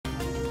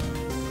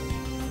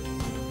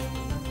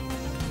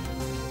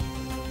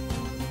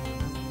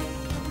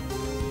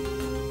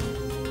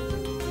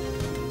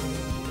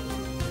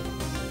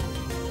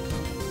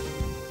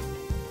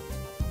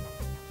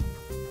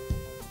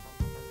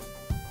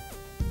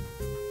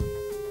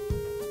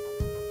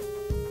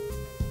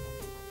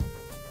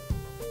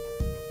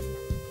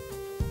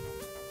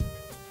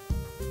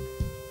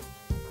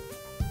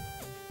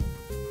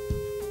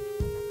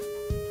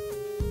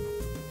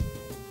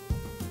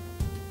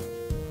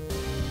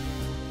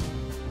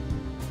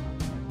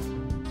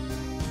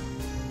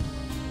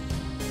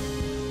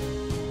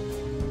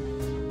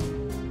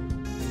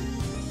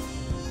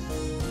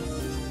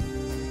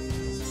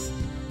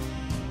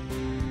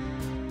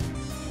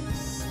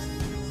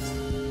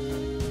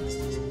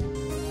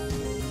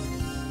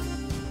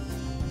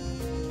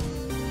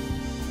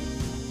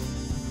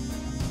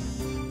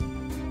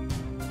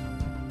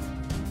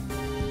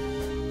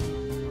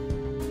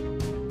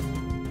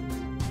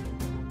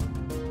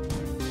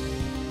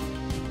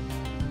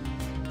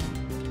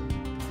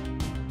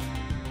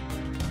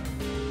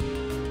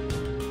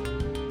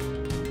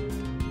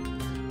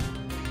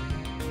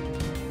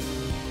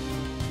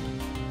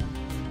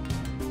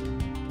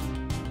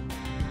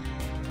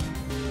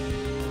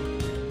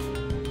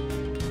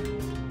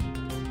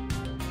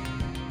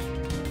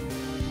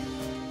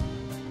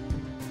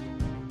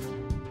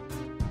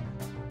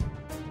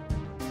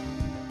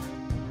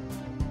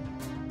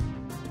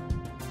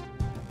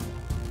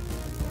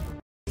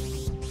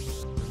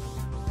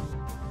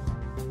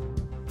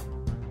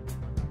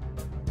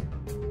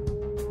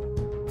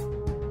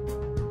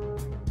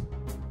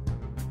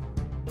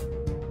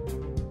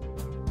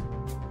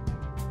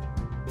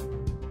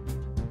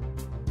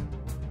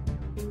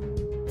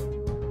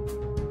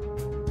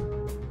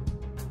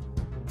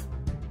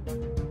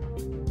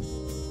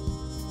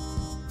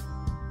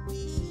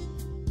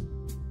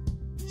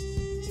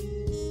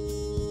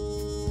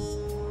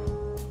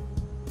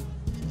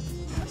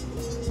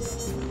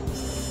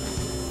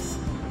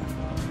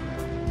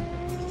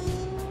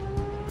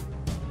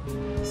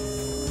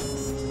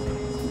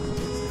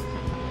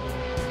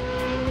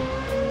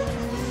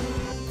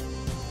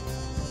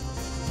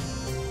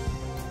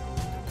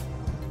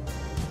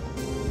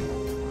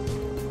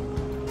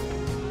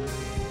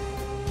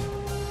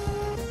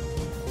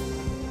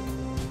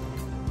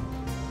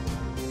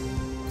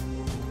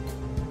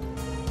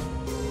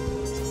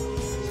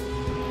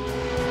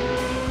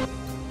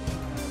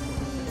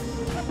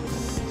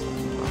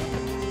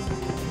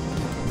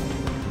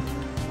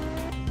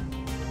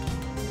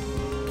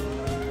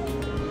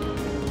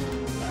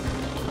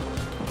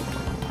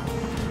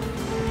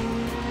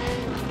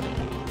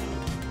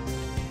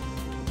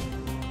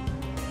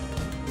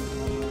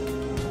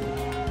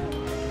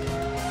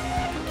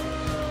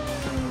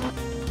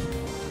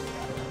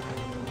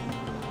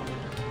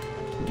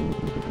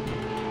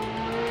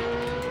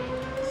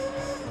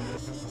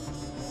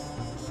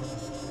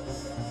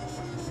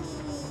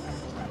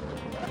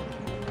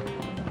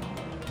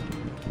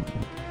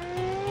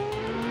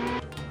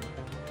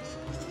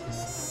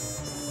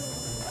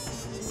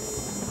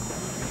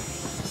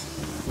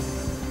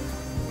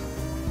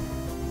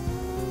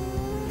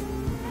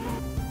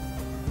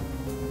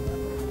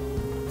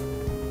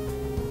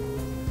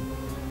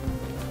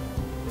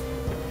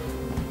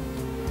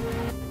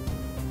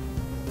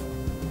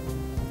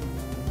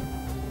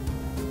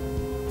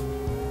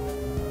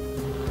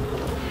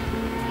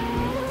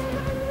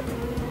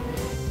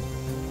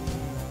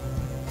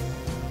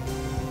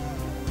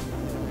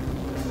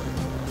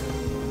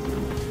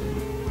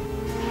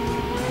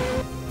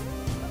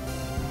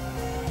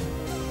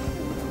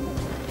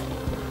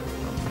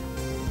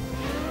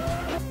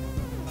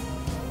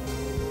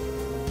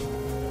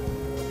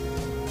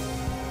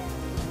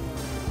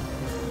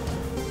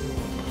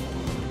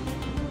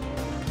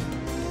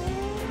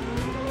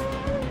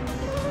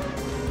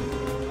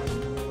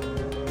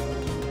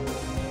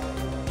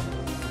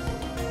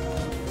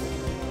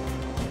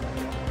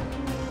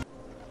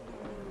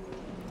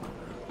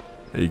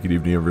Hey, good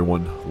evening,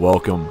 everyone.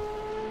 Welcome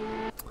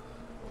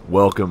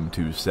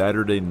to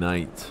Saturday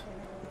night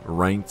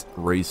ranked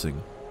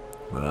racing.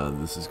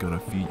 This is going to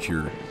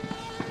feature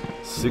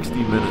 60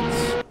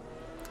 minutes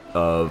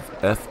of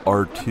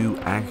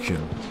FR2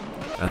 action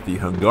at the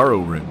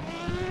Hungaroring.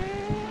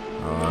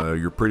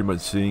 You're pretty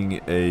much seeing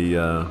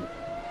an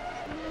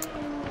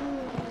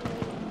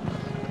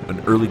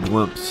early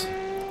glimpse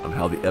of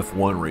how the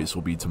F1 race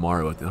will be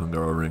tomorrow at the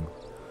Hungaroring.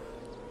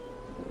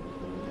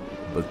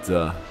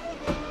 But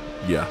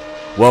yeah,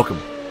 welcome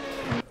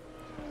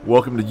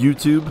to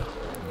YouTube.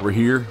 We're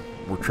here,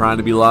 we're trying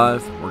to be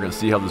live. We're gonna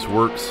see how this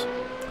works.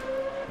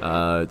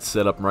 It's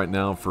set up right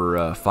now for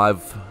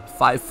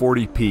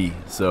 540p,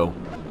 so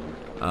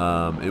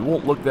it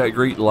won't look that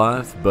great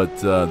live, but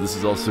this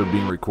is also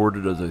being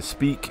recorded as I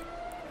speak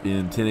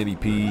in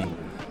 1080p,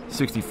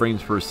 60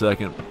 frames per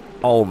second,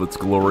 all of its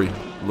glory.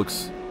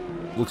 Looks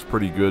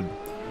pretty good.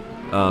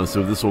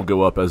 So this will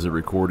go up as a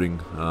recording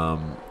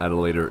at a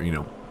later,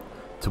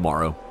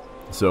 tomorrow.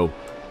 So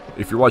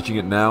if you're watching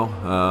it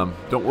now,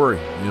 don't worry,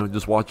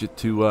 just watch it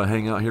to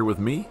hang out here with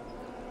me,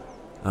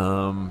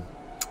 and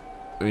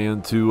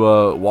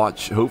to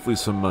watch hopefully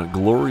some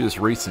glorious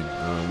racing.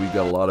 We've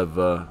got a lot of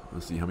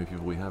let's see how many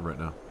people we have right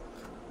now.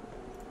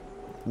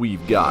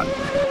 We've got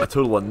a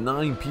total of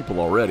 9 people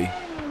already,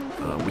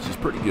 which is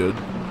pretty good.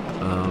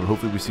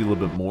 Hopefully we see a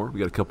little bit more. We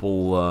got a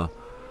couple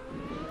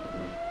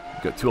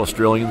got 2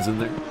 Australians in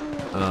there,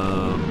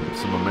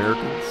 some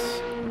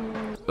Americans,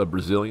 a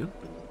Brazilian.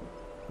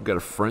 We've got a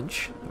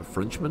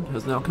Frenchman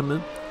has now come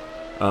in.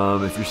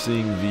 If you're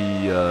seeing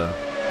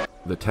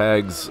the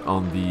tags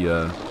on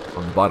the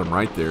bottom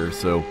right there,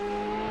 so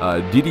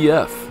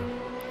DDF,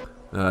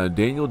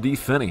 Daniel D.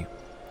 Finney,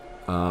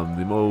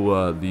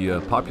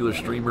 the popular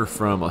streamer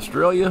from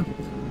Australia.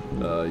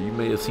 You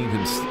may have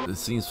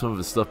seen some of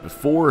his stuff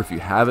before. If you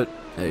haven't,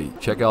 hey,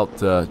 check out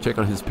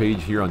his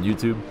page here on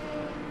YouTube.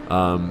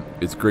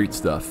 It's great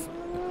stuff.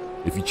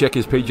 If you check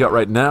his page out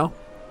right now,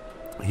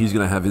 he's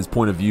gonna have his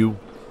point of view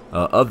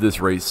of this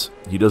race.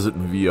 He does it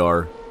in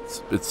VR.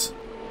 It's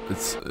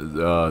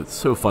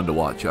so fun to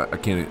watch. I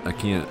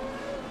can't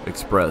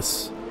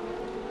express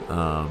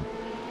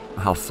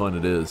how fun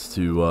it is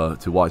to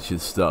watch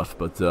his stuff.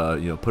 But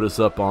put us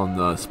up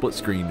on split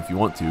screen if you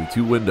want to.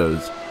 2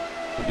 windows.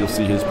 You'll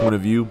see his point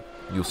of view.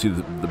 You'll see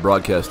the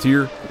broadcast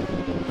here.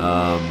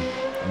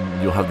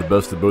 You'll have the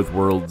best of both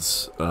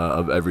worlds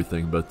of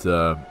everything. But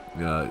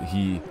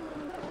he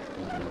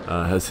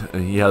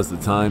has the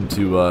time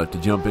to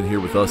jump in here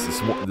with us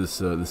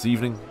this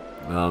evening,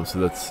 so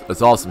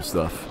that's awesome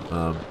stuff.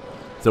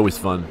 It's always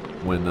fun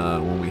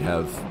when we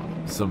have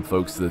some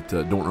folks that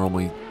don't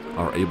normally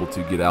are able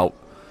to get out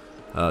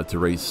to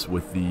race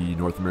with the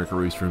North America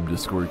RaceRoom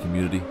Discord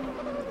community.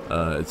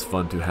 It's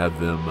fun to have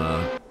them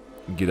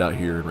get out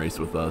here and race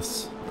with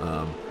us.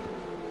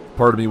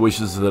 Part of me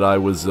wishes that I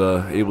was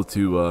able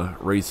to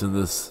race in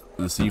this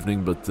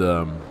evening, but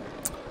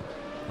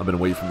I've been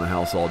away from the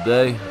house all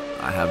day.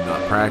 I have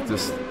not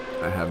practiced.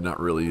 I have not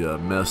really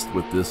messed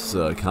with this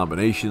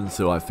combination,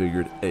 so I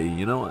figured, hey,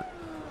 you know what?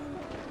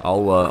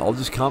 I'll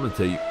just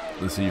commentate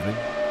this evening.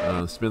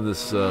 Spend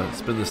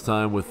this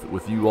time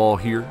with you all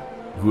here,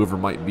 whoever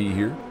might be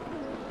here,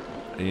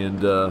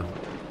 and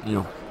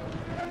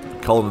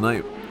call it a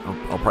night.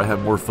 I'll probably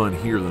have more fun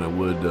here than I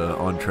would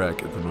on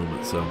track at the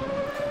moment. So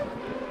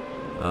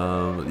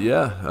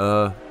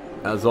yeah,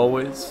 as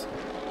always.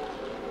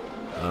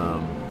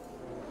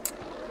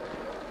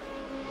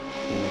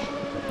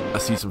 I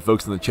see some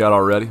folks in the chat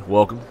already.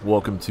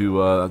 Welcome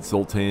to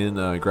Zoltan,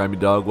 Grammy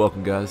Dog.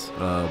 Welcome, guys.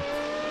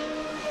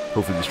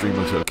 Hopefully the stream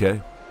looks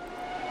okay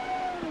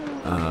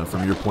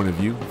from your point of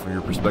view, from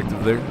your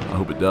perspective there. I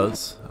hope it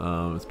does.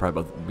 It's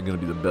probably going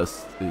to be the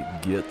best it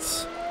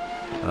gets.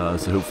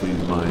 So hopefully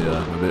my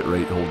bit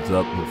rate holds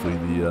up. Hopefully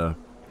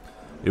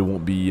it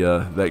won't be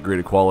that great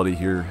a quality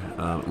here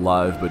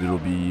live, but it'll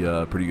be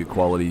pretty good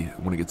quality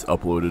when it gets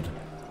uploaded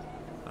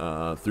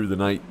through the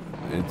night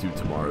into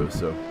tomorrow.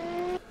 So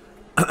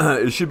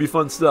it should be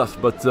fun stuff.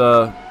 But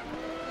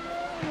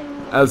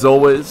as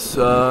always,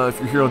 if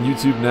you're here on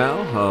YouTube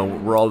now,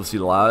 we're obviously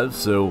live,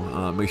 so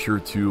make sure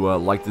to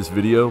like this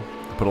video,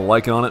 put a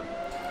like on it.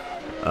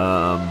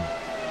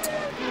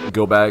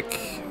 Go back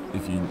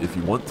if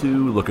you want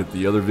to, look at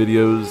the other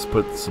videos,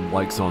 put some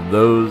likes on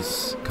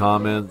those,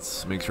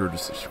 comments, make sure to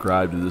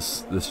subscribe to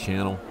this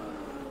channel.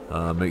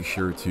 Make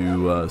sure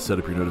to set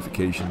up your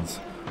notifications.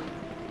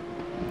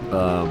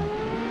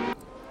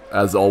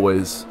 As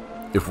always,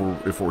 if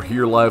we're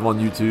here live on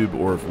YouTube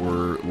or if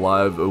we're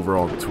live over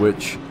on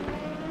Twitch,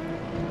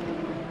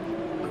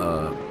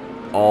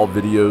 all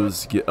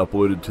videos get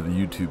uploaded to the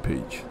YouTube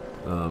page.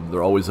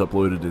 They're always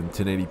uploaded in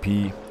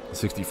 1080p,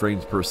 60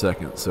 frames per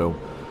second, so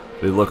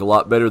they look a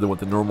lot better than what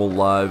the normal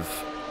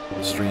live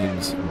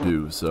streams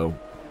do. So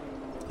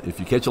if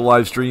you catch a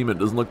live stream and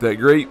it doesn't look that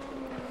great,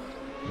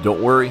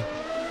 don't worry.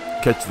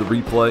 Catch the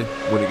replay.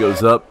 When it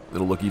goes up,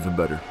 it'll look even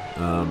better.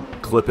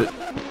 Clip it,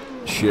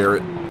 share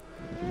it,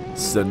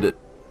 send it,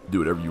 do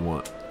whatever you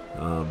want.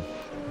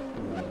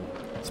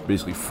 It's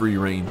basically free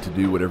reign to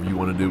do whatever you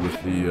want to do with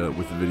the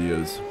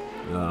videos.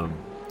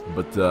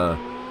 But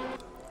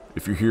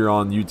if you're here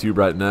on YouTube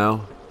right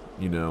now,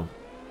 you know,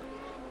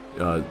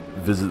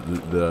 visit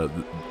the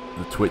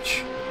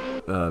Twitch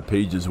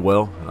page as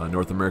well,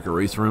 North America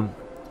RaceRoom.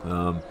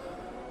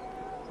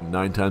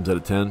 9 times out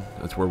of 10,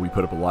 that's where we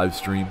put up a live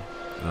stream.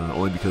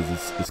 Only because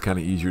it's kind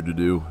of easier to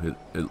do.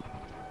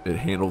 It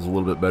handles a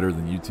little bit better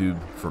than YouTube,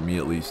 for me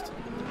at least,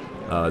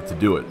 to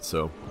do it.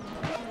 So,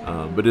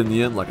 but in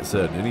the end, like I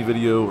said, any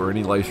video or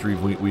any live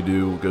stream we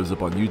do goes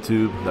up on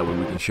YouTube. That way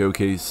we can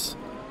showcase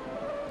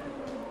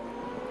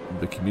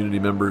the community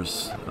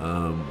members.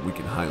 We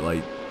can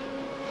highlight,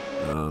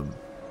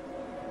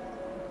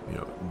 you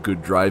know,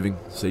 good driving,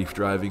 safe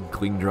driving,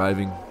 clean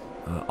driving,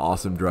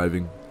 awesome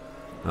driving.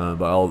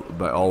 By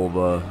all of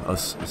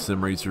us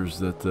sim racers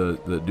that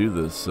do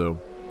this. So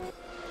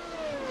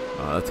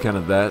that's kind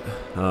of that.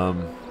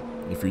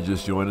 If you're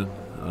just joining,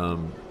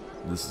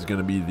 this is going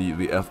to be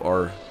the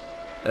FR2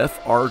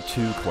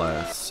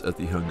 class at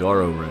the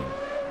Hungaroring.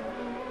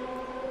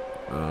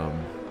 I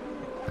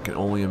can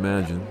only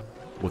imagine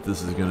what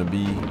this is going to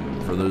be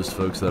for those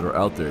folks that are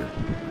out there.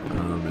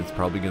 It's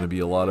probably going to be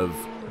a lot of,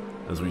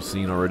 as we've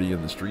seen already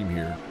in the stream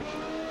here,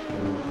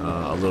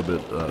 a little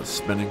bit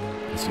spinning.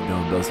 I see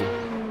Dom Bessel.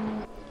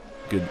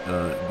 Good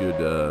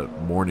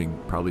morning,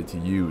 probably to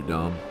you,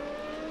 Dom.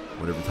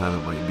 Whatever time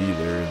it might be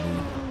there in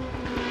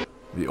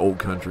the old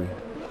country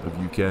of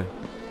UK.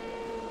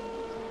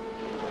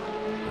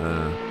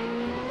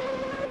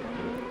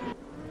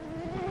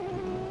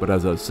 But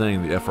as I was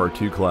saying, the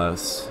FR2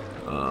 class,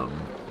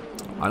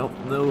 I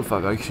don't know if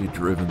I've actually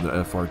driven the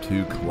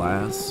FR2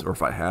 class, or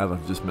if I have,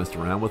 I've just messed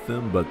around with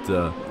them. But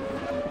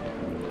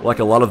like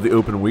a lot of the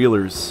open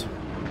wheelers,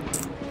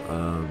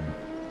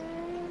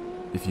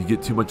 if you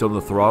get too much on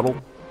the throttle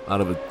out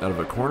of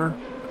a corner,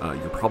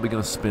 you're probably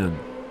going to spin.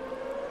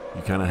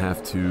 You kind of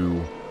have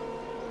to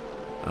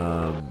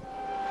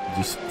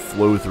just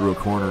flow through a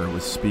corner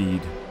with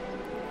speed,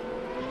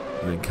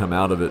 and then come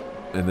out of it,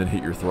 and then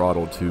hit your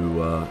throttle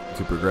to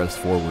progress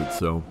forward.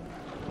 So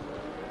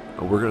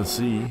we're going to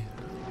see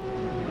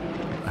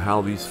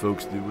how these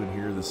folks do in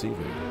here this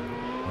evening.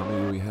 How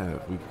many do we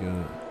have? We've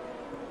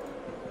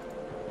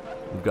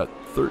got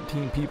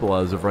 13 people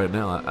as of right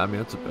now. I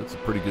mean, that's a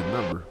pretty good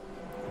number.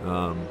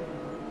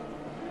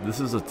 This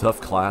is a tough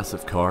class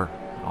of car,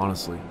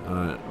 honestly.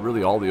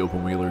 Really, all the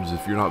open wheelers,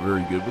 if you're not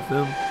very good with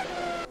them,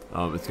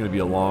 it's going to be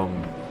a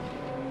long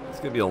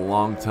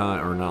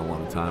time, or not a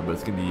long time, but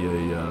it's going to be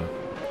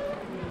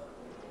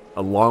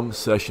a long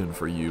session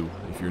for you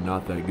if you're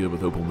not that good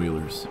with open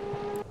wheelers.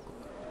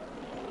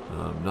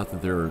 Not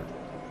that they're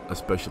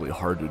especially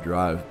hard to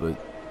drive, but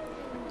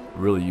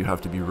really you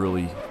have to be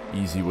really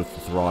easy with the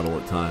throttle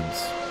at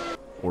times.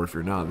 Or if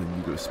you're not, then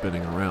you go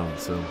spinning around.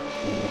 So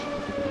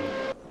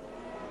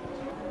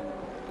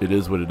it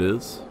is what it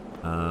is.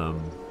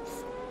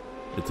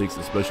 It takes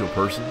a special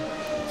person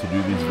to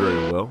do these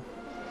very well.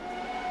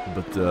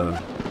 But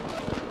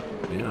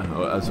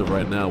yeah, as of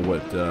right now,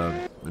 what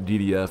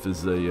DDF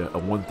is a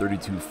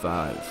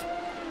 132.5.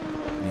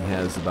 He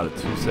has about a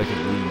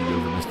 2-second lead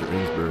over Mr.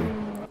 Amesbury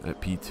at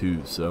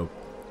P2. So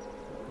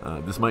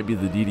this might be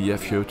the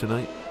DDF show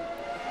tonight.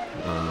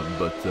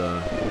 But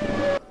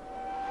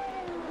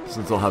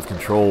since I'll have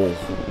control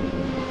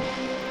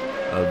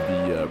of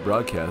the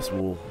broadcast,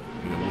 we'll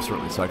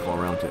certainly cycle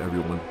around to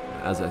everyone.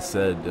 As I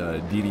said,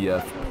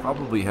 DDF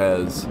probably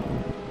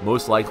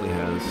most likely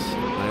has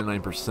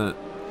 99%,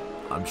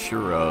 I'm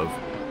sure of,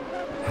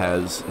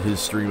 has his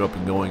stream up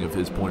and going of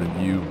his point of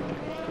view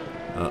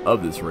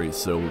of this race.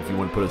 So if you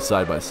want to put us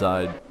side by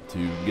side to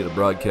get a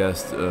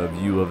broadcast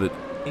view of it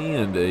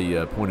and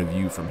a point of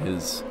view from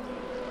his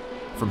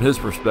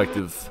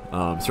perspective,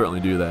 certainly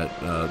do that.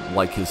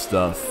 Like his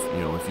stuff,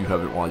 if you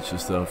haven't watched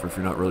his stuff, or if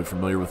you're not really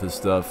familiar with his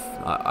stuff,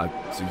 I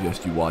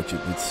suggest you watch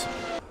it.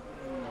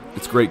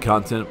 It's great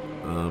content.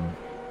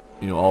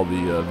 all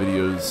the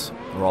videos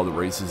or all the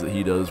races that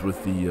he does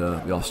with the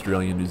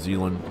Australian, New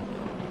Zealand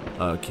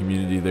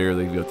community there.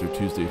 They've got their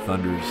Tuesday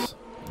Thunders.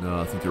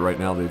 I think right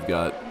now they've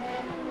got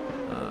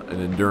an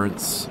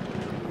endurance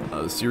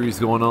series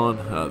going on.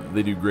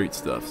 They do great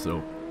stuff.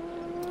 So,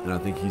 and I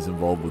think he's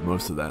involved with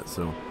most of that.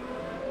 So,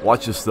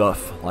 watch his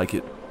stuff, like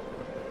it,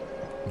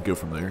 and go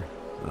from there.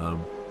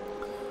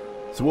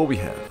 So what we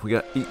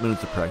got 8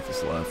 minutes of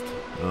practice left.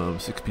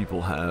 6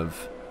 people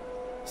have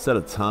set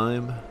a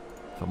time.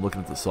 If I'm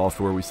looking at the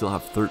software, we still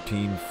have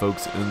 13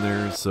 folks in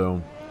there,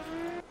 so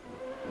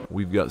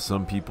we've got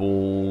some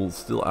people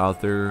still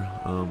out there.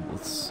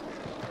 Let's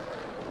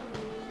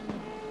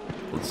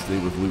stay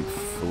with Luke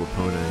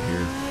Filippone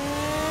here. I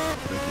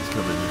think he's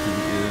coming to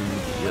the end.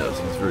 Yes,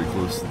 he's very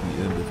close to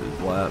the end of his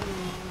lap.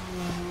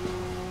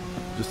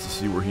 Just to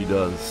see where he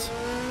does.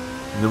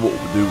 And then what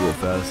we'll do real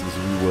fast is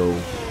we will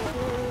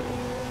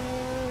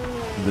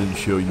then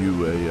show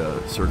you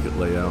a circuit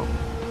layout.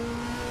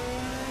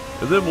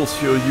 And then we'll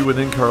show you an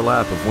in-car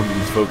lap of one of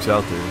these folks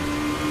out there,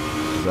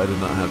 because I did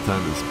not have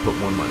time to put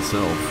one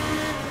myself.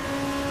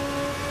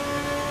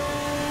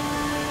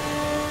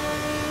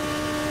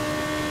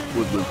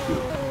 What did Luke do?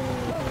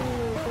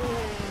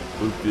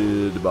 Luke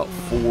did about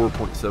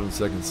 4.7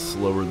 seconds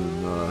slower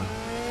than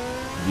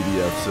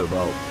DDF, so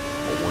about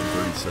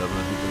 137, I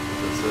think that's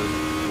what that said.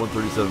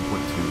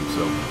 137.2,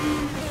 so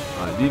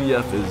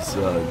DDF is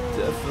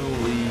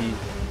definitely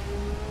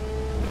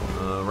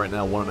right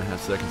now 1.5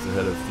 seconds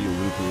ahead of Theo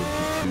Lupu in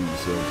P2,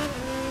 so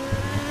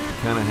he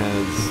kind of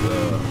has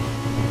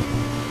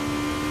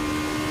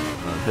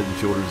head and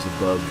shoulders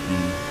above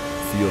the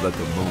field at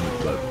the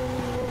moment, but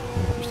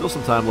there's still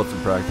some time left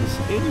in practice,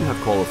 and you have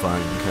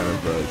qualifying to kind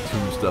of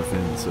tune stuff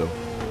in, so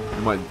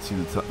you might see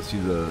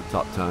the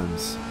top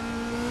times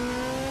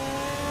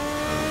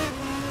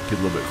get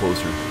a little bit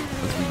closer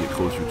as we get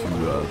closer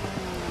to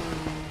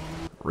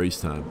race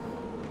time.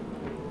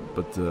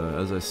 But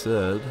as I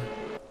said,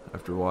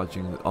 after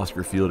watching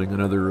Oscar Fielding,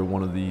 another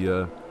one of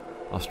the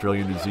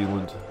Australian, New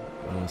Zealand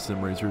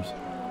sim racers.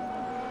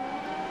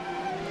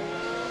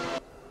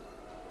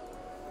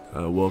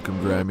 Welcome,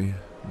 Grammy.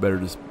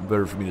 Better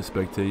for me to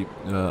spectate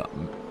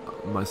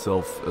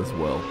myself as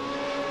well.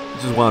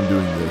 Which is why I'm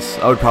doing this.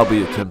 I would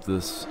probably attempt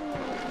this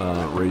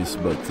race,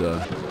 but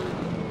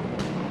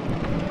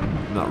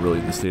not really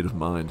in the state of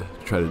mind to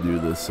try to do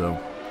this. So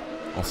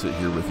I'll sit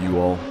here with you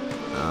all,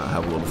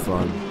 have a little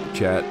fun,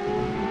 chat,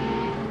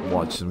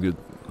 watch some good.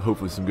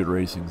 Hopefully some good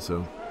racing,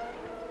 so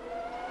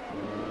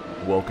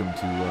welcome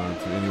to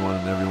anyone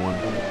and everyone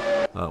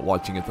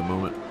watching at the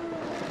moment.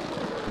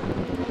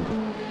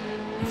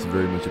 It's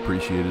very much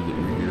appreciated that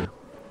you're here.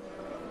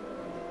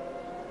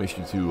 Make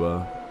sure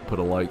to put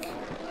a like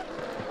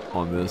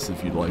on this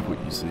if you like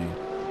what you see.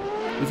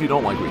 If you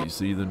don't like what you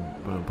see, then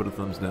put a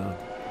thumbs down.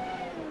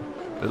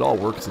 It all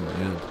works in the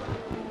end.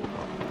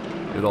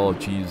 It all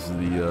achieves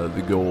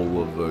the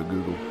goal of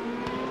Google.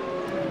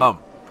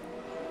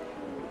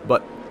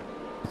 But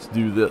let's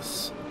do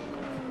this.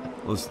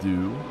 Let's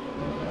do.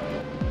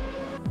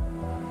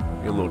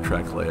 We got a little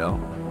track layout.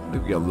 I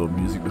think we got a little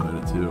music behind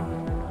it too.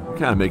 We're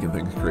kind of making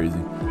things crazy.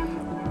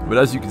 But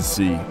as you can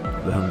see,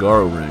 the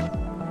Hungaroring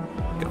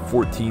got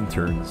 14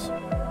 turns.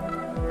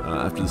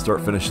 After the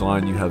start-finish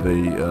line, you have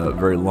a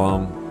very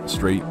long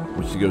straight,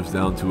 which goes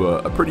down to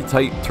a pretty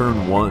tight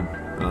turn 1.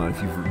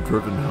 If you've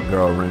driven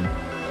Hungaroring,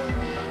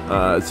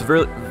 it's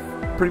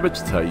pretty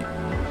much tight.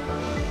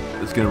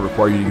 It's going to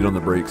require you to get on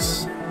the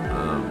brakes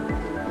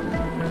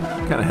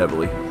kind of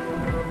heavily,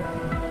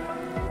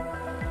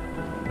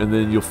 and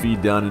then you'll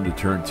feed down into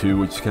turn 2,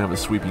 which is kind of a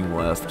sweeping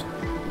left,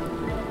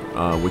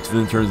 which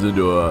then turns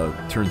into a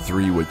turn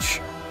 3,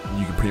 which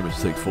you can pretty much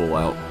take full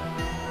out.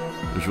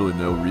 There's really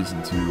no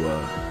reason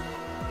to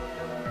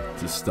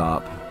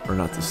stop, or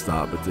not to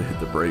stop, but to hit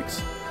the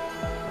brakes.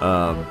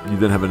 You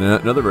then have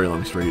another very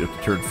long straight up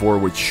to turn 4,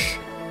 which,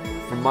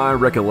 from my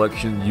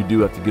recollection, you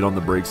do have to get on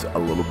the brakes a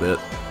little bit.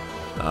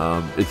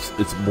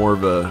 It's more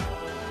of a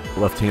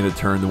left-handed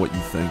turn than what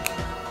you think,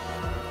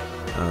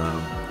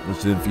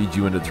 which then feeds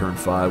you into turn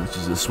 5, which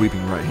is a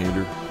sweeping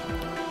right-hander,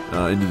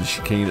 into the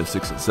chicane of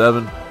 6 and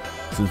 7.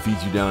 So then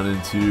feeds you down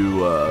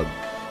into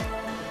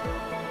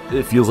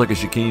it feels like a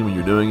chicane when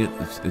you're doing it.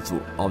 It's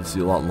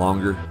obviously a lot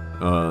longer,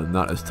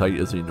 not as tight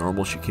as a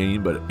normal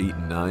chicane, but 8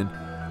 and 9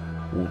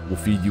 will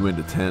feed you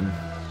into 10,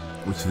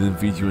 which then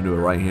feeds you into a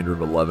right-hander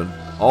of 11,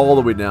 all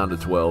the way down to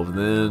 12, and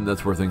then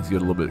that's where things get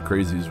a little bit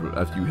crazy, is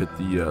after you hit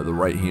the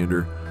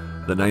right-hander,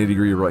 the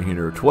 90-degree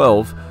right-hander of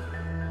 12,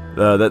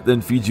 that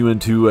then feeds you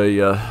into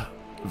a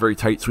very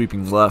tight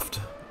sweeping left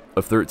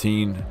of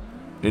 13,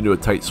 into a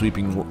tight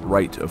sweeping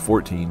right of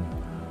 14,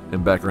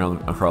 and back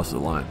around across the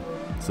line.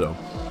 So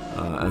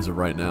as of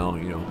right now,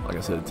 like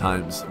I said,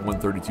 times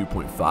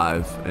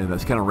 132.5, and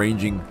that's kind of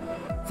ranging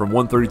from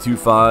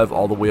 132.5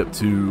 all the way up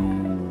to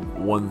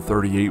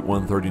 138,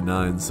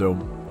 139. So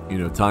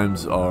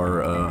times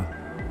are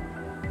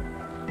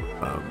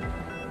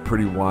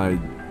pretty wide,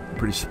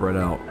 pretty spread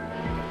out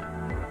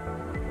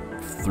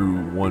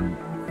through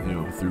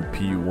through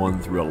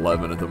P1 through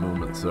 11 at the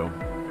moment. So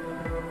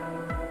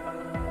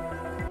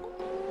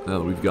Now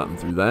that we've gotten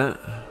through that,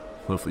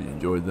 hopefully you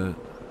enjoyed that.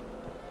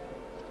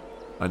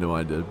 I know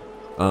I did.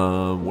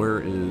 Where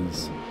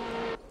is...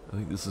 I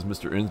think this is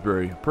Mr.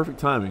 Insbury.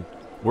 Perfect timing.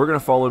 We're going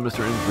to follow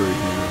Mr. Insbury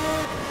here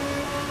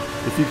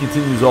if he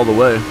continues all the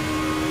way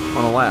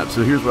on a lap.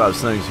 So here's what I was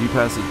saying. So he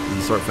passes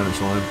the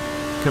start-finish line,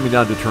 coming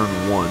down to turn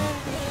 1,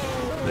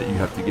 that you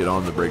have to get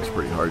on the brakes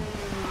pretty hard.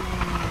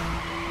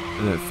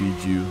 And that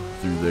feeds you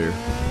through there.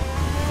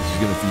 This is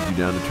going to feed you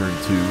down to turn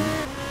 2.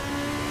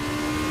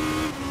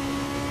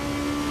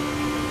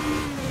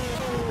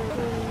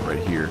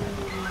 Right here.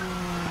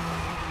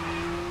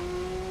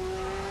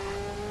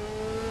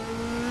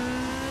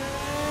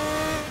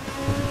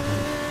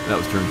 That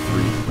was turn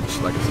 3, which,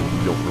 like I said,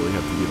 you don't really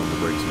have to get on the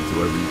brakes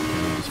whatsoever. You can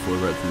kind of just flow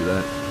right through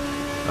that.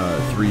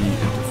 3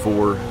 into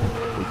 4,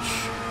 which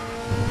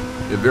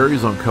it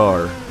varies on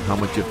car how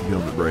much you have to get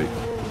on the brake.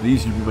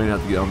 These you may not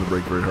have to get on the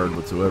brake very hard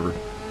whatsoever.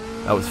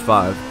 That was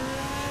 5.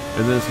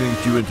 And then it's going to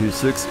get you into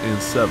 6 and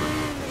 7.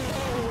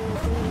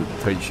 With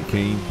the tight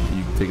chicane,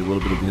 you can take a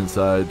little bit of the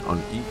inside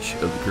on each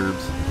of the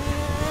curbs,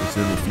 which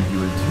then will feed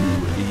you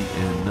into 8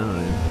 and 9,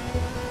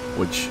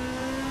 which...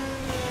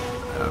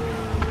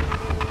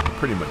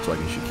 pretty much like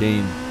a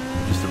chicane,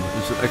 just an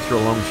extra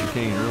long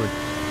chicane, really.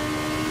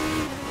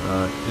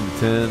 Into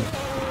 10. I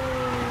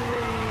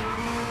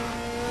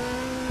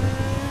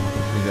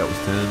think that was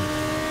 10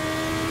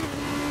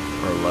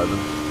 or 11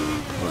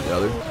 on the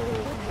other.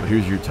 But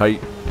here's your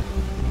tight,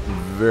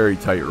 very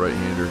tight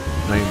right-hander,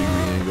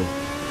 90-degree angle,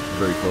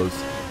 very close.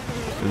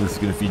 And this is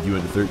going to feed you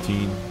into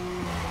 13.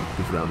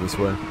 Goes around this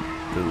way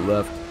to the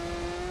left,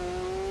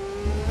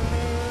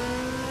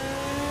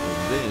 and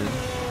then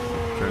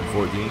turn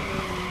 14.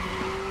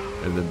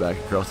 And then back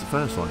across the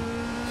finish line.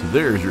 So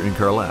there's your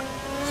in-car lap,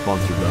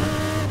 sponsored by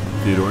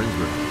Theodore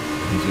Insbury.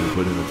 He's going to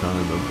put in a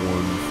time of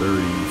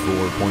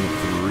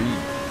 1:34.3.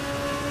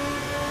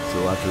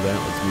 So after that,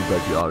 let's move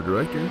back to the auto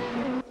director.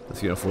 Let's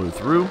get a flow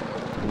through,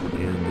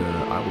 and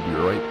I will be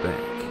right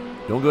back.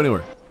 Don't go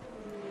anywhere.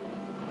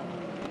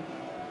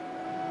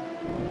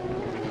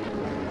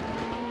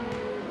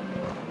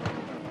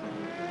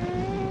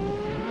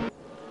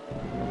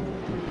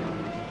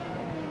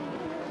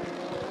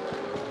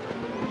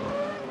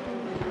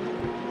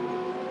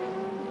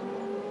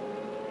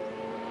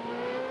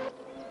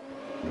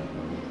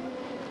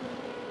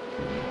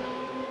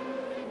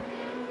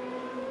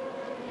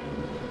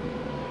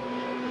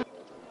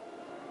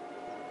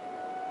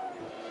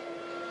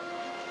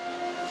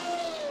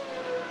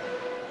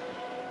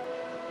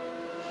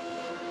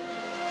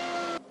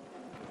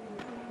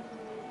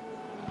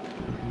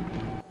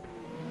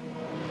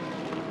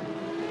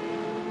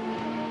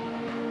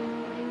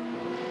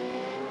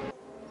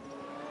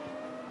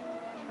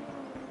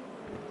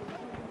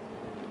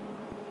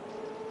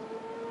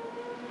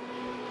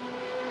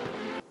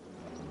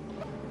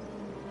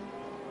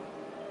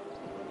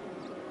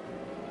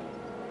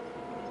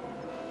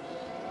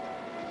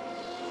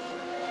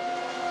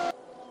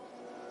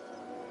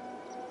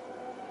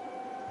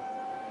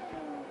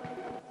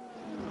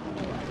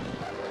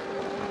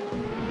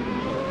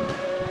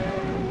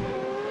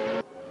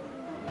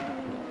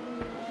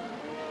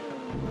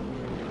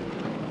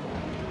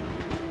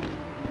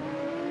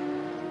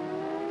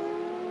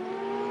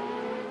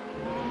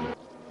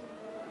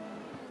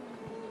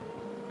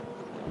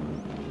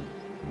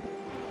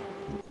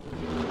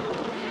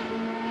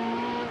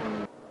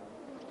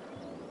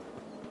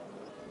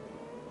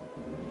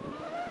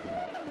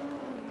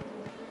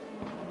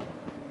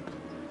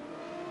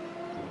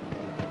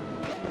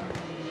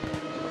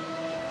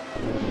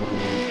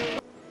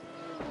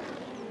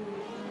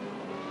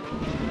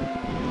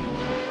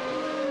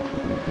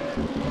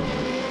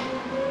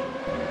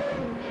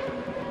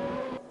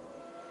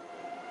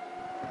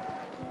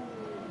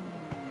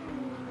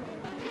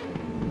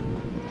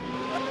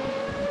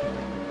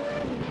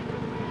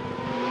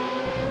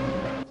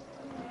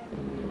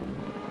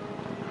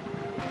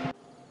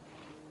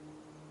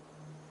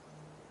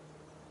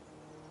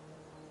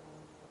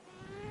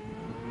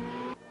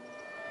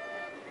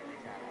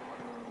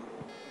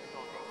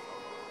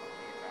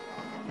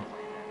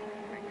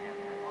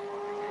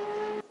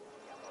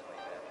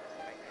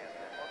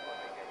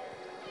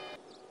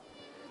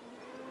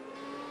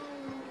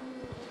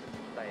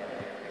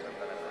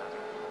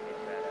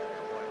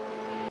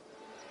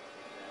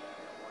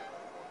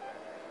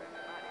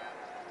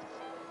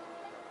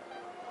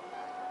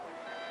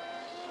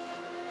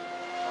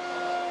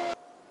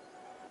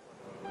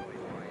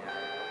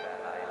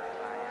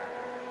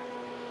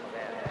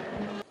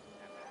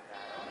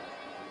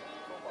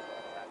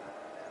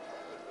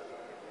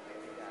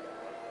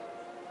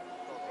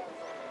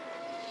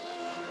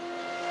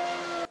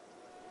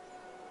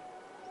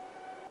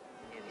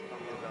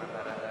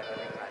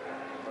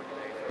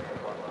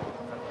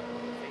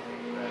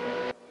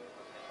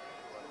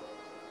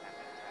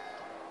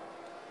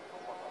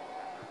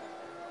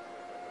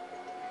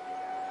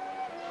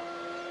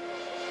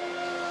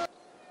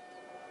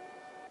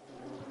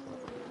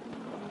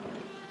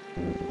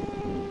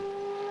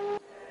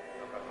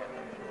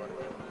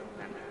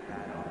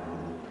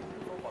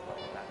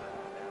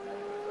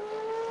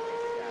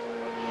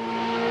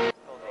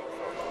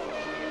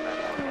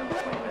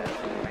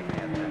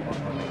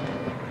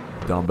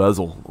 Dom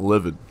Bezel,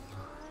 livid.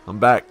 I'm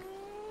back,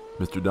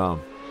 Mr. Dom.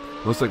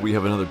 Looks like we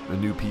have a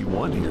new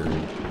P1 here.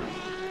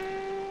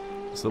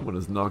 Someone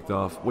has knocked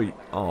off. Wait,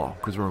 oh,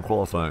 because we're in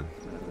qualifying.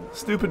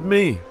 Stupid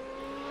me.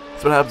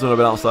 That's what happens when I've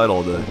been outside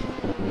all day.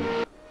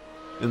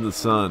 In the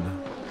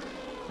sun,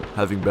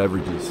 having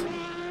beverages.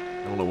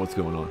 I don't know what's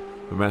going on.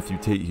 But Matthew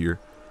Tate here.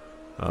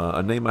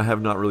 A name I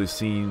have not really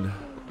seen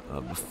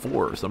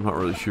before, so I'm not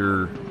really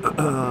sure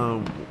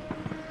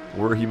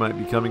where he might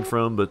be coming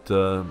from, but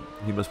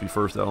he must be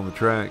first out on the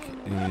track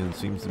and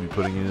seems to be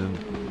putting in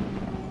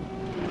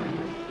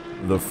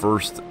the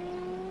first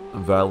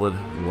valid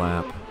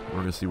lap. We're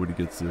going to see what he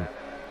gets to.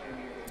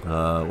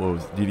 What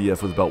was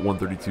DDF was about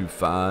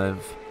 132.5.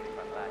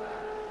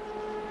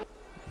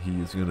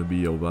 He is going to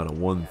be about a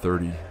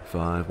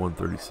 135,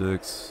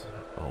 136,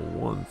 a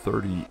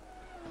 130,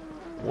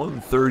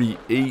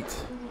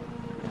 138.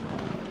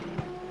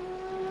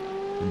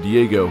 And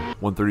Diego,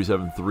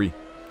 137.3.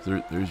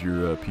 There's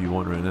your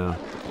P1 right now.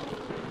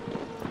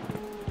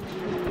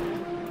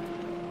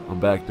 I'm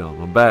back, Dom.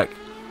 I'm back.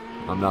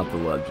 I'm not the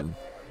legend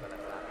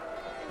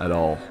at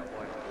all,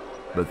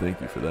 but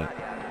thank you for that.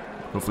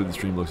 Hopefully the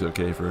stream looks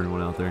okay for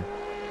everyone out there.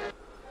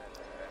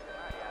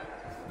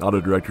 Auto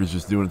Director is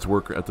just doing its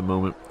work at the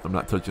moment. I'm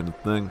not touching a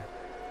thing.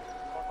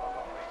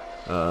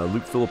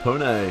 Luke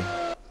Filippone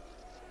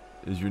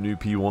is your new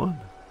P1.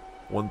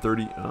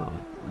 130. Oh,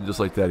 just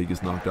like that, he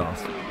gets knocked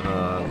off.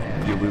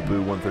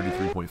 Dialupu,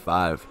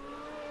 133.5.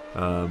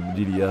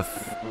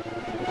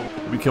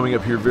 DDF will be coming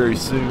up here very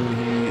soon.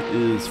 He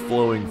is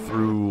flowing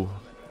through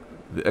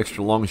the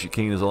extra long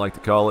chicane, as I like to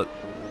call it.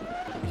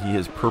 He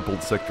has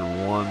purpled Sector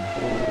 1.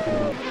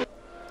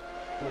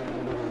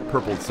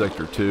 Purpled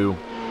Sector 2.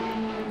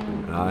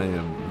 And I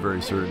am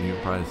very certain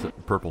he'll probably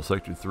purple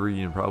Sector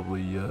 3 and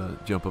probably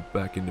jump up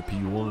back into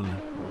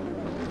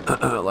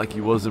P1 like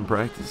he was in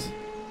practice.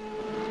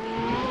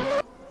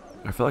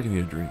 I feel like I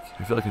need a drink.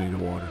 I feel like I need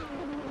water.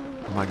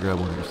 I might grab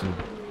one here soon.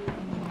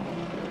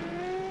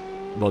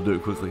 But I'll do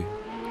it quickly.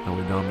 That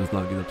way Dom does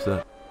not get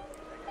upset.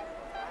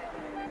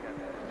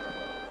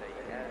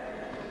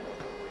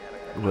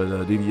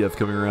 But DDF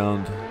coming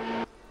around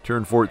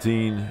turn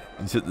 14.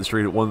 He's hitting the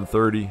straight at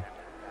 130.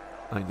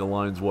 I think the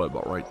line's what?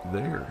 About right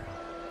there.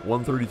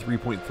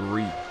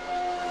 133.3.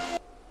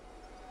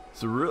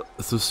 So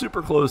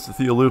super close to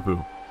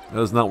Dialupu.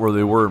 That's not where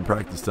they were in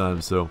practice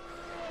time, so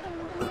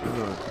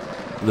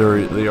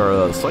they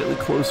are slightly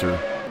closer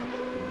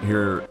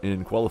here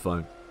in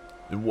qualifying.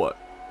 In what?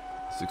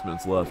 6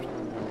 minutes left.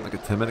 Like a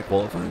 10-minute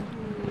qualifying?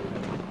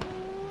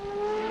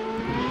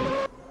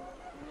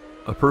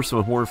 A person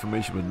with more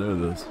information would know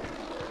this.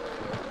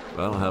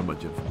 But I don't have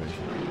much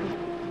information.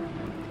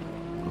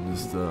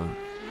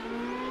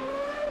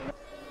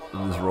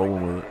 I'm just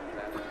rolling with it.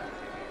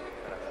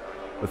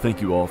 But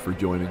thank you all for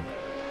joining,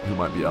 who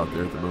might be out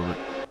there at the moment.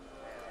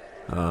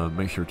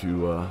 Make sure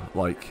to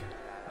like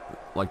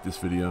this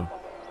video.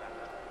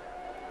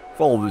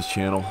 Follow this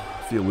channel.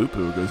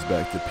 Dialupu goes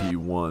back to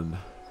P1.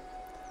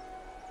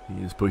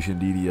 He is pushing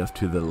DDF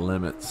to the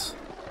limits.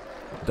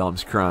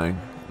 Dom's crying.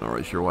 Not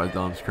really sure why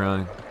Dom's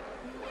crying.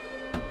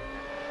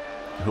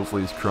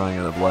 Hopefully he's crying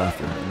out of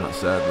laughter, not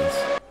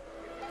sadness.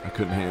 I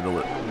couldn't handle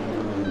it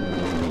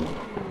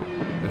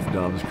if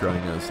Dom's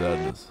crying out of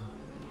sadness.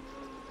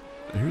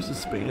 And here's a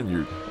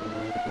Spaniard.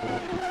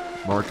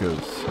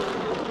 Marcos.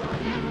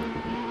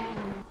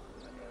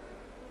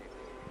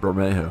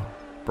 Bermejo.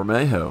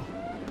 Bermejo.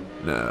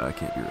 No, I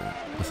can't be right.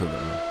 I said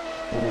that wrong.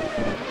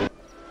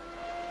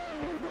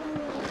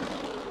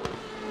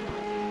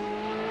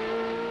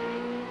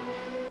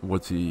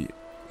 What's he?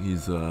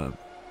 He's done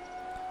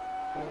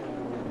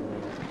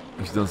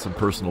some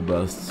personal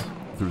bests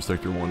through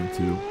Sector 1 and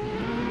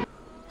 2.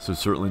 So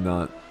certainly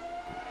not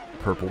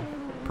purple.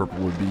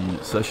 Purple would be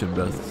session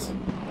bests,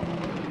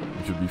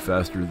 which would be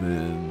faster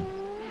than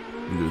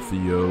either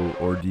Theo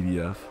or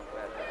DDF.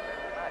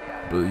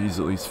 But he's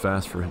at least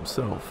fast for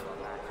himself,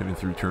 heading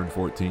through turn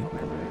 14.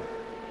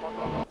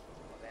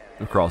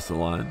 Across the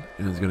line,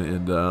 and is going to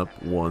end up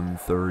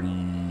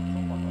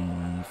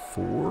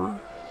 134?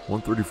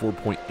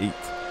 134.8,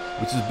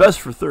 which is best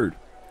for third.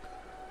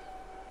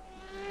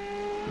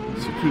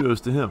 So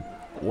kudos to him.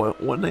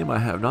 One name I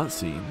have not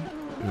seen,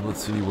 and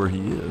let's see where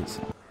he is.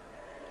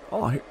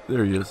 Oh,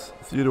 there he is,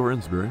 Theodore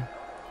Insbury.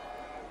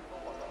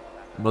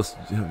 Must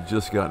have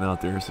just gotten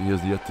out there, so he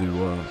has yet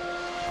to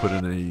put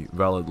in a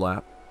valid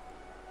lap.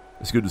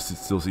 It's good to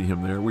still see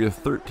him there. We have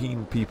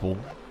 13 people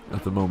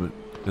at the moment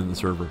in the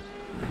server.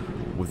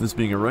 With this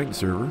being a ranked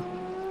server,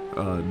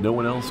 no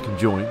one else can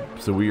join,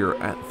 so we are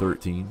at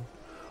 13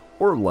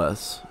 or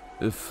less.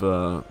 If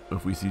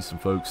we see some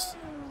folks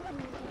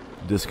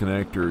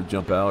disconnect or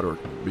jump out or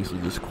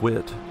basically just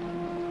quit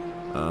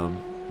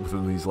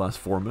within these last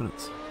 4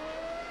 minutes.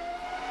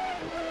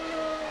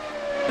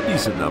 A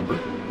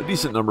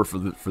decent number for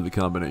the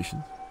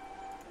combination,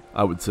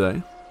 I would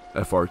say.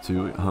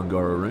 FR2 at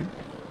Hungaroring.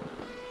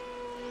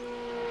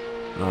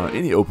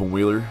 Any open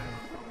wheeler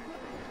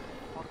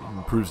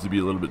proves to be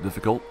a little bit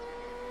difficult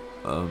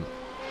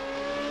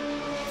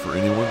for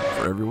anyone,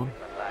 for everyone.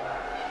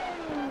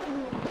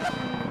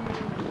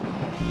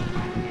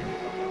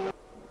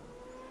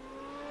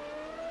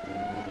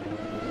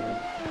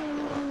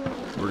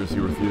 see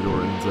where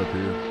Theodore ends up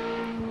here.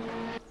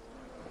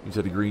 He's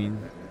at a green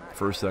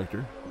first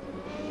sector.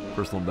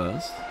 Personal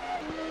best.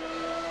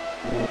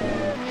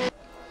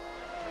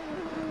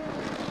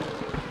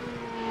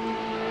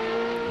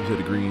 He's at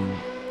a green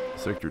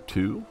sector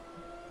 2.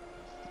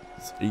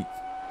 It's 8.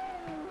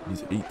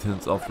 He's 8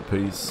 tenths off the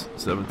pace,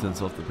 7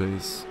 tenths off the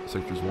pace.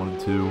 Sectors 1 and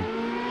 2.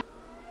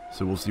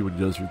 So we'll see what he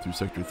does here through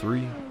sector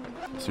 3.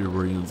 See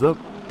where he ends up.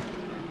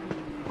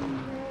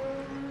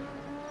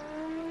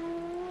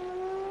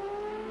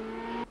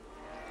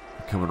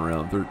 Coming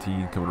around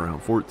 13, coming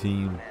around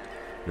 14.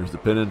 There's the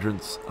pit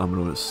entrance. I'm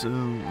going to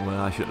assume, well,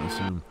 I shouldn't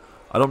assume.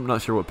 I'm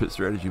not sure what pit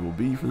strategy will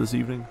be for this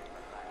evening.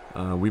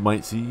 We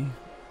might see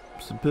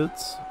some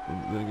pits,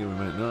 then again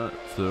we might not.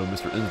 So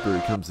Mr.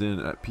 Ensbury comes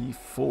in at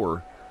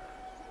P4,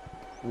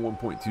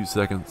 1.2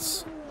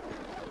 seconds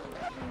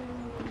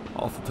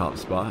off the top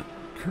spot,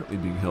 currently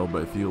being held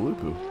by Theo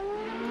Lupu.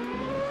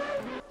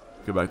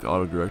 Go back to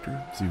Auto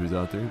Director, see who's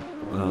out there.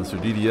 So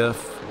DDF,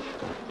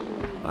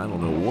 I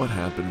don't know what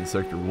happened in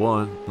Sector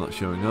 1, not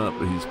showing up,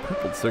 but he's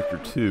purpled Sector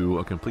 2,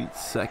 a complete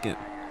second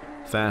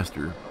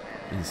faster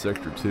in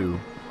Sector 2.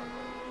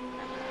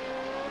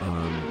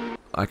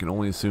 I can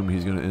only assume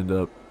he's going to end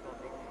up.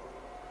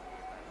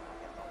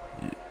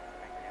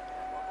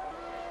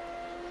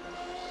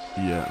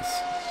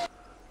 Yes.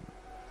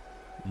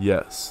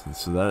 Yes.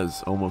 So that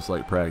is almost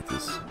like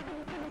practice.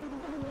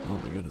 Oh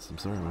my goodness, I'm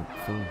sorry, my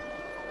phone.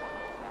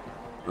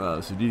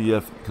 So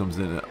DDF comes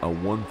in at a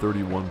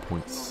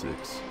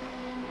 131.6.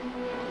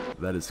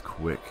 That is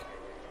quick.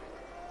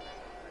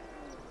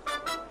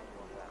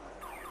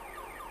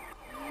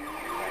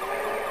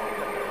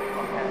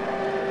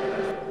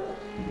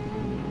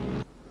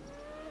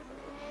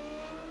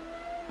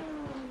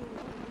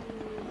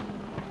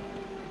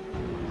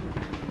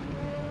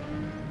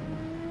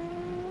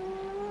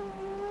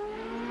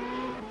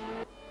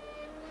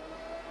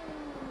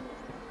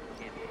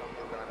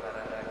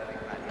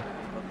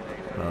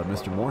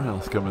 Mr.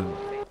 Morehouse coming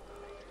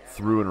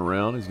through and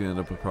around. He's going to end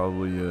up with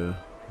probably a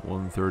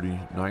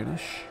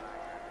 139-ish.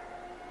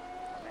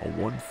 A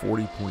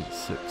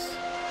 140.6.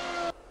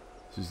 So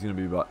he's going to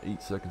be about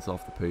 8 seconds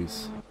off the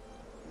pace.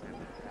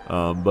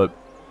 But,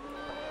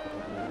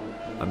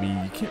 I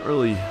mean, you can't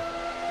really...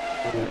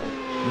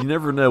 You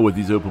never know with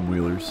these open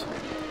wheelers.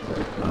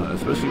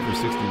 Especially for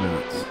 60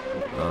 minutes.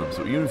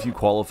 So even if you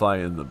qualify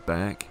in the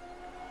back,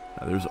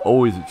 there's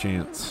always a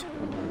chance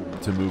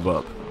to move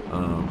up.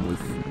 With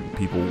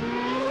people,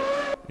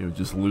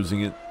 just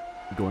losing it,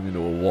 going into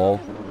a wall,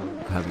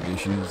 having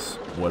issues,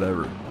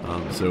 whatever.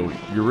 So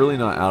you're really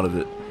not out of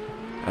it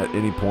at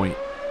any point.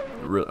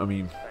 I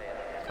mean,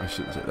 I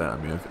shouldn't say that. I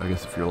mean, I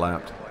guess if you're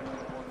lapped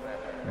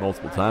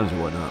multiple times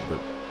or whatnot,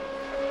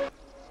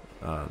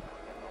 but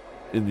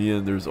in the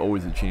end, there's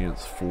always a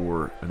chance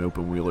for an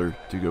open wheeler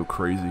to go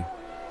crazy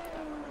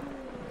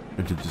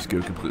and to just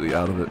go completely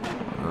out of it,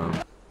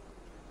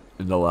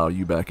 and allow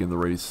you back in the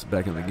race,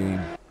 back in the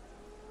game.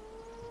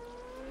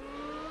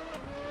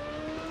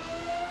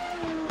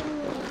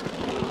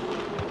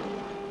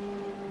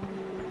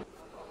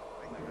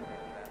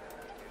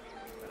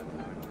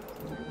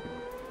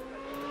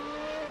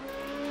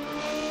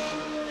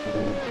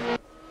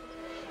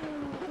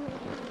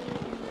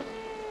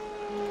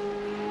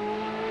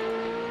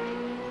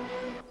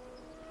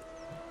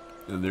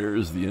 And there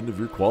is the end of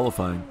your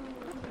qualifying.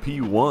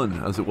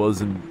 P1, as it was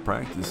in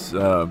practice.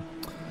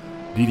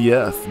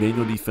 DDF,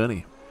 Daniel D.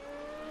 Finney,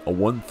 a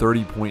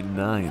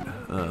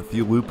 130.9.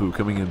 Theo Lupu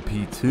coming in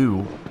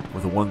P2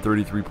 with a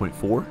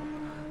 133.4.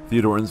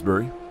 Theodore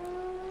Ensbury,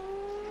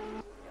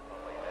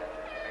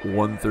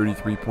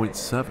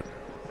 133.7.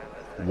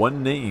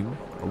 One name,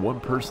 or one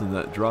person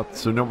that dropped.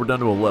 So now we're down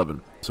to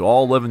 11. So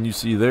all 11 you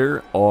see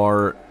there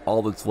are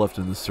all that's left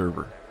in the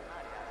server.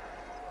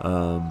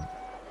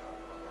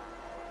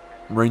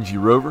 Rangy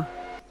Rover,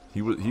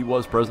 he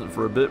was present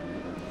for a bit.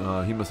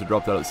 He must have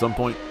dropped out at some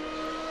point.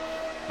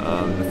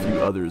 And a few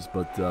others,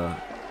 but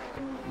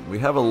we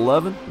have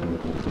 11,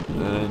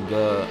 and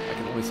I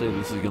can only say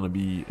this is going to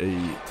be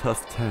a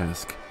tough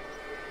task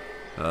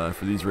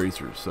for these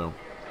racers. So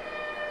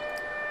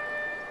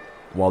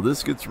while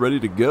this gets ready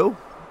to go,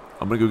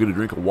 I'm going to go get a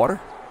drink of water,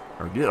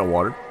 or get a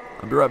water.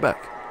 I'll be right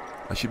back.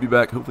 I should be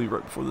back hopefully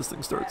right before this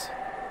thing starts.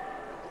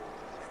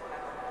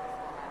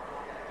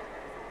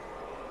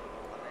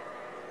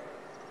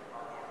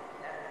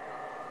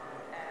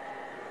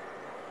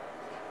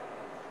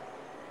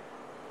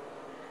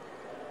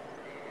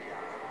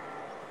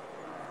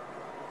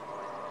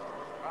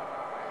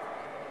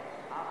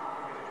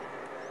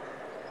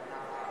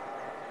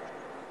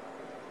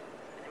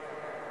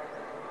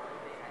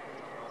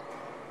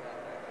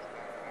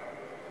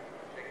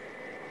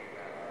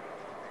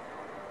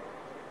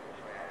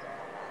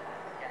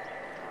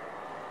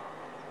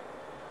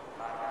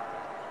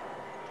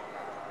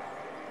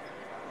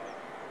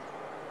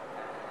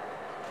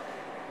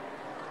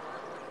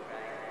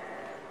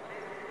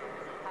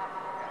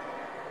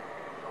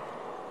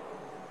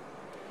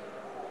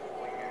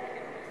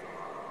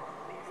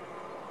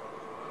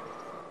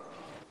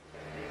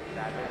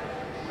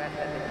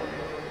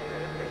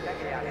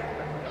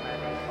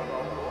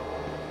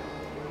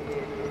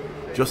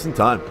 Just in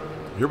time.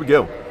 Here we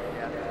go.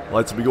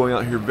 Lights will be going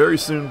out here very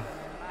soon.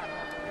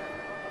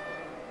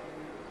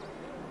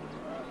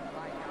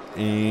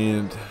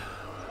 And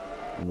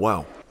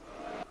wow.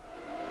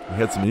 We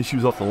had some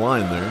issues off the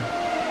line there.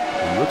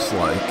 It looks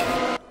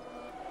like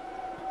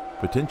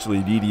potentially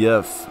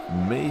DDF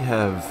may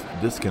have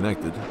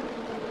disconnected,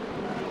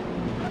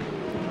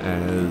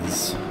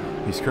 as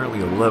he's currently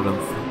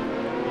 11th,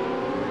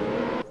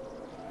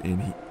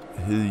 and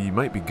he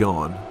might be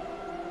gone.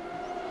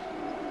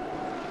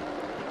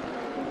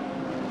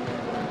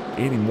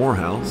 Andy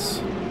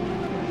Morehouse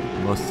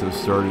must have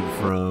started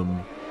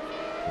from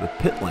the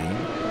pit lane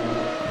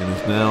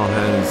and now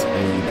has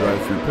a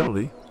drive-through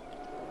penalty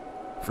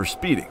for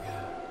speeding.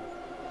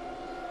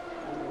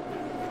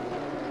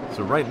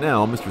 So right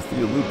now, Mr.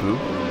 Theolupu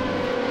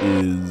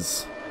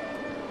is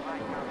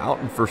out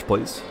in first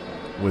place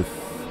with,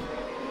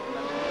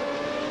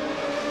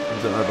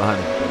 who's that right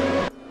behind him?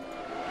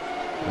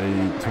 A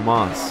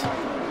Tomas.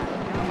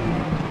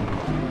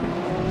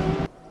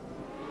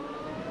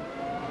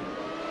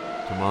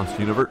 Tomas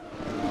Univert.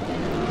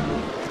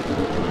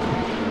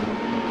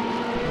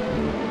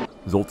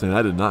 Zoltan,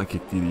 I did not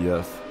kick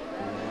DDF.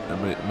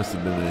 That must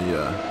have been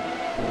a,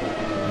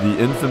 the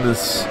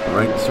infamous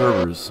ranked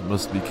servers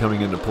must be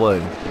coming into play,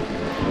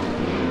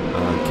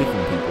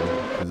 kicking people,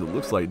 because it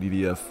looks like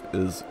DDF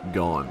is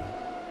gone.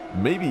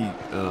 Maybe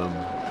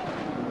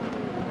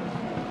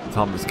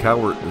Thomas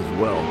Cowart as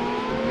well.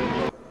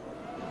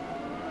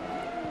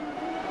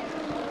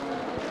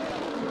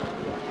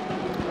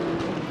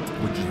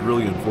 Which is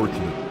really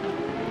unfortunate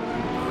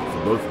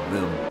for both of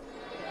them,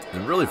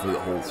 and really for the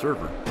whole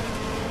server.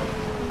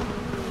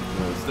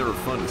 It's never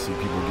fun to see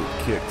people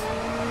get kicked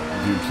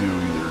due to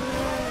either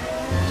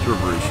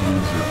server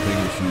issues or ping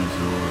issues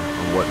or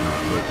whatnot.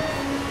 But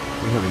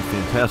we have a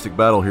fantastic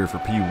battle here for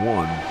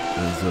P1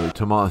 as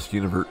Tomas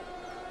Univert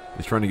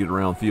is trying to get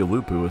around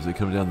Theolupu as they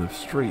come down the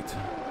straight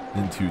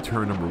into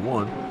turn number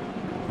 1.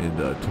 And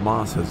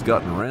Tomas has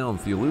gotten around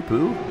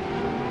Theolupu,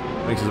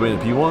 makes his way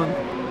into P1,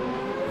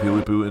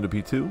 Theolupu into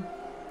P2.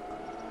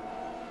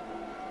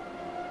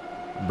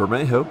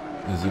 Bermejo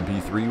is in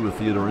P3 with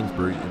Theodore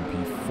Insbury in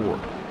P4.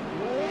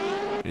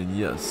 And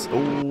yes,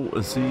 oh,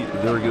 let's see,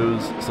 there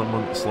goes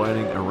someone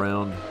sliding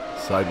around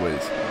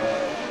sideways.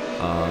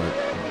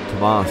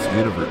 Tomas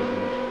Univert,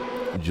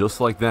 just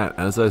like that,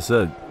 as I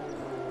said,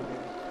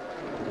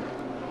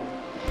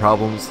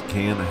 problems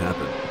can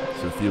happen.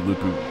 So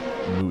Theolupu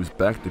moves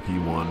back to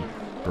P1,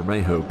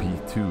 Bermejo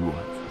P2,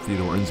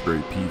 Theodore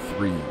Insbury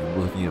P3.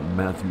 We're looking at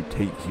Matthew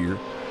Tate here,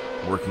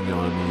 working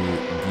on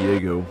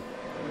Diego,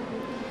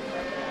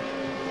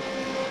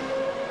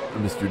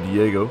 Mr.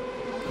 Diego,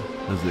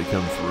 as they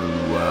come through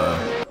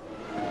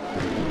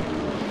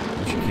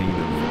the chicane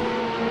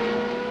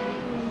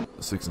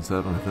of 6 and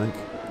 7, I think.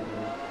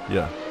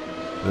 Yeah,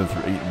 then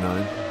through 8 and 9,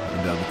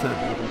 and down to 10.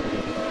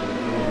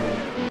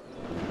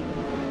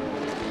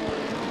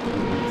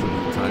 Some of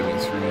the timing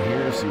screen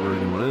here, see where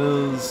anyone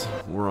is.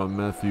 We're on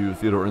Matthew.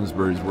 Theodore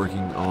Insbury's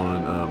working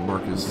on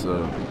Marcus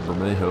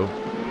Bermejo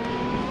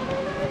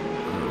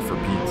for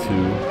P2.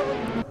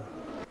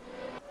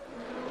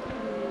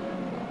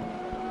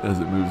 As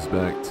it moves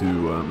back to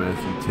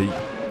Matthew Tate,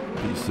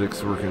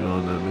 P6, working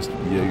on Mr.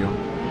 Diego.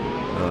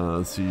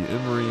 Let's see,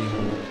 Emery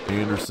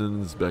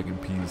Anderson's back in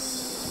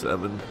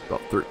P7,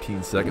 about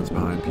 13 seconds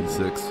behind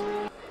P6.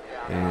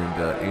 And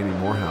Andy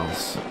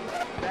Morehouse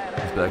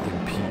is back in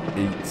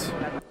P8,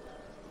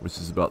 which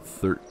is about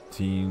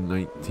 13,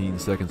 19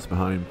 seconds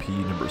behind P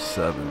number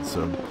 7.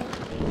 So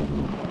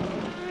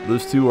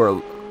those two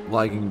are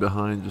lagging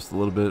behind just a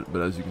little bit,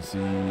 but as you can see,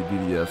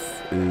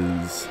 DDF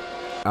is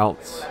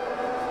out.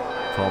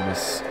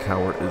 Thomas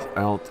Cowart is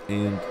out,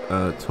 and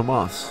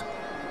Tomas,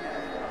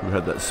 who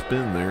had that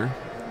spin there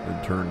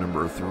in turn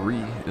number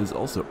 3, is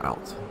also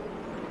out.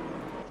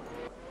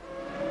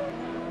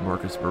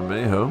 Marcus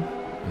Bermejo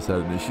has had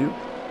an issue,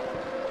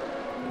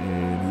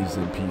 and he's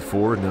in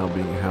P4, now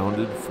being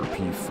hounded for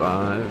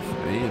P5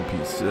 and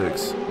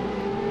P6.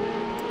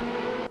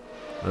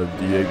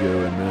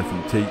 Diego and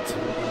Matthew Tate,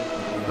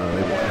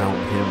 they will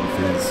hound him with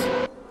his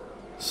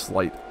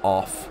slight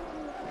off.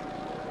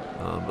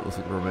 But looks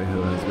like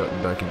Bermejo has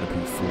gotten back into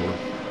P4.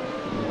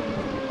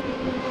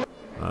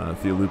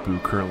 Theolupu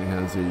currently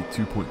has a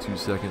 2.2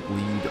 second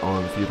lead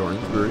on Theodore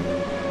Insbury.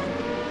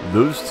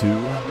 Those two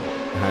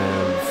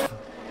have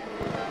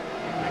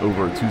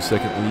over a 2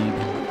 second lead.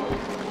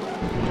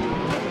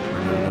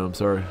 No, I'm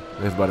sorry.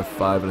 They have about a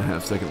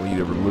 5.5 second lead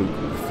over Luke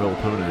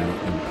Filippone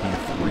in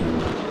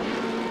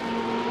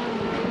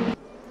P3.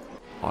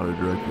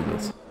 Auto-directed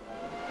this.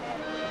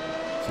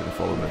 Just going to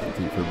follow Matthew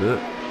Tate for a bit.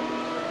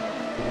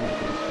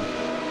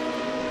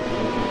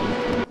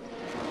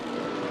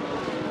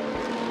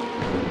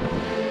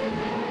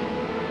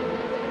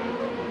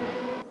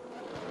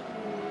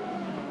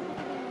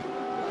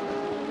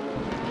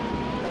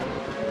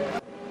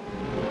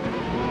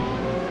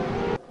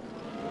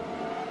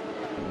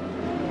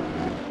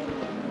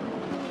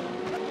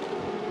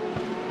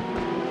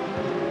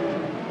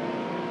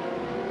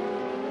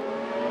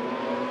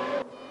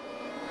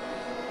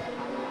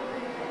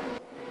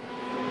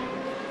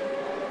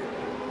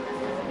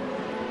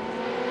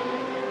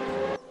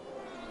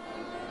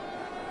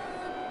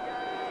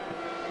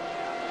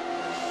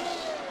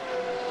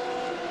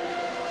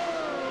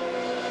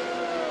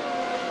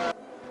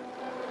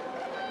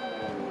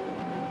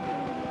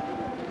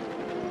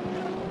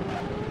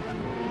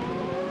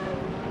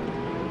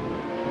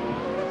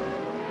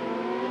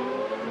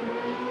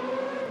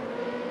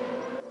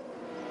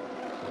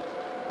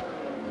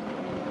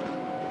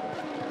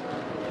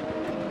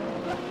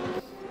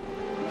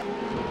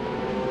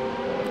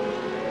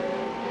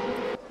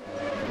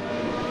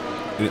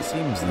 And it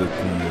seems that the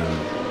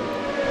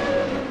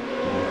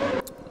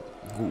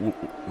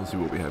let's see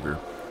what we have here.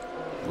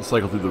 We'll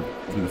cycle through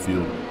the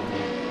field.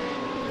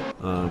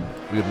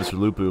 We have Mr.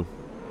 Lupu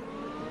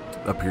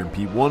up here in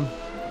P1.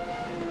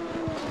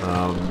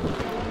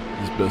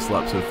 His best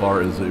lap so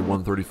far is a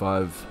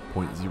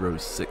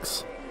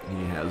 1:35.06.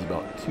 He has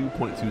about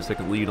 2.2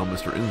 second lead on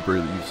Mr. Insbury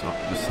that you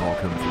just saw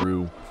come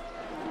through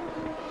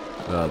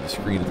the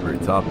screen at the very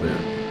top there.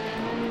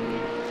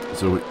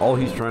 So all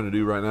he's trying to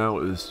do right now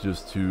is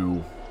just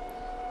to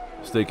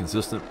stay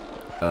consistent,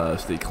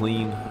 stay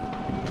clean,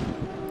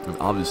 and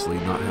obviously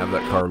not have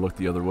that car look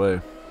the other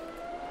way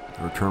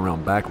or turn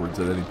around backwards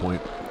at any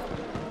point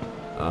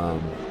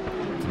to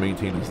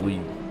maintain his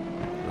lead.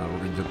 We're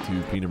going to jump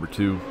to P number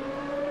 2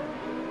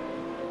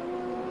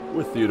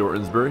 with Theodore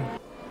Insbury.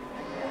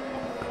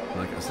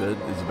 Like I said,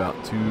 is about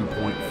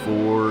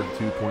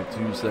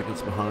 2.2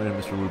 seconds behind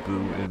Mr.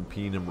 Lupu in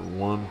P number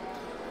 1.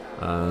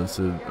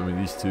 So, I mean,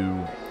 these two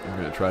are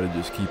going to try to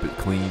just keep it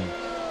clean.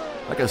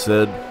 Like I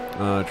said,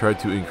 try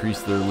to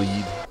increase their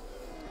lead,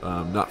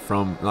 not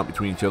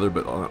between each other,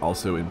 but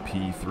also in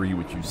P3,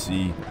 which you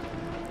see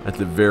at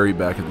the very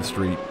back of the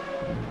street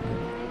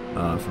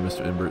for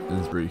Mr.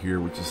 Insbury here,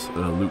 which is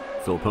Luke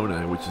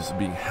Filippone, which is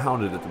being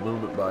hounded at the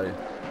moment by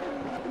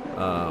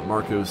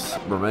Marcos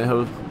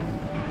Bermejo.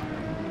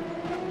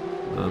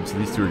 So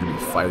these two are going to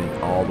be fighting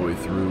all the way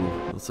through.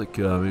 Looks like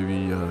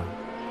maybe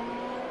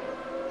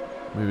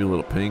a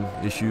little ping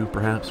issue,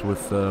 perhaps,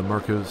 with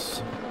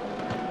Marcos.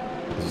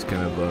 He's just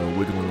kind of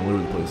wiggling all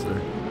over the place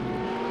there.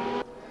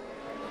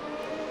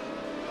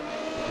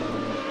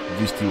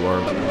 These two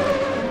are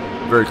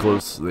very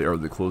close. They are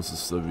the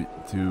closest to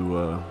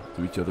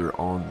each other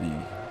on the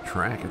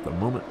track at the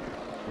moment.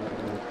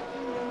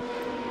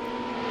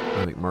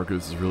 I think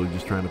Marcos is really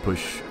just trying to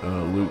push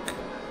Luke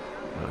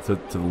to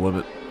the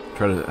limit.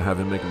 Try to have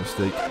him make a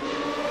mistake.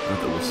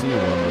 Not that we'll see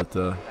one,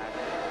 but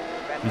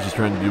he's just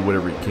trying to do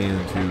whatever he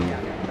can to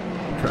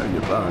try to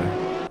get by.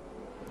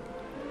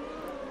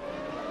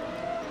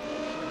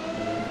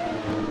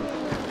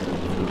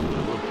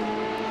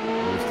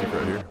 We'll stick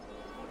right here.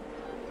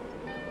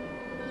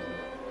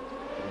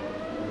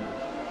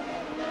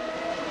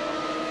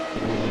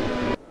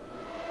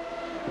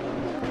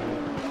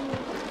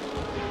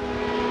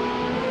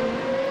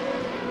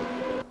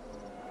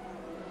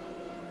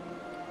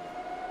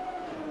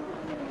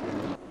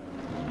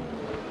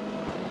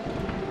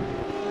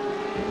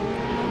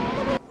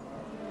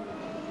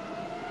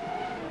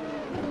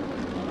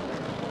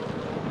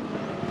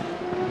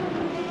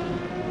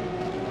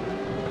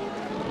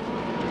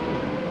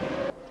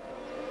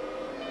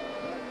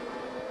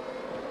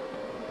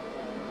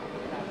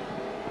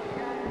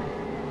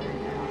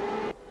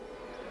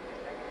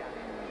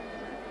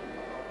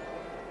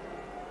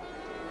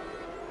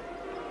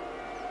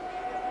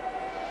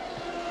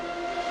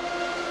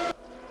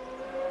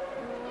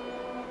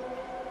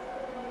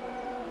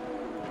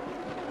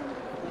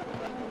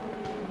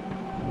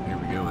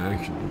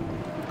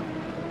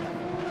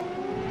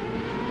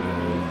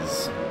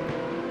 As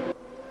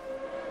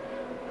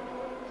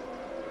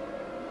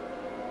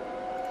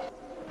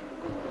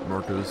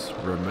Marcos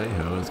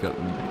Bermejo has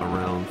gotten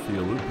around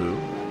Theolupu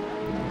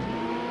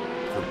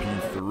for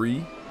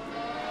P3,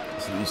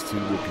 so these two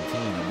will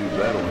continue to do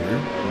battle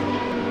here.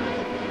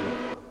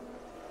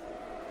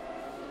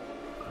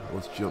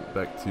 Let's jump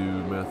back to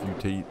Matthew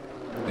Tate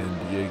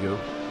and Diego.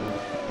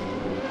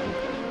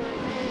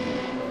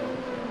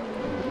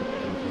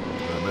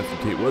 Matthew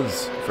Tate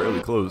was fairly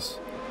close.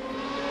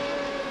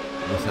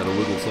 Just had a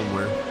wiggle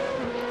somewhere.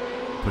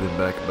 Put him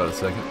back about a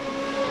second.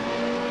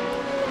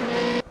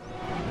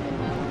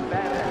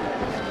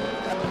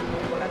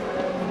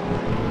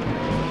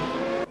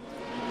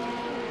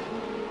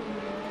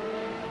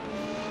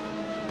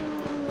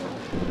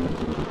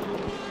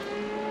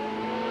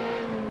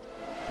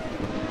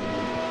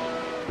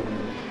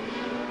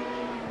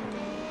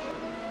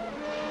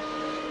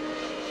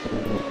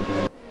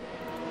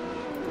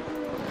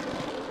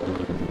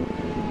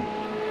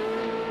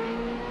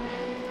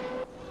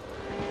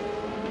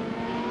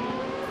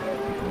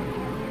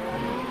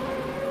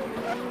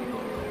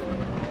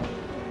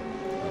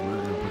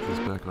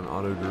 On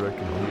auto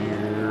director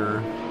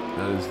here.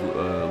 That is Luke. I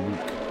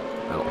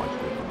don't like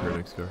that. Compare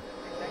next car.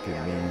 Give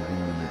me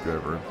the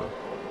driver info.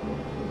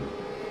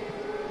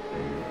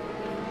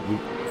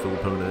 Luke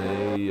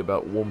Filippone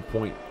about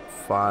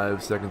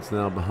 1.5 seconds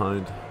now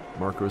behind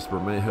Marcos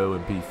Bermejo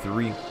in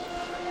P3.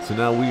 So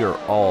now we are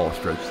all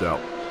stretched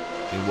out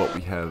in what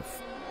we have.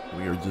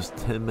 We are just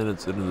 10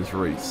 minutes into this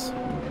race.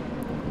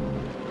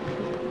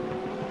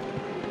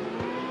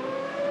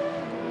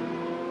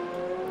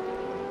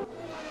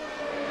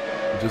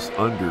 Just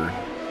under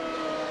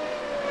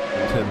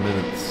 10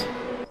 minutes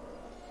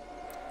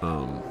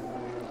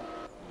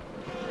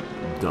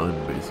done,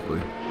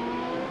 basically.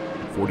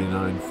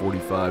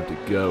 49:45 to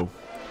go,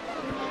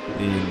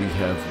 and we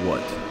have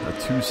what, a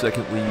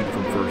 2-second lead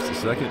from first to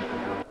second.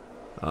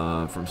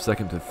 From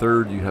second to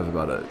third you have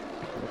about a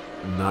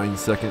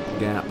 9-second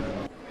gap.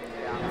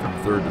 From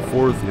third to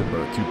fourth you have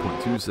about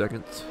 2.2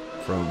 seconds.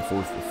 From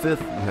 4th to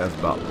 5th, you have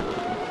about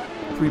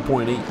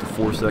 3.8 to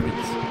 4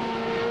 seconds.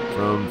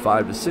 From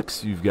 5 to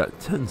 6, you've got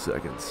 10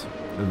 seconds.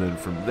 And then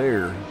from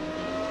there,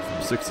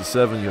 from 6 to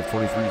 7, you have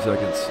 23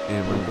 seconds.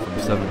 And from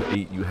 7 to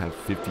 8, you have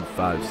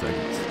 55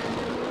 seconds.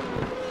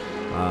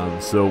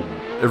 So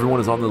everyone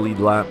is on the lead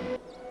lap.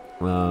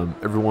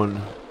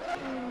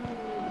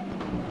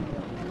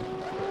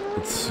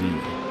 Let's see.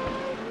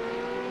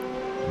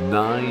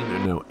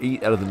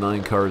 8 out of the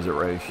 9 cars that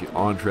were actually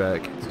on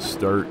track to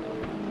start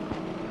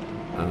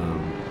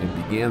and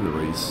began the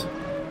race.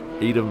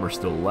 8 of them are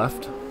still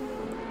left. So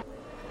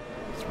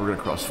we're going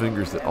to cross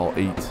fingers that all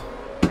 8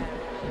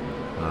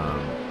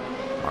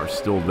 are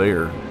still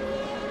there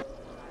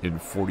in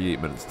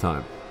 48 minutes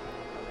time.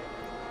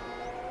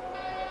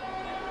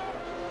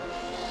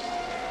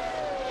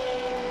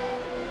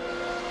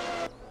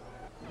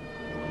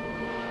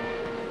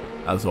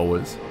 As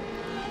always,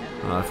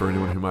 for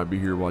anyone who might be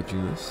here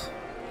watching this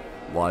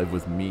live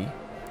with me,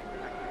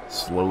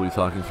 slowly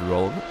talking through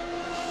all of it,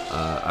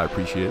 I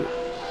appreciate it.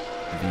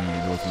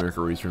 The North America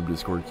RaceRoom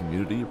Discord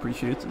community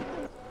appreciates it.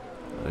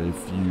 If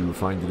you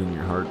find it in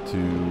your heart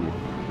to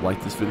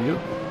like this video,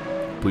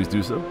 please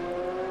do so.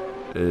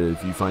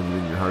 If you find it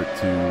in your heart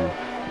to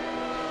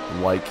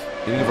like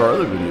any of our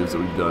other videos that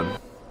we've done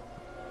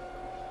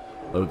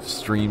of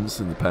streams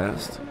in the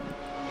past,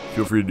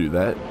 feel free to do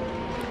that.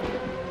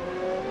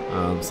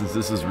 Since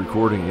this is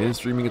recording and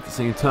streaming at the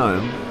same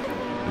time,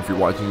 if you're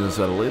watching this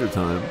at a later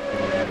time,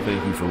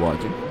 thank you for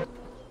watching.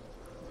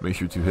 Make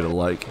sure to hit a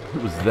like. Who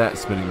was that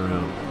spinning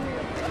around?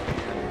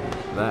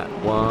 That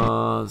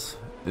was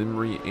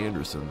Emery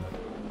Anderson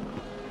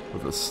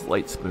with a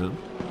slight spin.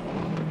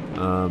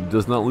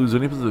 Does not lose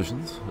any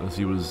positions, as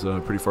he was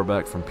pretty far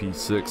back from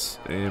P6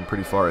 and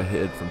pretty far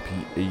ahead from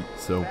P8.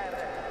 So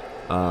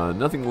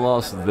nothing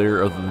lost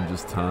there other than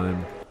just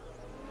time.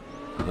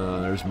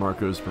 There's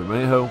Marcos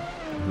Bermejo,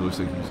 who looks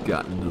like he's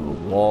gotten into the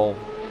wall.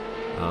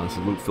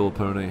 So Luke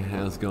Filippone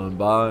has gone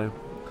by.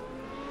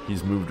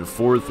 He's moved to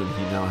 4th, and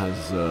he now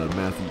has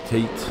Matthew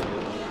Tate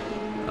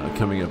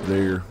coming up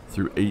there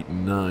through 8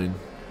 and 9.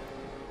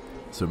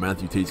 So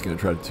Matthew Tate's going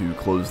to try to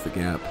close the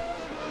gap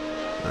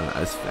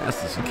as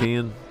fast as he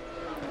can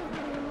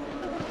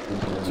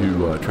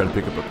to try to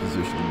pick up a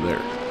position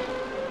there.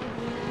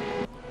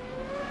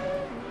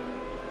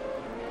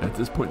 At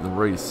this point in the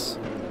race,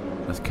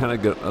 that's kind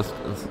of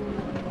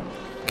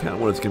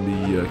what it's going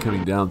to be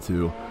coming down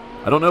to.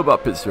 I don't know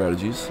about pit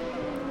strategies.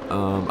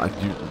 I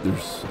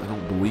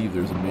don't believe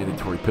there's a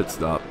mandatory pit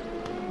stop.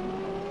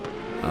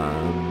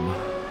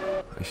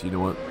 Actually, you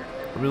know what?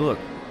 Let me look.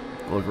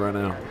 I'll look right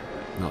now,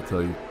 and I'll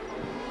tell you.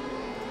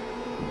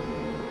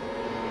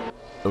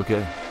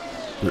 Okay,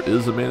 there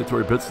is a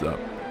mandatory pit stop.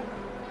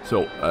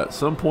 So at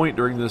some point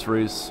during this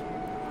race,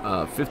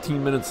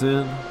 15 minutes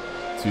in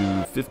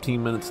to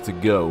 15 minutes to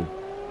go,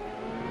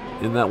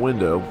 in that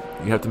window,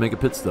 you have to make a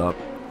pit stop.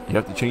 You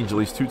have to change at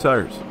least 2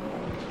 tires.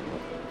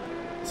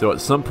 So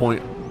at some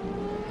point,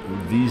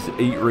 these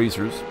 8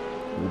 racers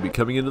will be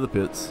coming into the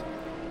pits,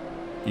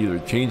 either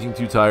changing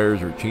 2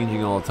 tires or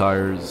changing all the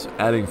tires,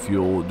 adding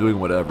fuel, doing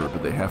whatever,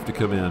 but they have to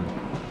come in,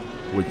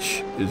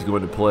 which is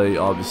going to play,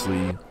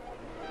 obviously,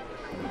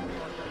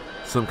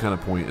 some kind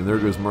of point. And there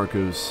goes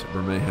Marcos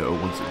Bermejo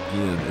once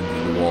again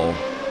into the wall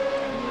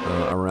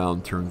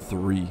around turn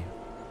 3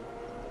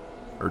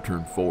 or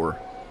turn 4.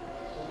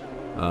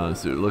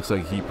 So it looks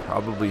like he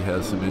probably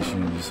has some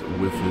issues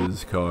with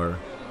his car,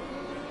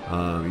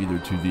 either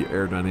to the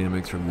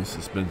aerodynamics from the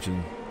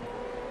suspension,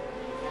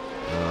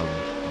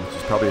 which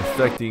is probably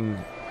affecting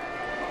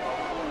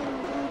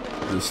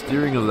the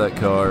steering of that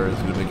car. Is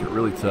going to make it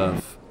really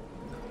tough.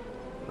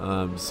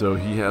 So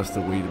he has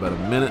to wait about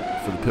a minute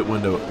for the pit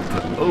window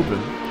to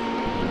open,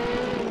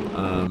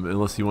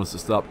 unless he wants to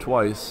stop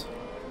twice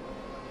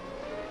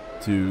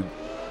to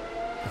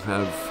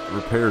have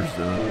repairs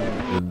done,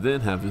 and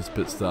then have his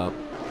pit stop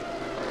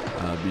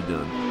be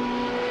done.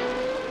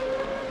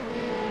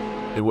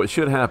 And what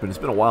should happen, it's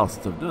been a while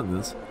since I've done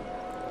this,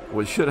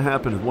 what should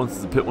happen is once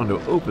the pit window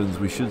opens,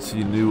 we should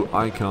see new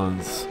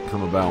icons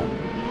come about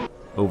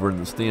over in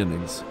the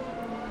standings.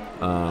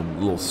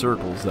 Little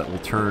circles that will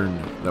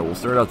turn, that will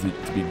start out to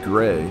be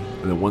gray,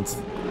 and then once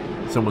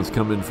someone's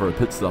come in for a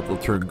pit stop, they'll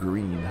turn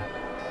green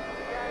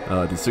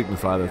to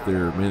signify that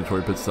their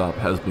mandatory pit stop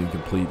has been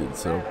completed.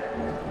 So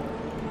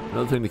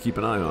another thing to keep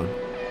an eye on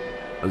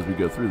as we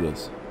go through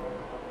this.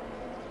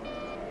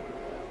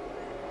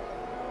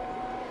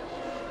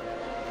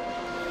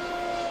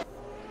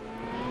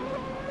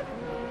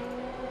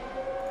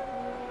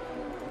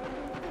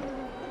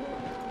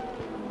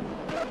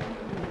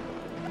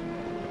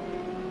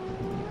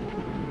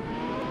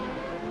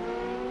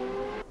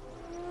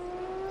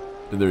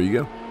 And there you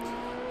go.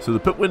 So the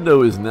pit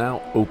window is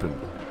now open.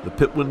 The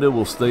pit window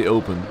will stay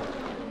open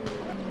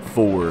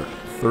for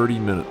 30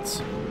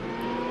 minutes.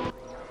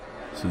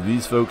 So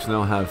these folks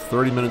now have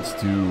 30 minutes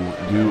to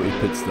do a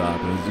pit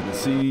stop. And as you can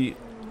see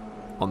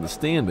on the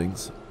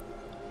standings,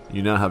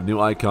 you now have new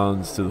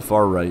icons to the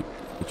far right,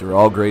 which are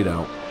all grayed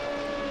out.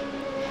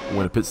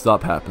 when a pit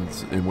stop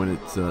happens, and when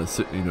it's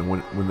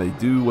when they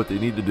do what they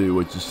need to do,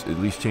 which is at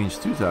least change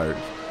 2 tires.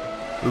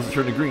 Those are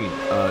turning green.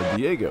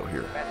 Diego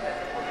here.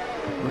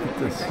 Look at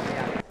this.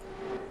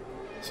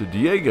 So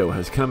Diego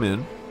has come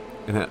in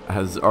and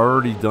has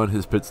already done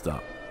his pit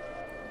stop.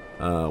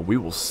 We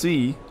will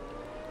see.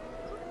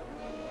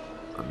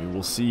 I mean,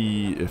 we'll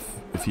see if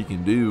he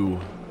can do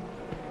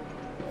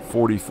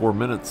 44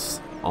 minutes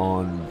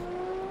on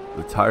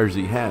the tires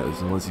he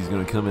has, unless he's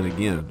going to come in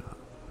again.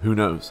 Who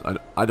knows?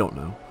 I don't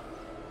know.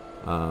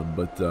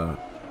 But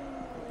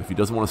if he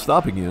doesn't want to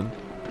stop again,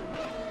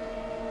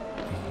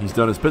 he's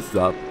done his pit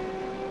stop,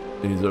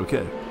 and he's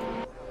okay.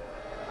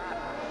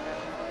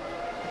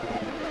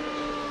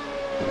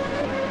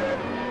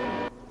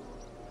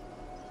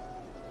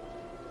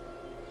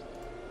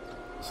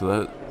 So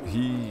that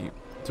he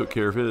took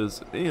care of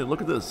his. And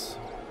look at this.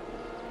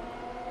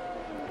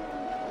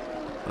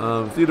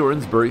 Theodore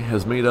Insbury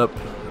has made up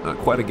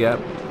quite a gap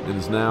and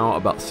is now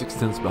about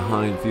 6/10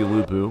 behind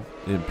Theolupu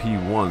in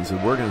P1. So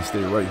we're going to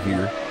stay right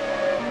here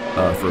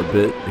for a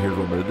bit. Here's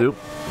what I'm going to do.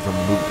 Is I'm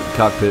going to move to the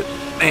cockpit.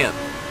 Man,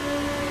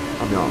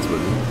 I'll be honest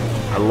with you.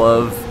 I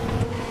love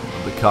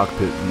the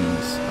cockpit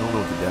views. I don't know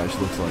what the dash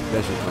looks like.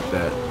 Dash looks like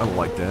that. I don't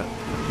like that.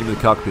 Give me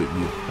the cockpit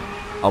view.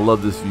 I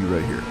love this view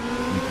right here.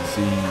 You can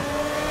see,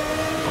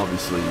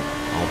 obviously,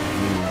 all the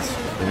views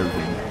and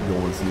everything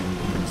going. So you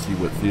can see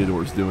what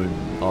Theodore's doing,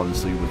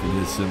 obviously, within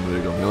his sim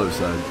rig on the other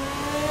side.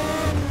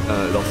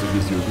 It also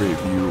gives you a great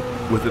view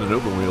within an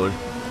open wheeler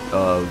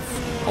of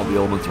all the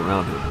elements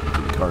around him.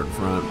 To the car in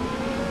front,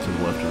 to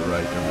the left, to the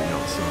right, and everything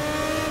else. So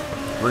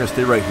we're going to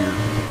stay right here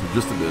for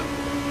just a bit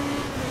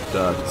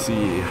to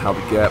see how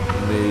the gap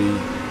may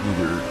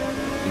either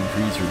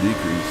increase or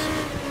decrease.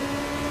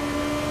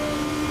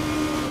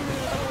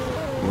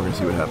 We're going to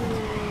see what happens.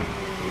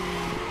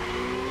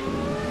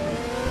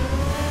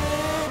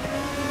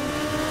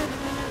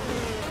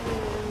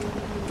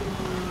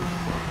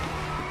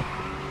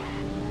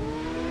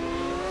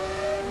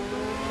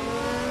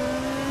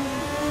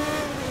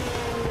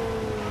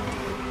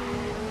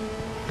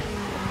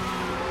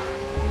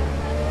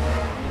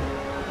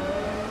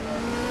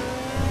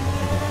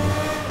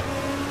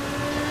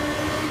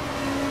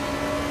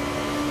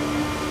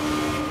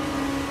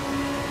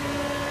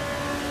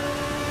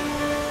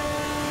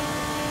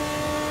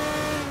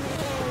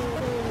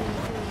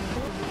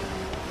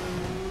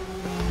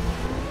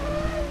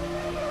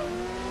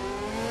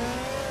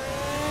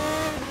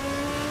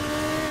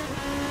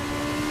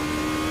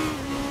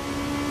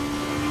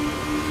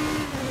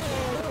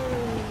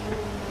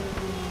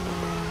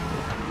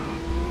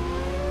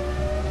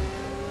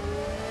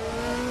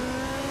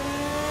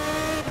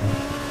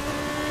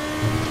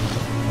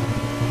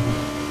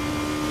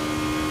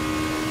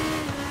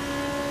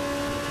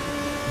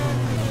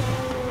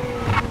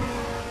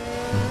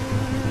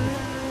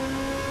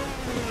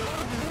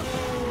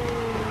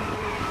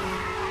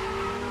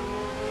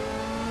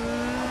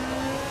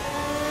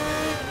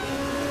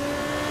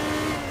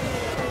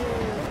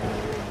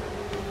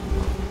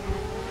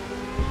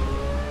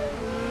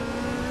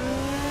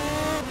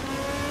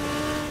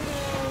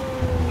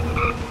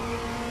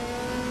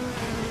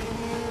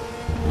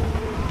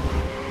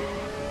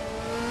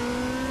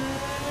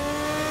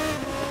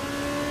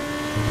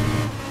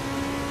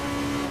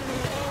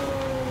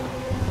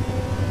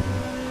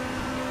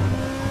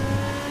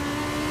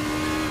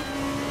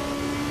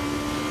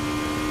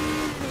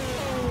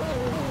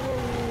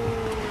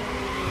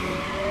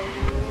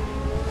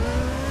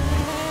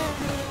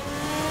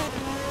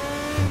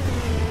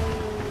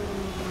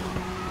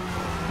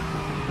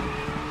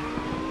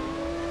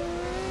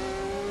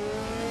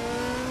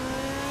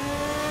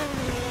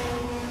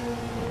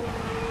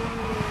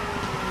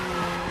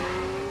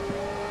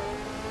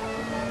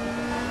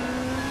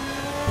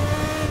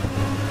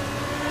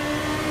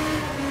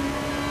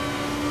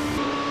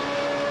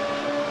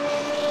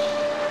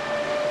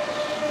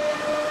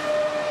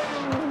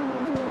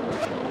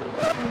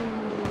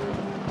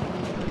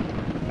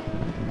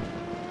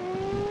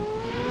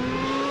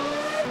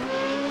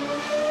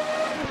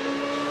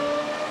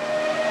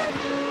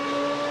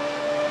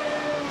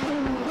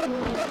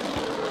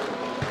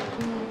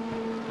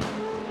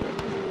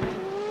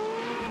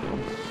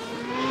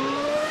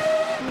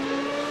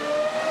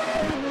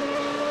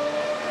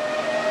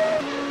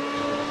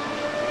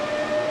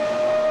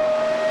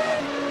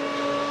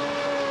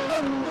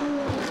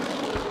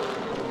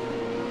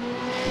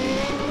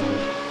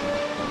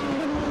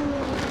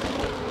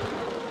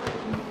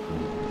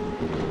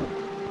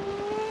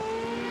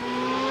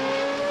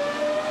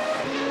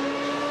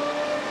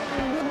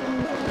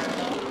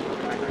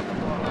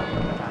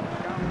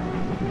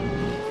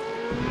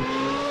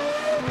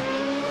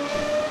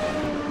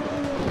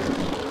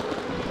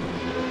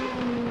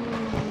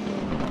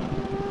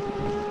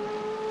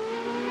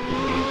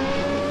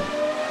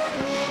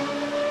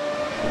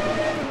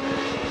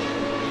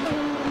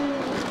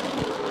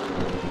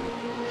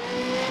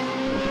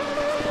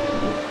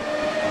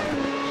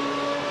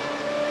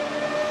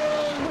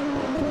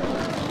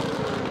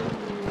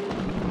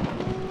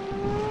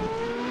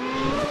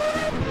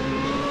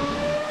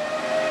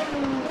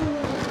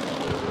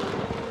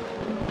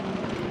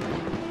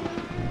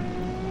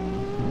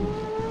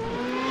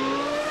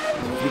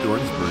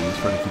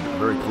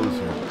 close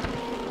here.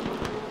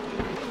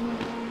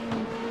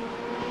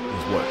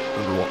 He's what?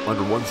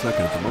 Under 1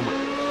 second at the moment.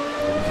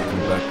 He's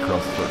coming back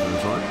across the start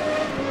finish line.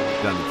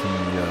 Down to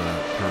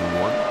turn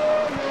 1.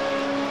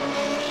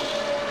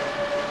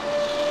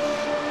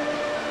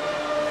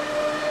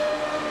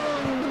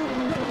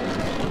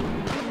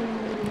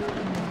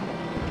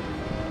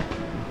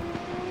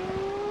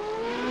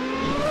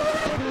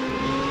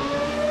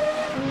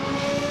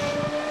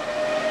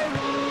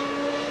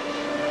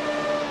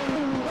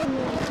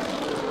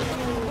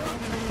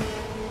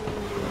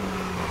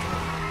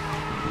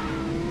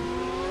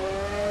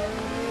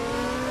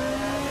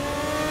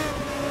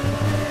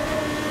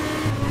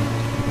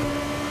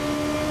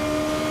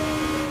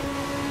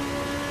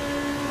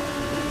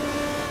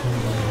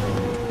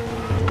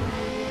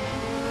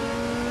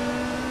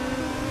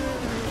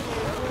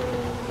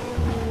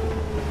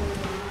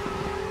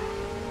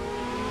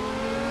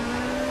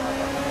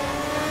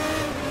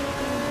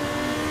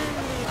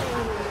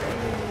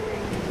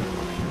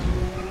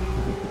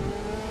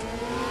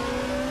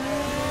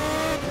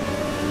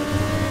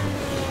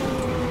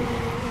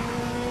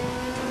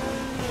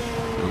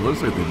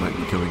 Looks like they might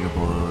be coming up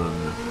on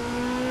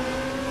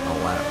a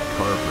lap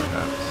car,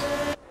 perhaps.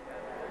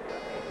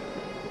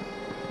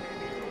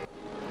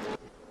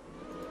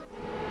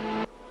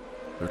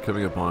 They're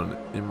coming up on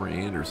Emery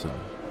Anderson.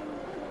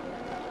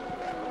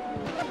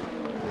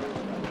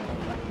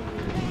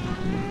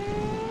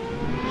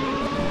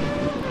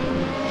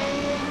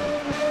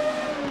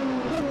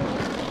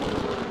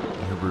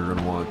 Here we're going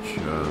to watch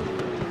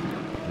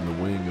in the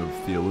wing of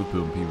Theolupu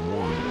in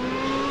P1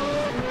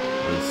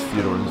 as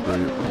Theodore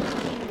Insbury.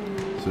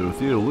 So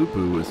Theodore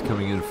Lupu is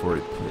coming in for a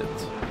pit,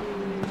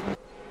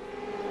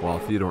 while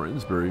Theodore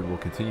Insbury will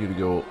continue to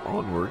go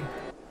onward,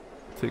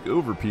 take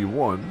over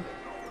P1,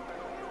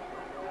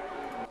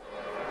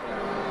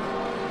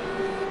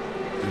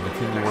 and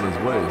continue on his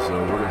way. So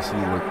we're going to see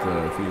what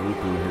Theodore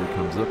Lupu here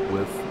comes up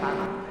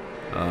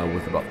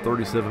with about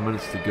 37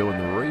 minutes to go in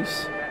the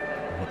race.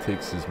 He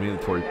takes his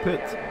mandatory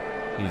pit.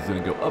 He's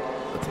going to go up.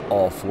 That's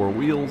all 4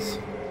 wheels.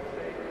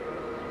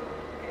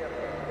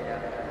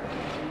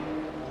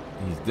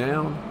 He's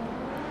down,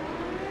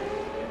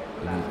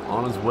 and he's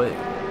on his way.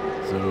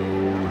 So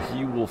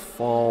he will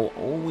fall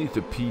only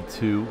to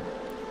P2.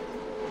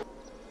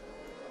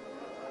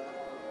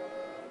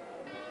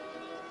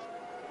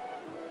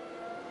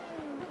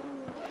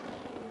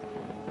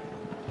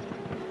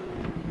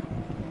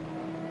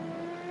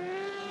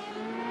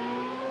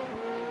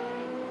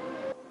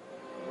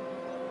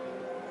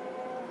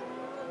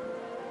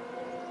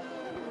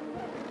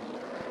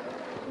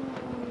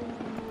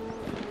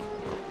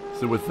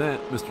 So with that,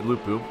 Mr.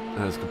 Lupu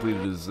has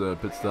completed his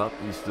pit stop.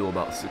 He's still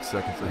about 6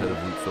 seconds ahead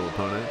of Luke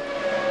Filippone.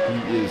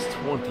 He is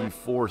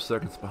 24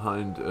 seconds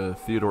behind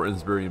Theodore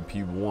Insbury in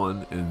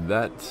P1, and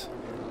that,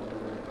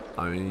 it's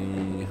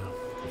going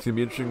to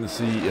be interesting to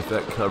see if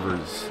that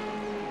covers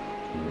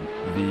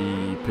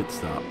the pit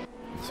stop.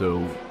 So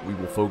we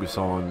will focus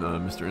on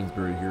Mr.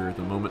 Insbury here at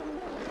the moment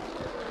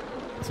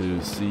to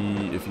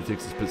see if he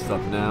takes his pit stop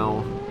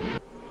now,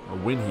 or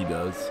when he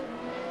does.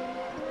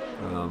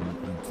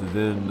 To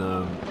then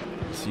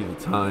see the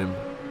time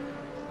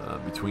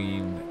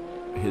between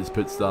his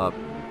pit stop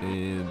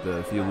and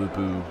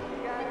Theolupu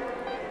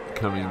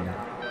coming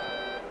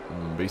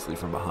basically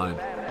from behind.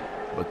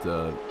 But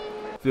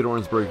Theodore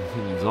Insbury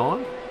continues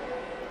on,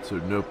 so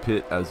no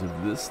pit as of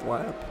this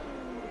lap.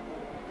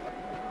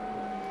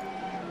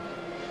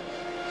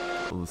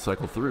 We'll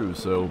cycle through.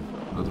 So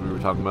as we were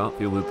talking about,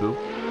 Theolupu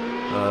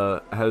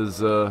has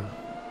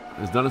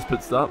done his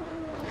pit stop.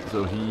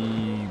 So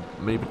he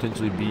may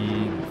potentially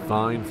be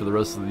fine for the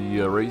rest of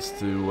the race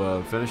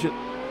to finish it.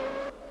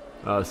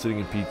 Sitting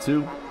in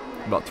P2,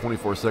 about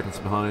 24 seconds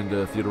behind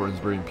Theodore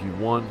Insbury in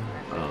P1.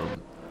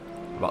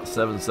 About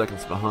 7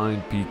 seconds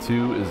behind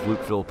P2 is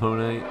Luke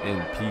Filippone in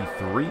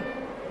P3.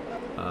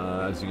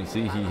 As you can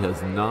see, he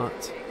has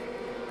not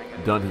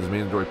done his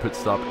mandatory pit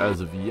stop as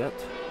of yet.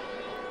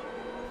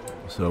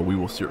 So we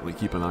will certainly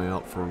keep an eye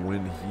out for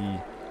when he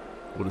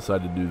will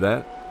decide to do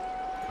that.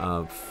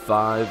 About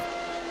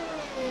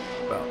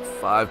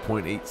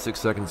 5.86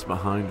 seconds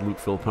behind Luke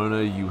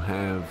Filippone, you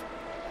have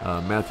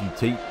Matthew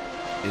Tate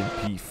in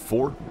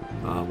P4.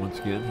 Once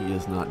again, he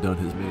has not done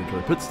his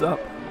mandatory pit stop.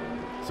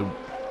 So,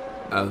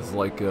 as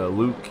like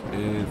Luke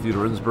and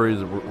Theodore Insbury,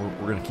 we're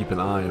going to keep an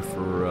eye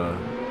for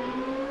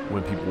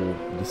when people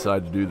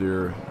decide to do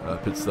their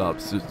pit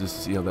stops, just to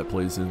see how that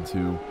plays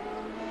into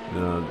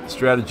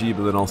strategy,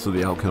 but then also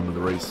the outcome of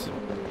the race.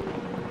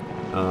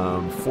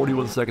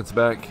 41 seconds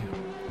back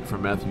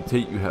from Matthew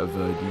Tate, you have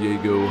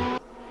Diego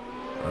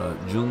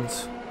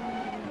Jones,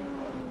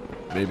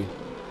 maybe.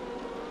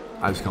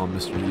 I just call him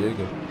Mr.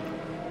 Diego.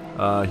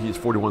 He is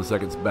 41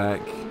 seconds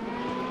back.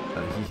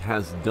 He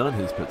has done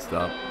his pit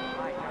stop.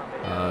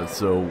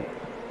 So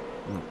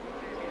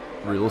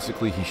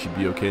realistically, he should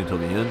be okay until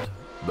the end.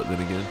 But then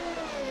again,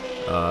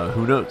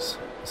 who knows?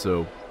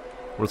 So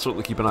we'll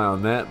certainly keep an eye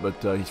on that.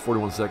 But he's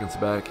 41 seconds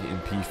back in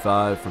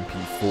P5 from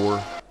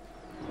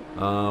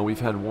P4. We've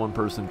had one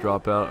person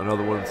drop out.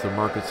 Another one, so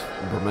Marcus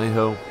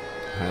Bermejo.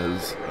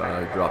 has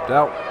dropped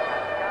out,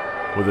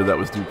 whether that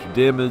was due to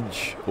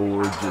damage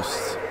or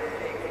just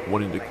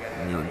wanting to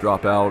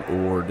drop out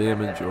or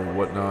damage or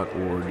whatnot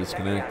or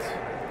disconnect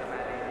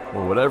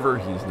or whatever.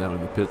 He's now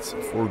in the pits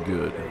for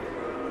good.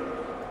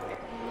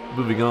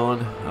 Moving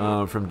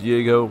on from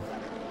Diego,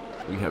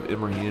 we have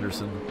Emery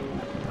Anderson,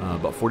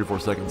 about 44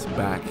 seconds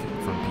back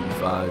from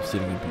P5,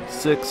 sitting in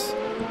P6.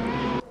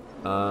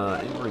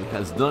 Emery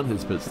has done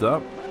his pit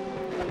stop,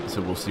 so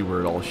we'll see where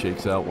it all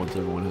shakes out once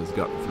everyone has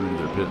gotten through to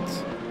their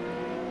pits.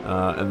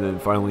 And then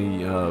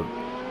finally,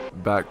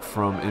 back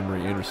from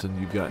Emery Anderson,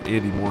 you've got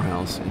Andy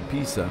Morehouse in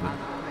P7.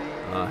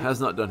 Has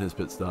not done his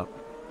pit stop,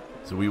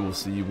 so we will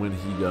see when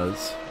he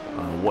does,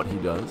 what he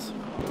does,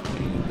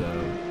 and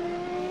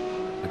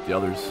like the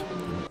others,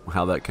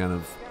 how that kind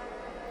of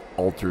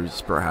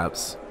alters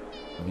perhaps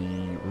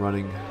the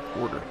running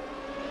order.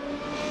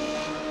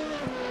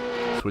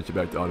 Switch it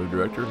back to Auto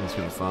Director, and it's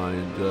going to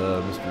find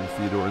Mr.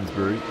 Theodore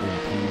Insbury in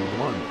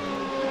P1.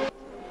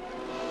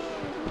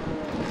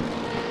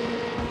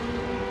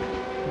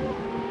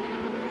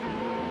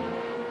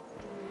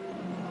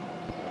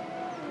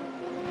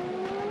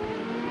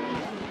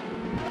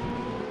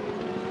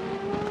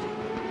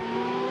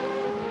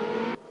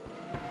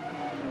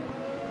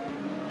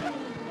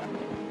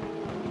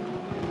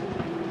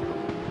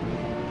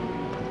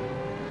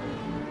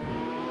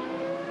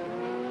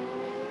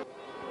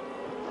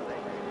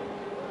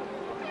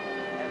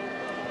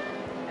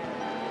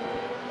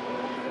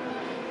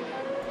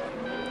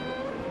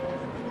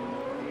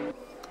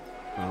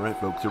 Alright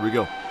folks, here we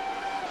go.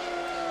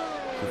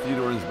 So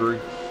Theodore Insbury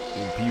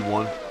in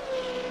P1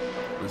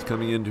 is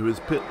coming into his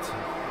pit.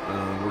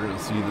 We're going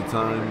to see the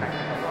time in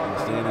the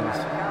standings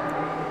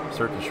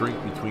start to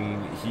shrink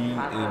between he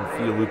and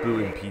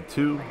Fialupu in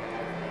P2.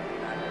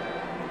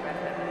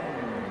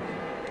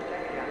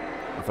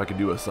 If I could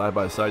do a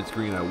side-by-side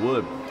screen, I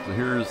would. So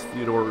here's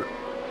Theodore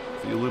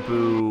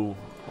Fialupu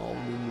all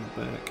moved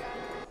back.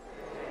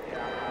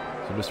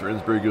 So Mr.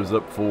 Insbury goes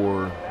up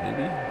for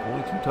maybe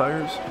only 2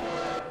 tires.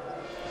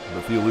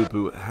 But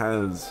Fialupu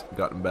has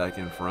gotten back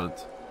in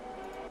front.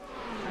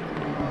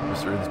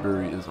 Mr.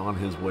 Insbury is on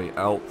his way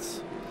out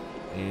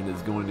and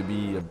is going to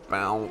be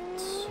about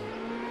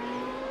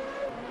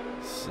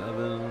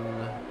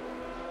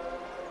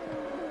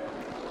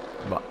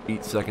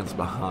 8 seconds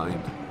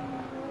behind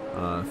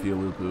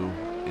Fialupu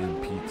in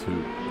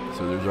P2.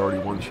 So there's already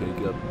one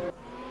shakeup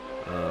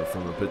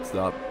from a pit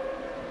stop.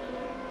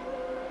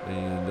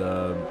 And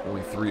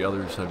only 3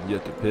 others have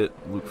yet to pit.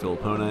 Luke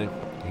Filippone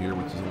here,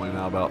 which is only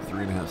now about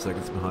 3.5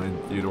 seconds behind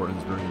Theodore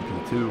Insbury in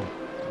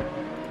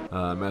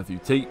P2. Matthew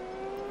Tate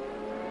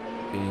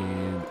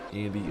and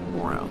Andy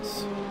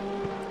Morehouse.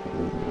 I'm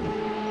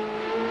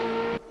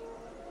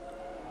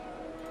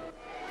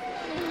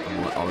going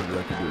to let Auto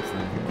Director do its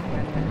thing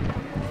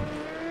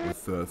with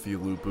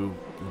Fialupu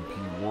in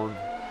P1.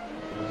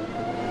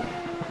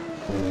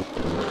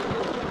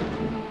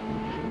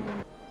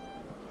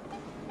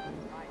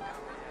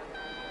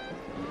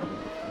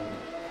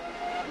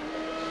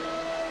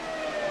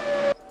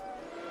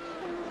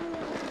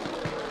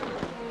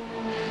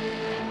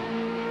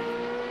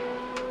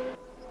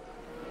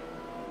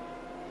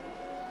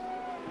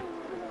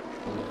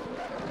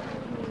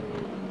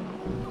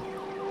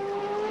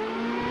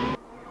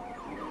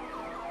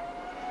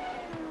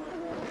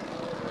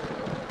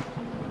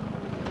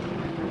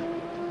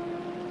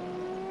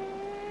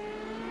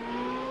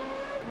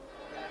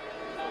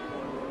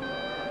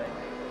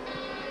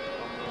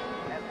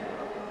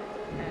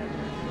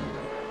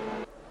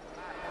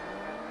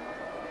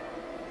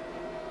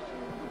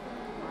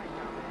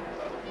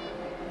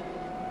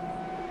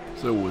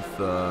 So with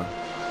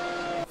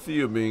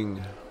Theo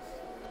being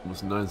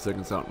almost 9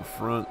 seconds out in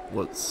front,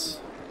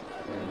 let's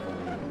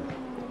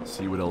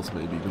see what else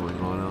may be going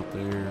on out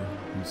there.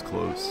 Who's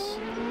close?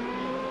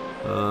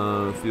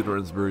 Theodore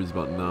Insbury is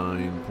about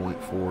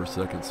 9.4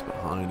 seconds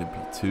behind in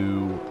P2.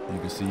 You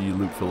can see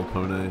Luke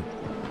Filippone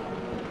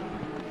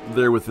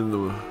there within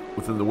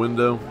the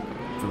window,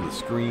 within the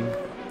screen.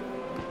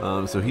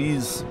 So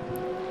he's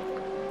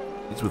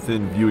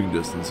within viewing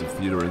distance of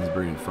Theodore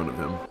Insbury in front of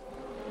him.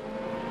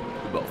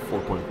 About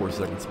 4.4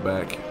 seconds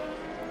back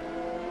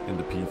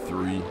into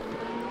P3.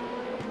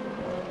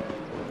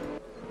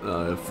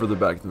 Further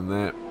back than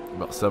that,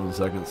 about 7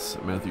 seconds,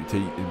 Matthew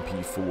Tate in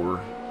P4.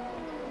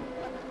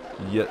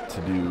 Yet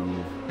to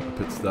do a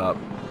pit stop.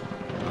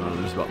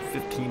 There's about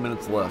 15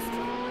 minutes left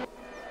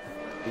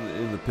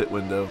in the pit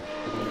window.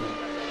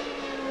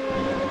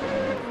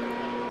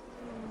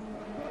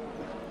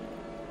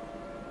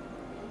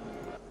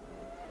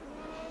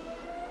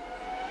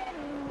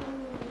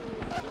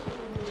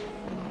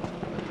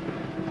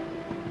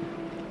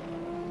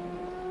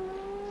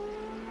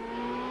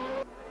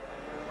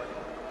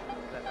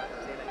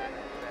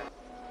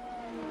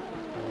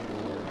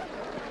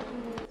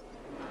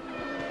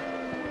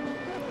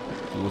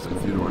 Looks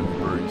like Theodore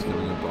Insbury is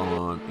coming up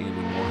on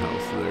Andy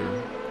Morehouse there.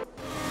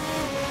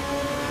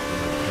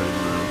 Heading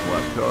around his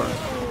lap car.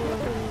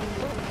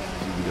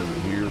 See if he does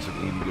it here, so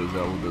Andy goes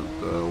out a little bit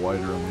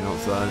wider on the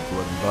outside to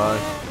let him by.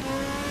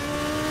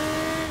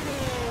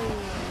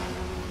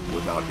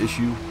 without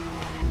issue.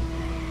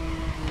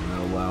 And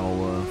that'll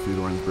allow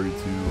Theodore Ensbury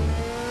to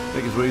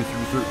make his way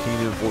through 13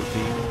 and 14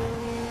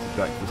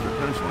 back to the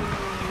start-finish line.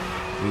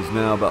 He's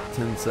now about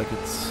 10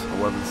 seconds,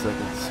 11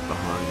 seconds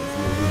behind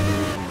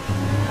Theodore.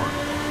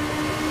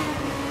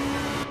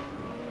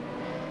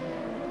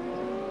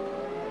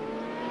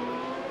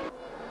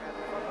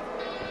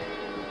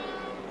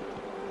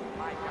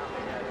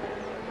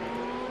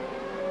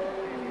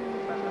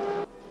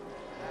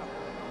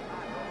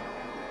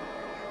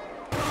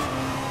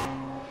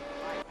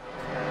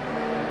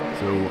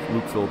 So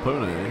Luke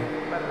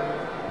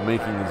Filippone,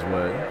 making his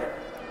way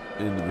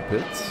into the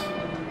pits,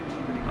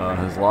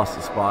 has lost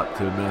a spot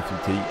to Matthew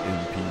Tate in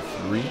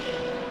P3.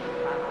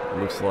 It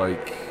looks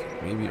like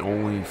maybe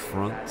only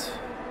front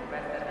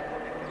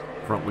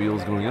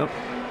wheels going up,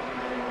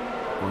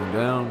 going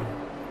down,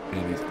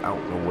 and he's out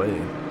and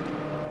away.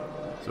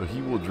 So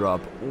he will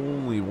drop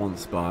only one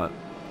spot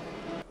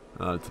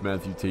to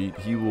Matthew Tate.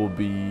 He will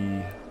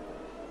be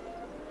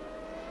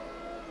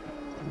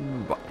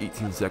about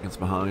 18 seconds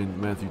behind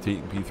Matthew Tate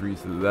in P3,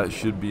 so that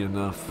should be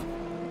enough.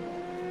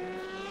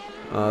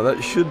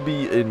 That should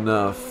be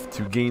enough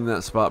to gain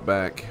that spot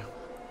back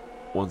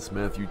once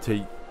Matthew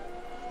Tate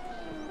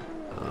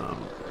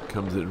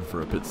comes in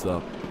for a pit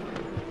stop.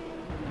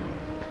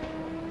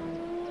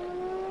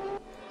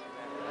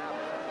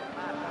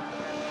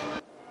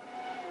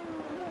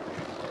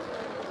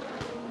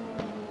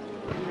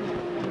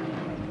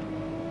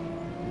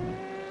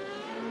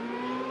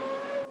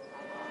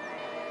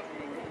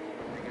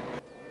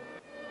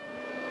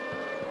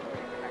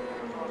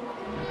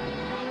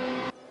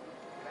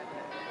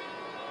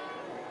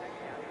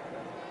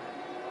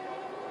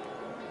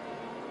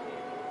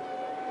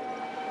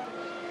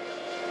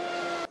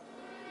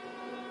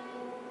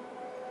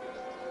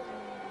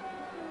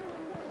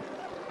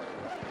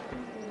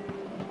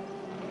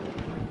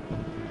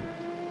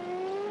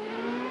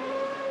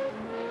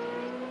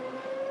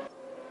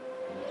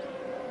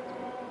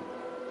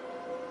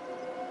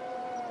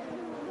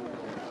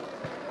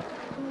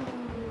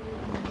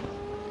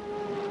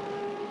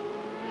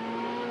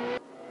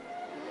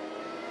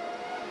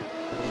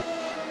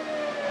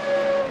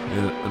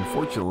 And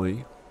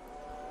unfortunately,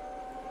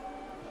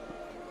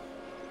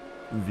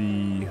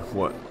 the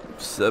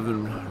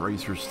 7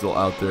 racers still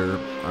out there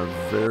are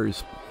very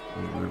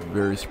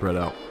spread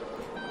out.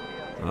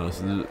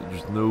 So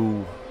there's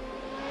no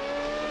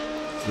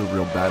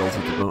real battles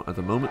at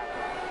the moment,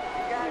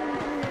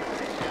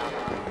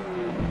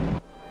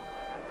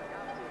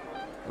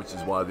 which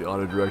is why the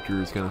auto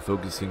director is kind of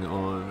focusing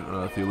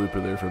on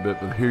Theolupa there for a bit.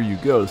 But here you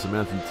go. So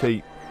Matthew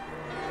Tate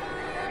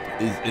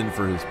is in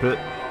for his pit.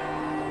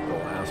 The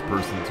last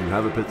person to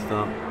have a pit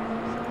stop.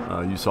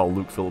 You saw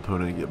Luke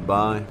Filippone get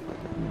by.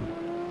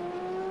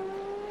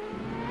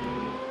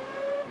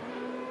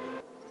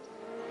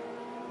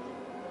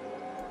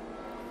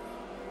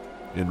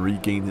 And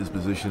regain his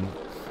position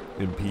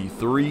in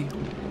P3,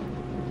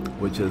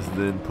 which has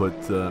then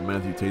put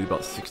Matthew Tate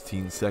about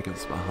 16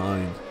 seconds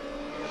behind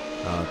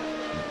Luke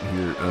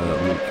here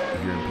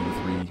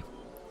in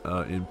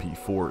P3 in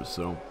P4.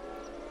 So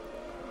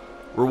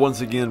we're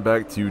once again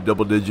back to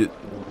double-digit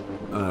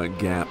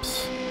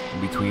gaps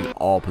between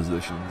all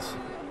positions.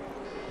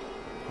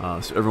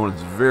 So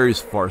everyone's very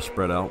far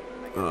spread out.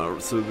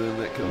 So then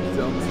that comes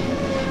down to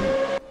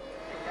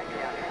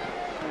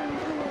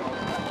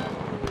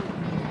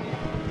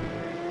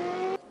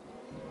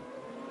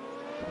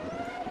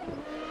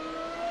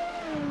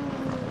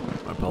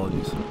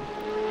apologies.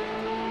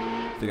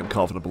 I think I'm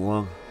coughing up a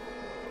lung.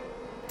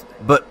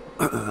 But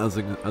as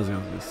I was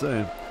going to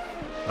say,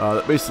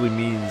 that basically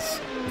means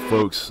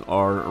folks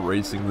are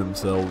racing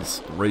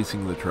themselves,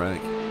 racing the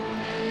track,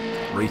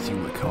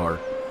 racing the car.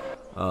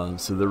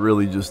 So they're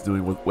really just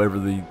doing whatever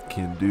they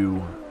can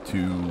do to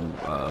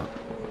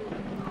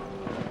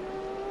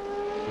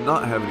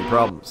not have any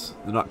problems,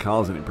 to not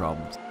cause any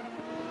problems.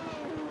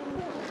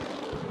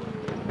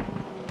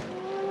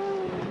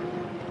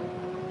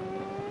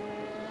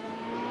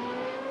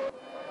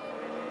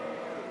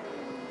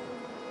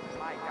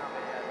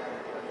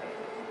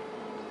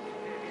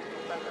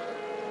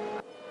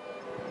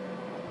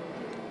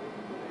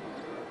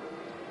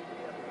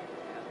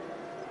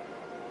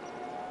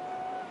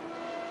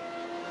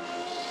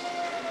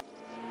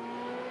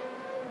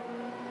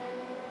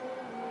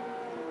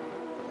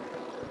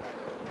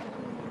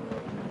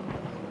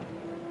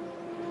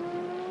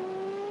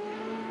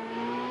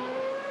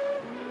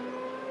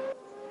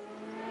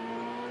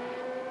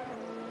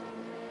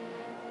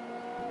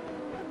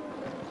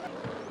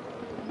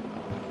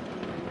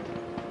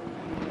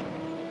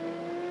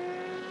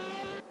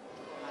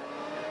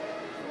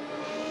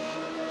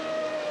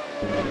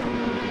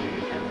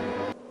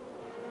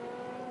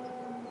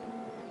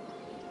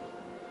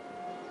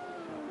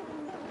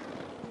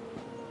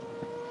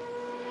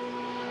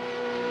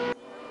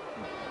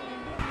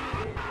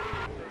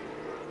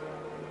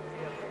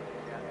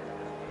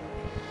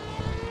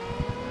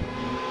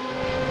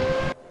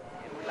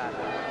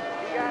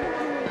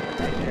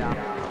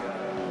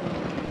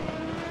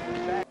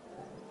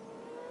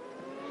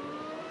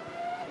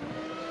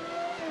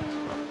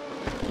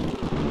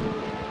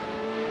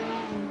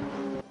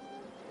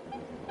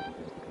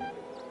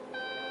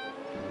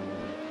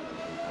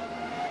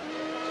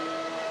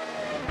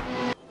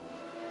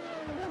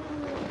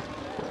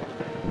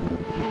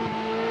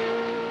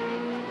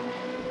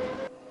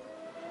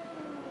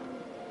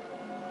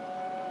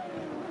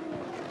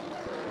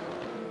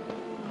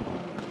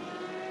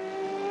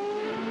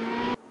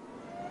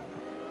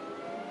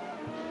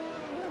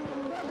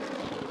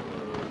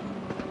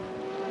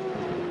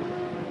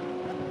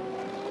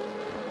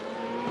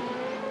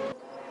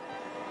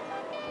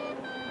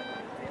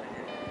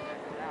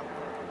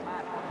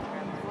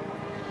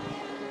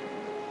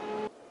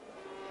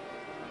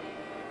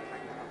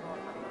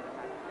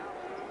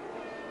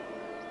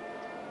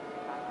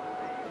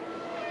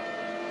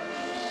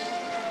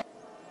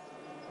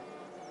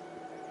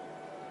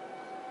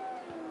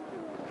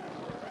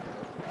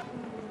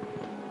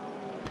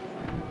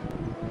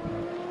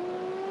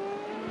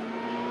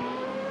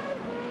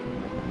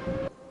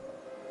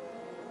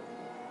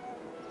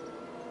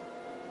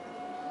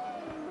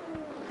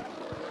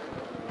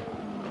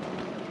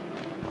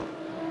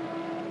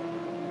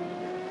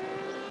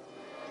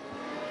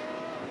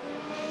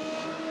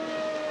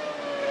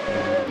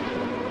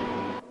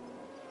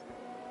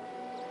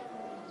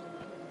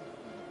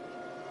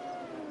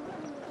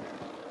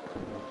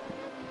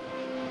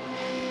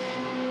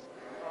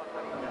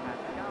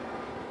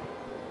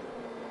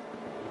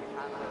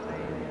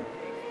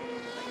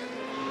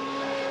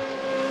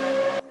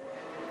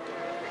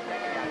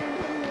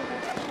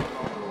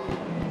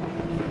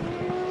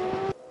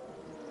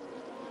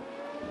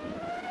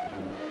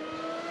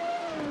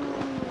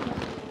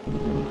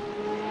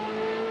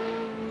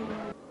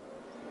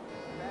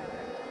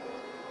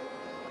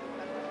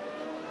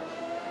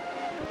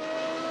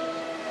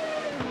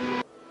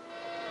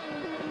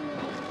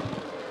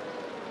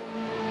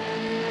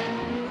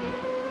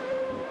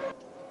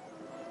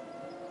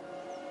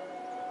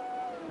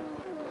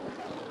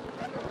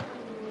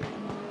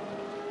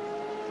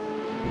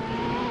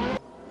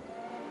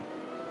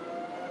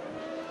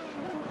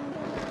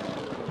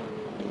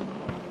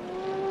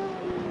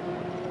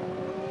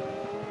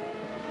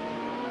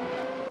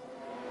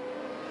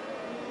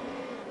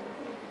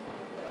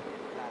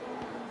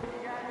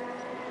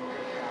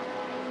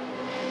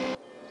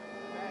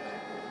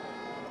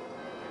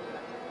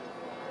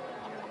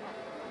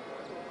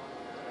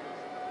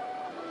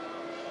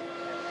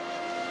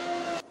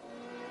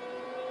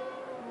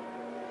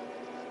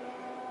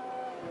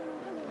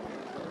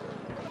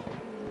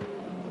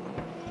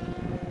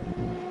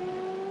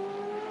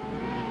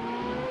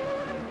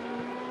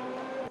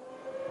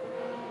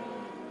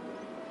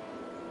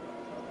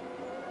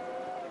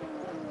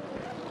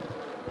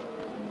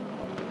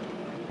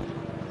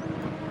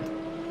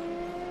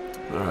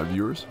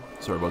 viewers.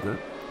 Sorry about that.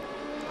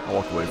 I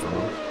walked away for a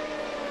moment.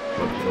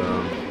 But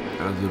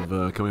as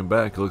of coming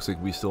back, it looks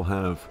like we still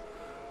have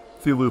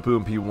Theolupu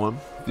in P1,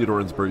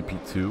 Theodore Insbury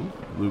P2,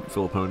 Luke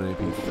Filippone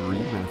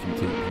P3, Matthew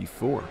Tate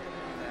P4.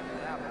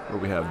 Where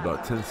we have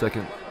about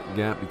 10-second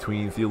gap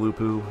between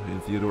Theolupu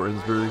and Theodore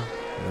Insbury,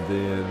 and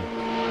then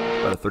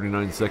about a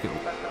 39-second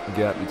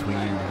gap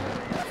between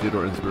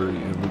Theodore Insbury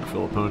and Luke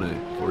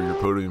Filippone for your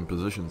podium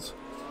positions.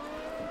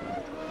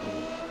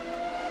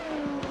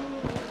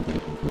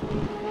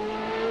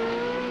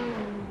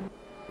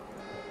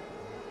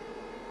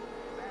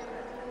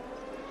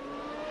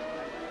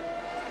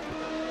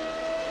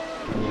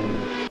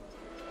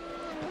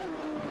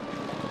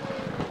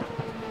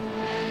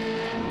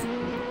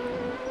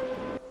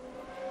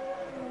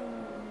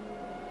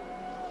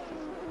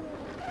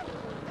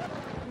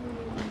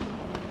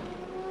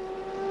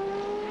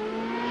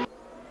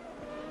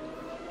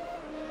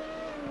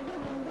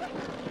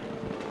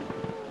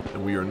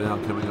 We are now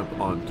coming up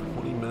on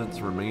 20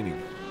 minutes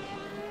remaining.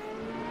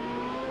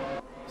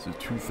 So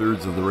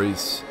 2/3 of the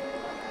race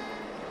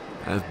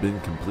have been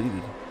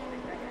completed.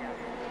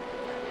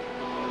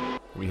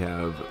 We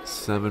have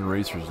 7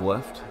 racers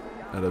left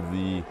out of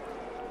the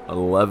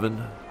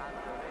 11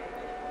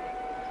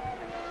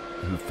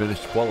 who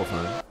finished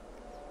qualifying.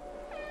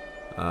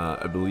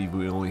 I believe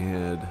we only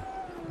had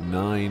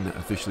 9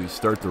 officially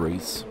start the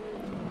race.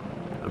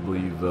 I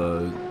believe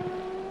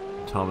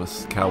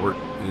Thomas Cowart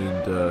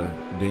and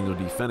Daniel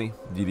D. Fenney,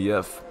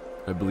 DDF,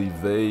 I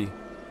believe they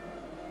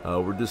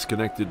were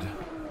disconnected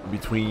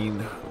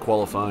between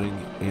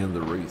qualifying and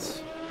the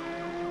race.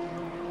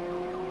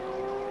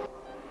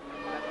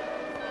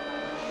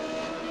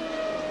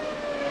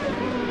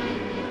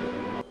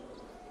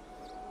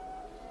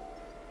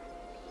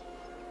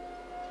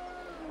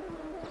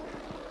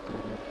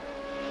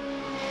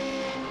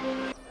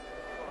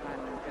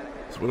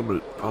 So what I'm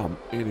gonna,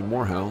 Andy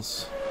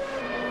Morehouse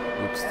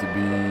looks to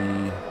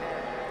be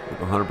with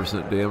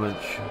 100%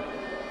 damage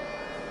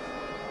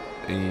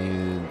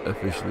and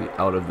officially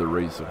out of the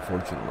race,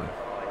 unfortunately.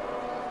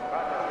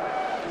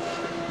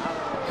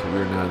 So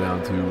we're now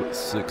down to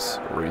 6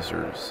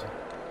 racers.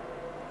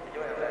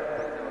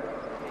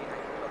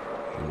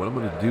 And what I'm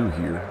going to do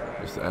here,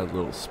 just to add a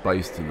little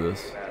spice to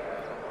this,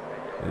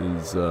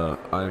 is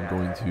I'm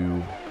going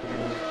to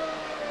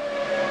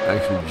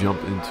actually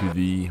jump into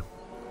the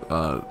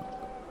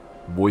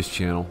voice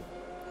channel.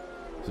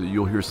 So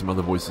you'll hear some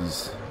other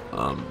voices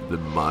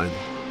than mine.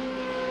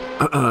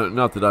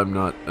 Not that I'm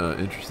not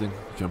interesting,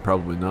 which I'm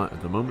probably not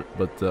at the moment,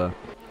 but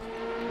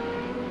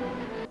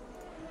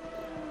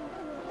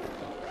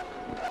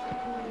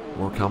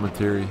more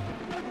commentary,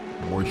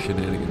 more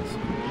shenanigans.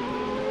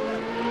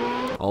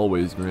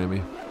 Always,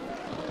 Grammy.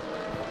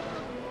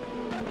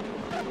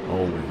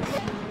 Always.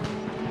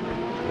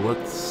 Well,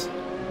 let's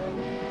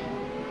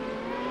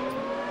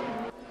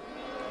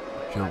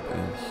jump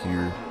in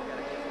here.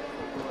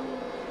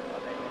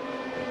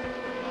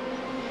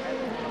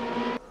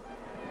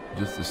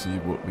 Just to see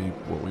what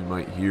we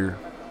might hear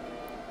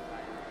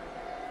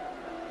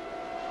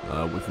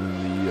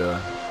within the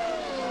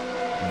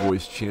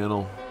voice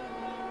channel.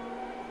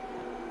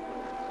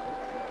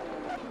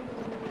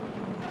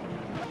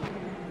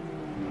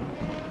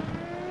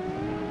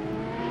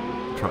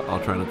 I'll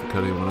try not to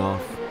cut anyone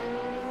off.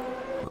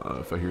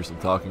 If I hear some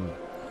talking,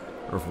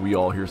 or if we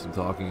all hear some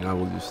talking, I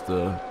will just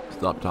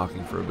stop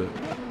talking for a bit.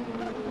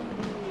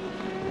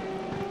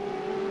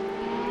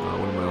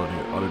 What am I on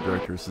here? Auto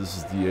directors. This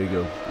is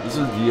Diego. This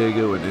is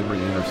Diego and Emery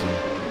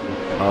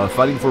Anderson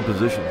fighting for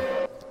position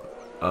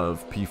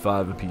of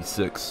P5 and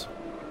P6.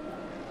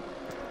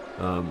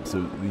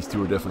 So these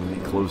two are definitely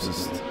the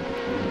closest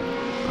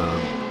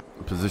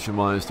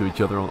position-wise to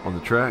each other on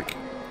the track,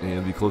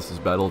 and the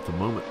closest battle at the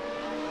moment.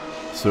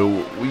 So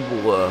we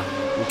will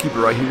we'll keep it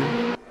right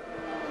here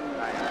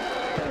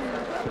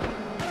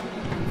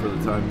for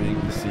the time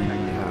being to see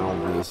how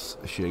this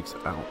shakes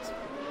out.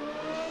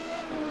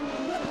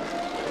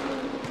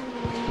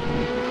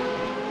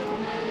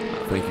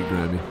 Thank you,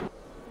 Grammy.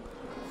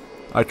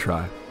 I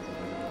try.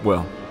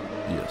 Well,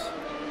 yes,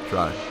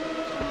 try.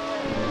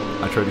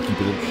 I try to keep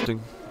it interesting,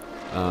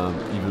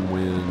 even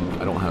when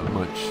I don't have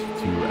much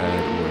to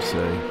add or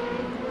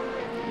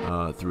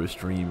say through a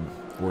stream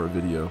or a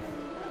video.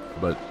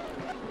 But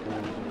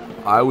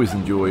I always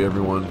enjoy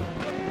everyone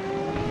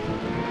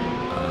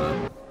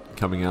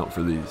coming out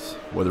for these,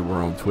 whether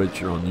we're on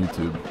Twitch or on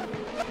YouTube,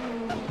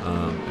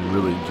 and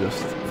really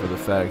just for the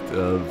fact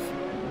of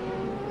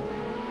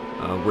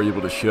we're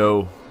able to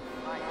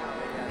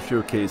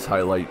showcase,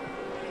 highlight,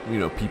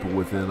 people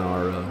within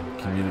our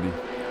community,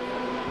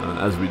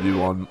 as we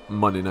do on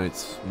Monday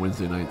nights,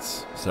 Wednesday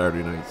nights,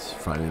 Saturday nights,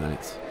 Friday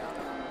nights.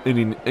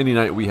 Any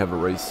night we have a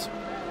race,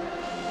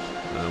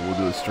 we'll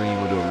do a stream,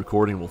 we'll do a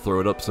recording, we'll throw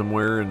it up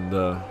somewhere, and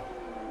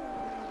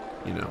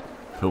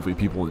hopefully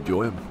people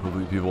enjoy them.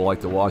 Hopefully people like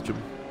to watch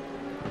them.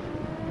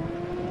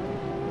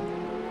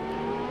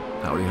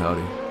 Howdy,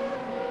 howdy.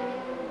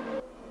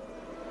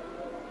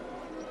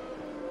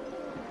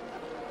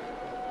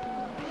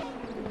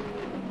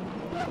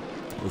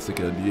 Let's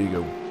look at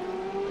Diego.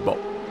 But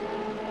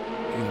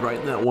he's right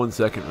in that 1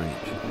 second range.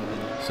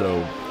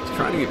 So he's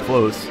trying to get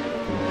close,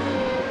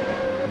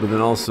 but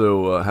then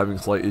also having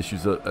slight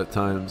issues at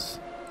times,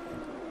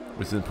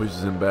 which then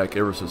pushes him back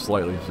ever so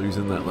slightly. So he's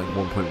in that like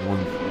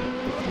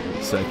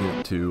 1.1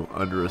 second to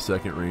under a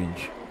second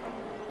range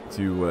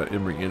to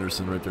Emery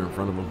Anderson right there in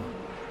front of him.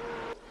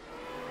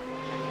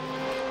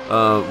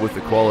 With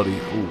the quality,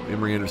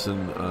 Emery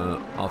Anderson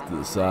off to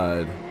the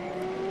side,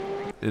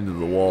 into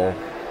the wall.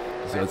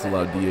 So that's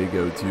allowed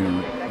Diego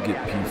to get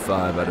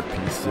P5 out of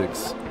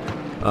P6.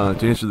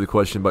 To answer the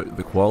question about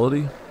the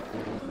quality,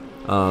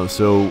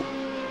 so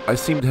I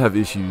seem to have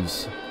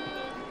issues.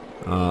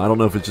 I don't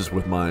know if it's just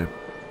with my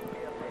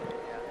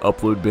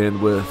upload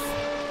bandwidth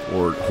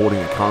or holding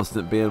a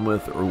constant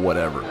bandwidth or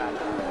whatever.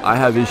 I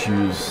have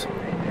issues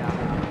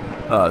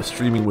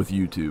streaming with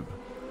YouTube.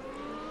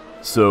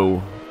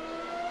 So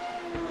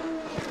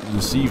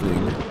this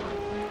evening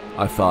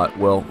I thought,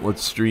 well,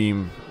 let's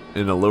stream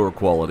in a lower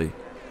quality.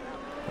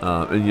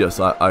 And yes,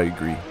 I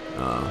agree.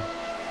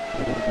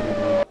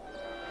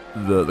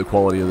 The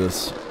quality of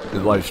this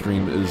live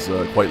stream is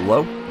quite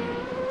low,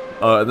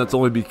 and that's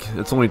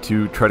only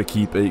to try to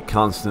keep a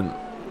constant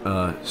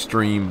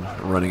stream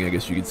running, I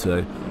guess you could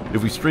say.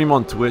 If we stream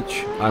on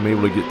Twitch, I'm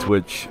able to get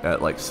Twitch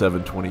at like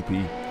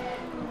 720p.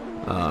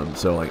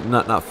 So like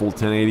not full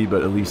 1080,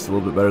 but at least a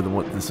little bit better than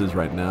what this is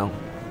right now.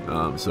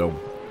 So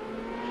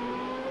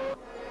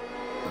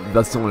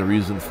that's the only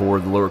reason for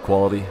the lower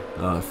quality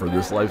for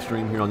this live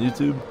stream here on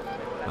YouTube.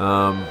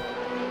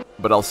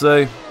 But I'll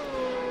say,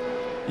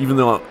 even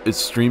though it's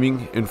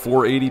streaming in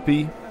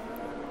 480p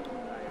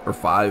or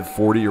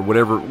 540 or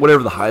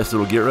whatever the highest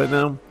it'll get right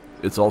now,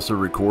 it's also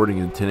recording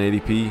in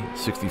 1080p,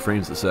 60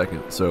 frames a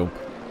second. So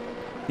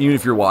even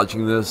if you're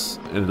watching this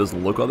and it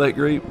doesn't look all that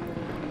great,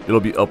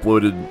 it'll be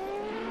uploaded,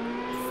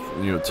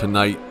 you know,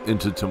 tonight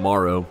into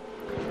tomorrow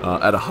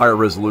at a higher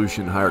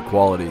resolution, higher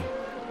quality,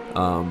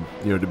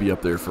 you know, to be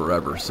up there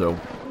forever. So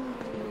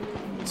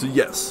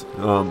yes,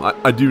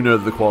 I do know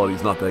that the quality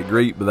is not that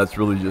great, but that's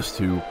really just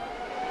to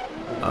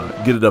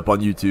get it up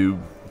on YouTube,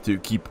 to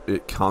keep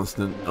it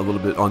constant a little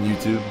bit on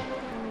YouTube,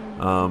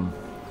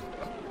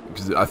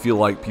 because I feel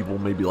like people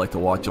maybe like to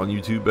watch on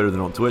YouTube better than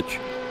on Twitch.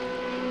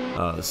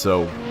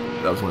 So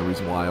that was one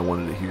reason why I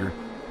wanted it here.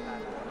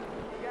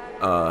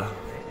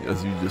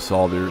 As you just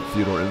saw there,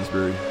 Theodore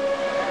Ensbury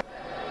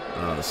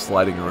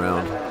sliding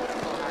around,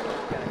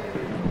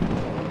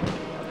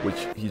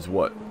 which he's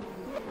what?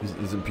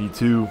 He's in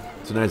P2,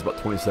 so now he's about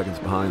 20 seconds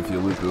behind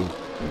Theolupu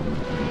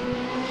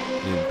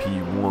in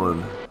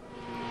P1.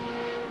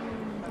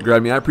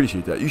 Grammy, I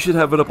appreciate that. You should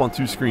have it up on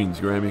 2 screens,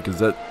 Grammy, because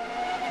that...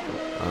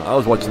 I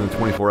was watching the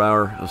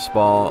 24-hour of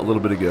Spa a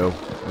little bit ago.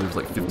 There's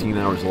like 15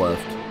 hours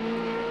left.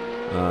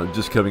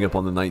 Just coming up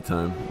on the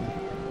nighttime.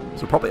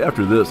 So probably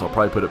after this, I'll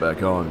probably put it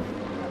back on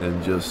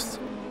and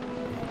just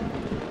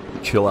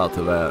chill out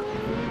to that.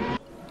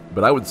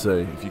 But I would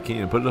say, if you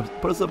can, put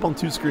us up on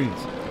 2 screens.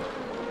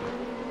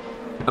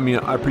 I mean,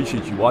 I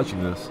appreciate you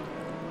watching this.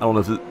 I don't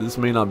know if this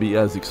may not be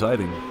as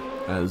exciting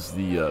as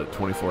the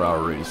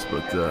 24-hour race,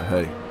 but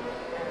hey.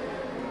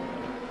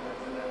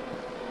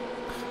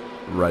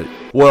 Right.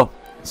 Well,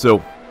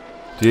 so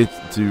to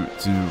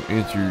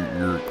answer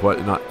your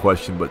not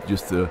question, but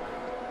just to,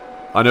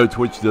 I know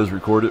Twitch does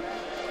record it,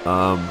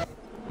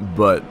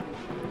 but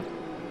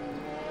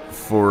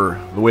for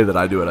the way that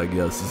I do it, I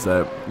guess, is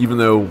that even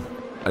though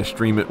I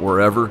stream it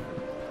wherever,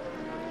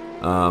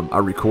 I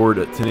record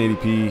at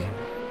 1080p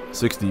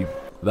 60.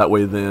 That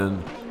way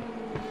then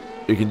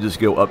it can just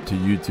go up to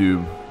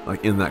YouTube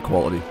like in that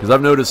quality. Because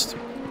I've noticed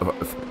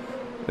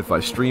if I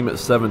stream at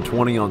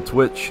 720 on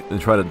Twitch and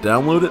try to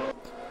download it,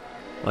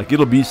 like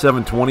it'll be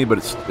 720, but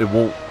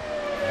it'll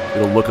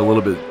look a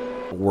little bit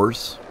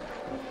worse.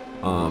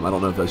 I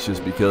don't know if that's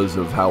just because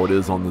of how it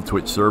is on the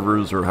Twitch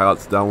servers or how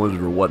it's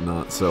downloaded or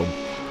whatnot. So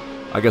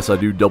I guess I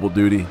do double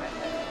duty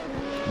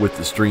with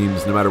the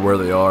streams, no matter where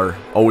they are.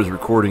 Always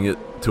recording it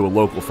to a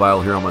local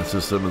file here on my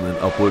system and then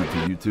upload it to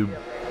YouTube.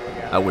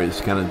 That way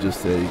it's kind of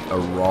just a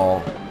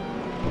raw,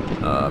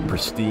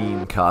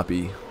 pristine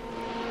copy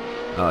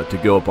to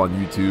go up on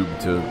YouTube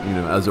to, you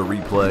know, as a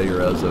replay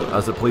or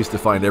as a place to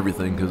find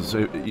everything. Because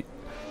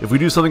if we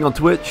do something on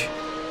Twitch,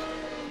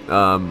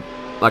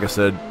 like I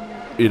said,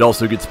 it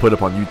also gets put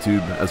up on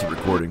YouTube as a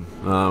recording.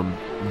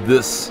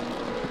 This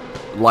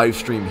live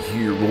stream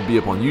here will be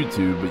up on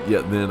YouTube, but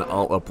yet then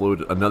I'll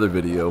upload another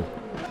video,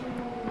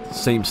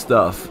 same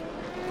stuff,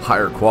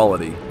 higher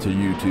quality, to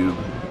YouTube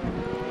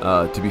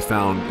to be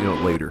found, you know,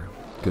 later.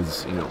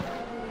 Because, you know,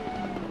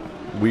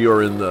 we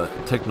are in the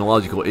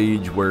technological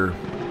age where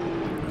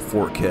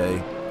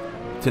 4K,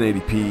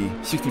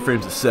 1080p, 60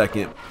 frames a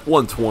second,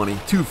 120,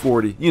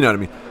 240, you know what I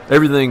mean?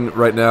 Everything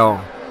right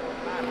now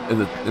in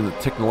the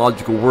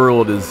technological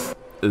world is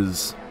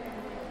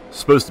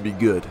supposed to be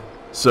good.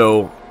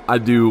 So I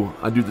do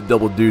the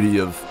double duty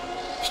of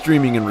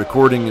streaming and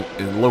recording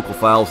in local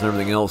files and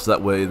everything else.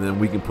 That way then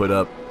we can put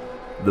up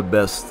the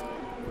best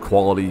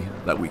quality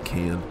that we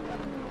can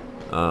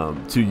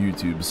to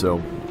YouTube.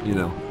 So, you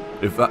know,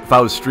 if I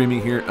was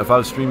streaming here, if I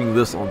was streaming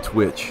this on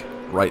Twitch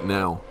right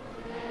now,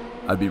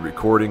 I'd be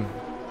recording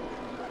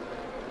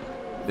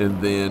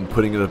and then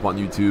putting it up on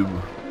YouTube,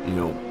 you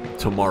know,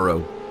 tomorrow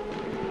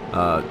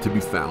to be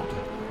found.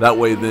 That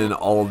way, then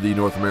all of the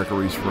North America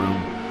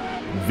RaceRoom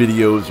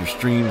videos or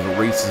streams or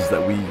races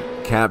that we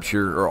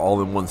capture are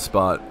all in one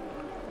spot,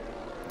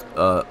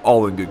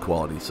 all in good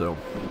quality. So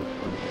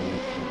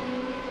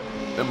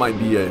that might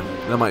be a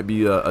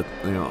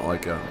you know,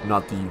 like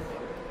not the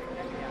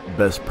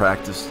best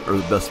practice or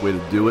the best way to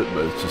do it,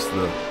 but it's just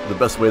the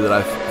best way that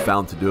I've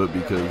found to do it,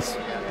 because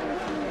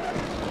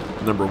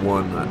number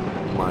one,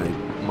 my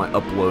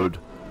upload,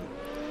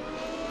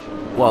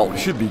 while it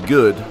should be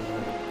good,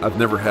 I've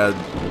never had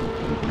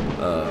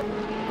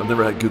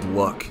good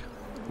luck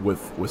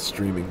with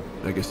streaming,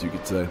 I guess you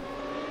could say.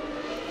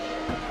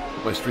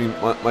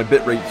 My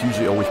bit rate's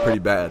usually always pretty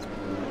bad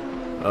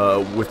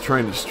with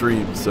trying to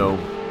stream, so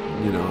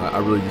you know, I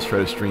really just try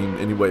to stream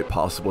any way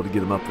possible to get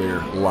them up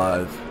there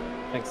live.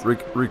 Thanks.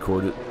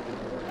 Record it,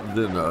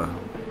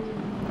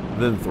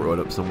 then throw it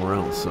up somewhere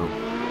else. So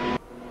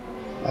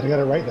I got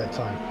it right that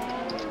time.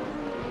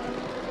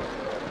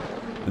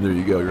 And there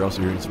you go. You're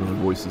also hearing some other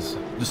voices,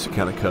 just to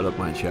kind of cut up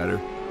my chatter,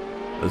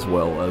 as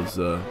well as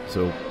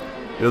so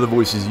the other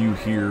voices you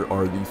hear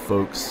are the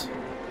folks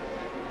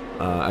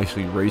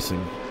actually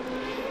racing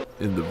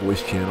in the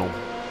voice channel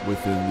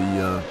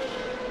within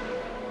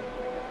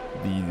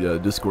the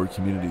Discord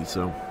community.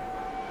 So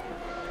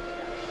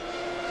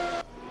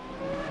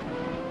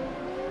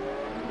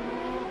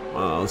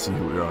let's see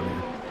who we're on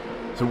here.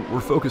 So we're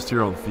focused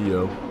here on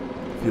Theo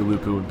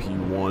Lupu in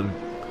P1.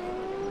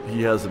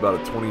 He has about a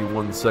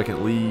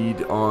 21-second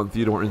lead on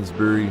Theodore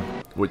Insbury,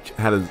 which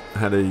had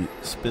a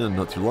spin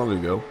not too long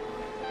ago.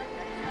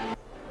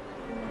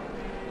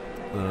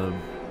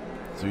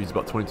 So he's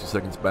about 22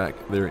 seconds back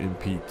there in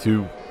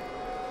P2.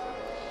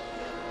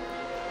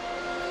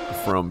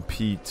 From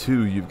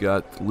P2, you've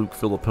got Luke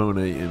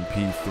Filippone in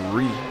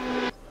P3,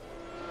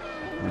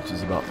 which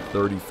is about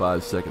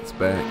 35 seconds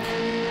back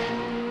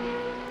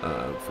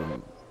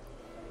from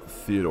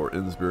Theodore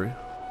Insbury.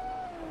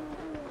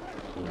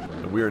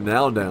 And we are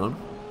now down.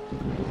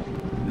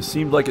 It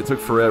seemed like it took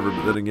forever,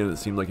 but then again, it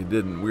seemed like it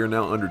didn't. We are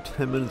now under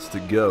 10 minutes to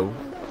go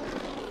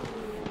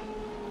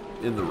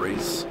in the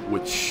race,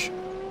 which,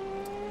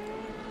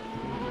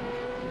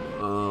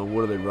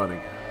 what are they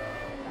running?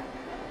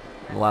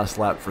 The last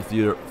lap for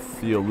Theo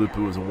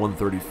Lupu was a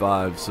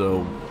 1:35,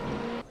 so,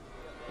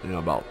 you know,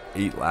 about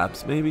 8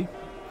 laps maybe?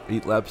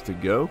 8 laps to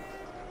go?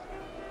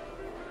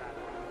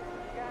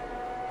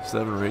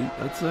 7 or 8,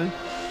 I'd say.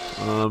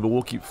 But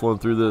we'll keep flowing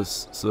through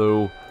this.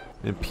 So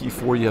in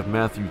P4 you have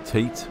Matthew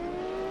Tate,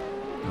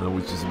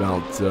 which is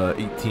about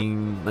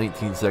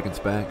 19 seconds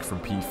back from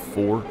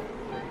P4.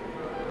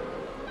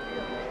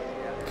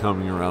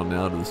 Coming around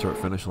now to the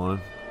start-finish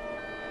line.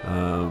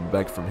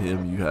 Back from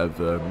him you have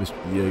Mr.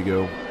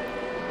 Diego.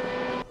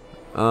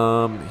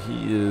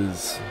 He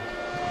is,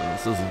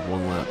 this is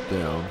 1 lap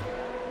down.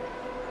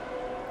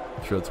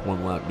 I'm sure it's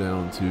 1 lap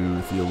down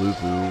to Theo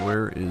Lupu.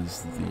 Where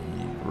is the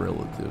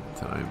relative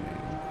timing?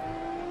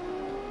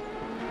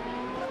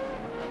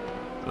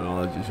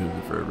 Oh, that just shows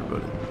it for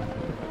everybody.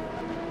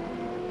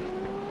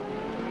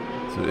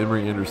 So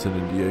Emery Anderson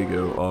and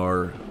Diego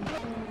are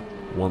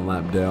 1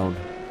 lap down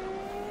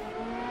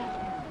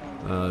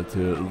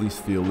to at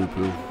least Theo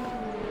Lupu.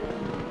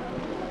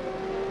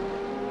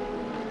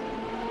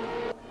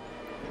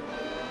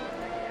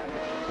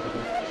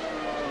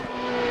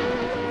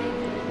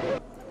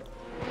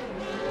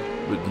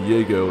 But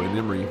Diego and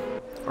Emery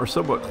are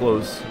somewhat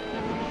close.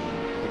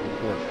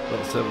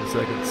 About 7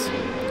 seconds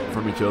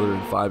from each other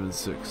in 5 and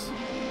 6.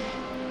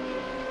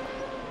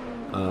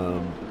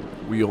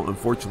 We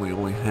unfortunately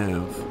only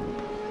have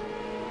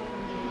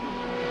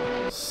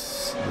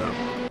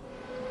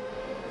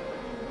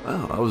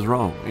oh, I was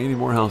wrong. Andy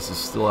Morehouse is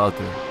still out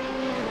there.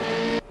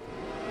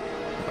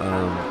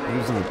 He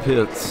was in the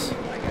pits.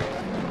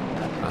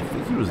 I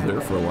think he was there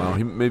for a while.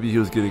 Maybe he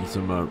was getting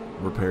some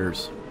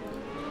repairs.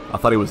 I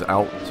thought he was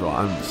out, so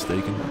I'm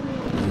mistaken.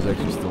 He's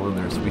actually still in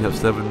there. So we have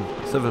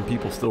seven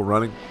people still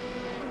running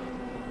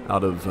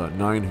out of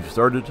 9 who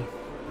started.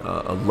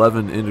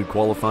 11 ended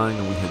qualifying,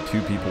 and we had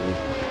 2 people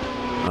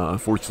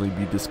unfortunately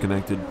be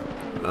disconnected.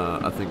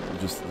 I think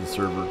just the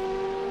server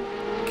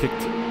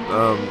kicked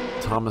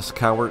Thomas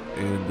Cowart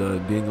and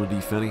Daniel D.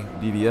 Finney,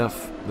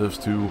 DDF. Those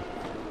 2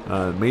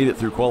 made it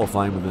through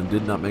qualifying, but then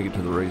did not make it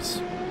to the race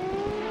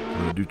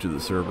due to the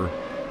server.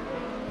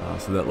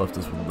 So that left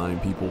us with 9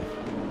 people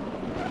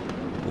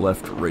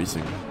left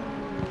racing.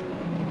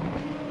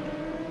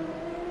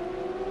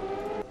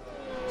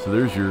 So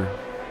there's your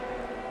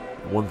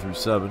 1 through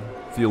 7.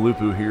 Theo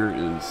Lupu here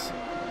is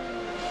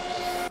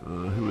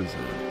who is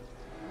it?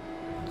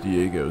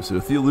 Diego. So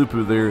Theo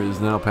Lupu there is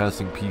now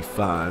passing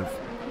P5,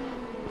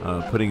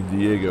 putting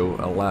Diego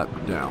a lap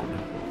down.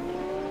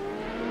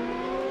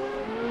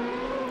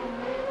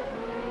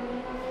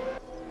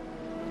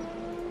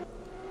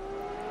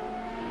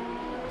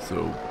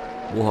 So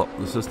we'll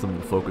the system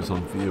will focus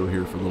on Theo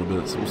here for a little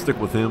bit. So we'll stick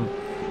with him,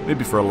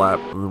 maybe for a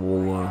lap, and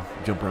then we'll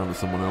jump around to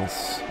someone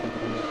else.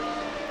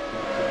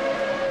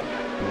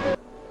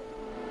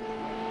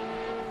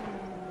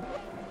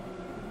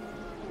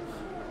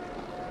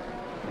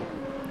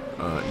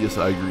 yes,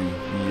 I agree.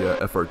 The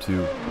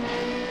FR2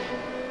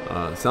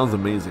 sounds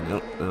amazing.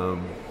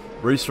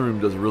 RaceRoom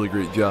does a really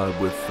great job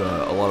with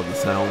a lot of the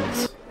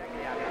sounds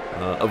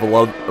of a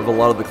lot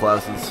of the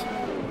classes.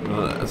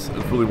 That's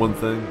really one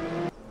thing.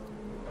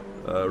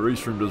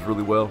 RaceRoom does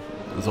really well.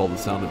 Is all the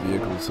sound of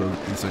vehicles, so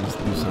these things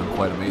do sound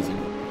quite amazing.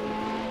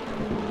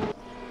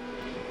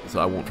 So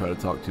I won't try to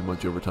talk too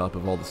much over top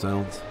of all the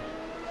sounds.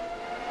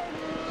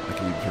 I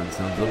can even turn the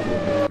sounds up a little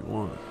bit if you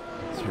want.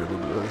 Let's hear a little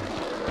bit better.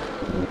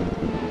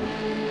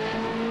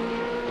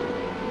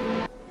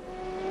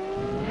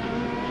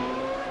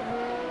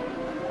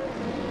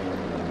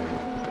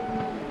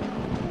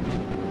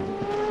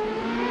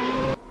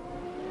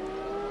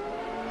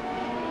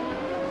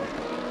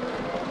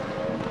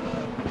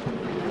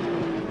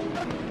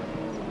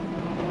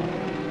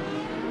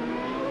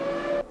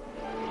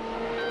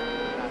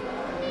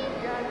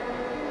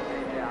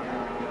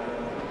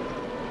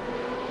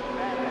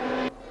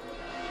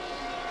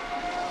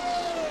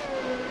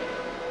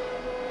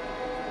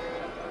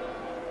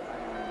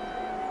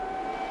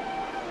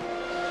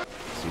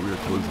 So we are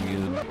closing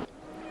in.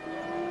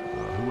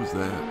 Who was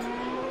that?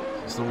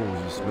 Someone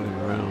was just spinning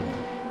around.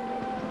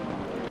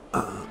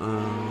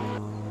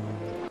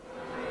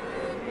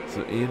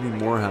 So Andy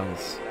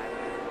Morehouse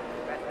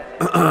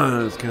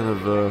is kind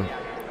of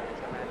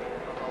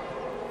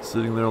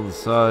sitting there on the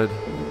side,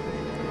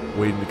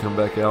 waiting to come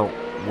back out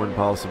when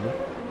possible.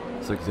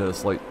 Looks like he's had a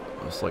slight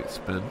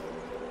spin.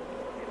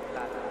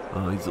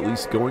 He's at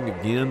least going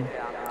again,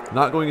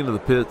 not going into the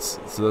pits.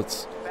 So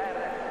that's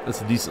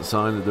a decent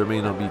sign that there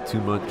may not be too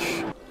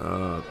much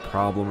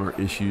problem or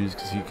issues,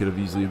 because he could have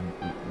easily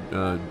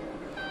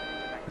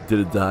did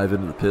a dive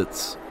into the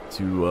pits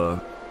to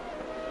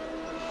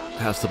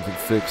have something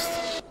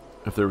fixed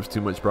if there was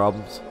too much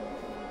problems.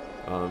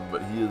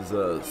 But he is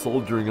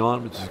soldiering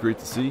on, which is great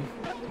to see.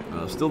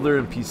 Still there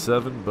in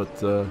P7,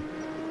 but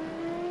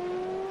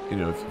you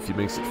know, if he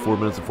makes it 4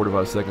 minutes and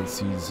 45 seconds,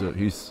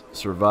 he's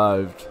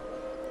survived,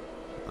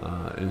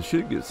 and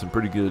should get some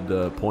pretty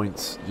good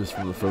points just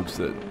from the folks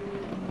that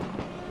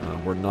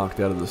were knocked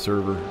out of the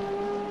server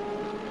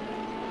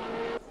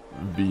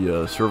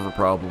via server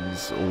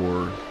problems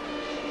or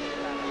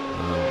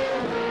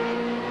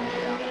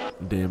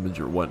damage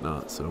or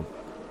whatnot. So,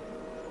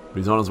 but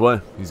he's on his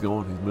way. He's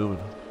going. He's moving.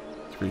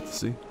 It's great to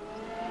see.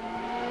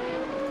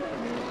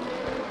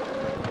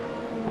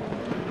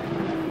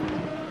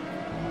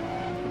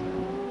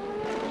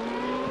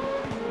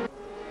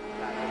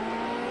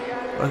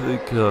 I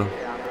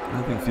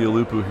think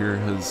Theolupu here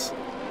has,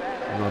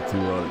 not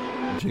to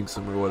jinx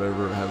him or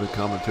whatever, or have a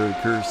commentary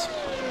curse,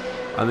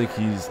 I think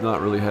he's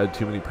not really had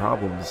too many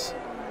problems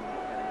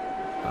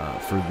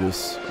for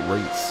this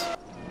race.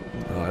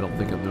 I don't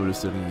think I've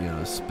noticed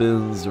any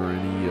spins or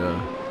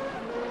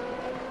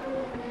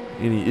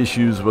any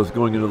issues with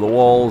going into the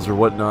walls or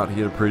whatnot.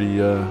 He had a pretty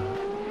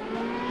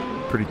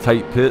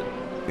tight pit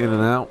in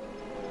and out.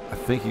 I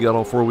think he got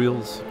all four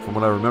wheels from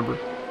what I remember.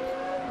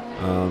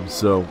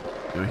 So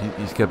you know,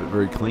 he's kept it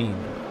very clean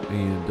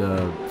and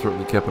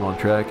certainly kept it on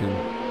track and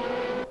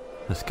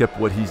has kept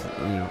what he's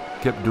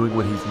kept doing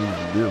what he's needed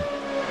to do.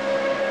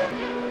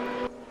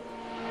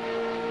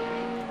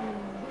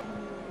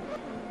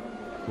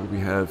 What do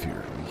we have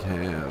here? We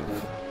have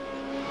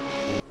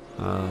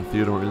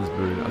Theodore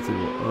Insbury. I'll tell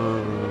you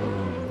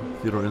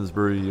what, Theodore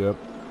Insbury, yep.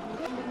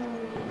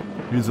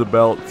 He's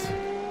about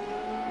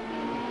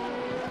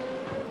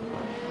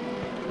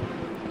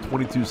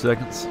 22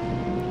 seconds.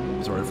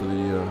 Sorry for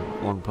the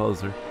long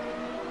pause there.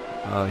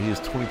 He is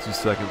 22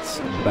 seconds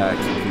back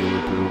from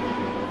Theodore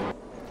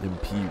in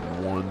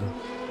P1.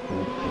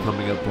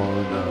 Coming up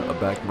on a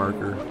back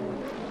marker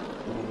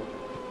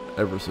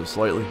ever so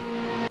slightly.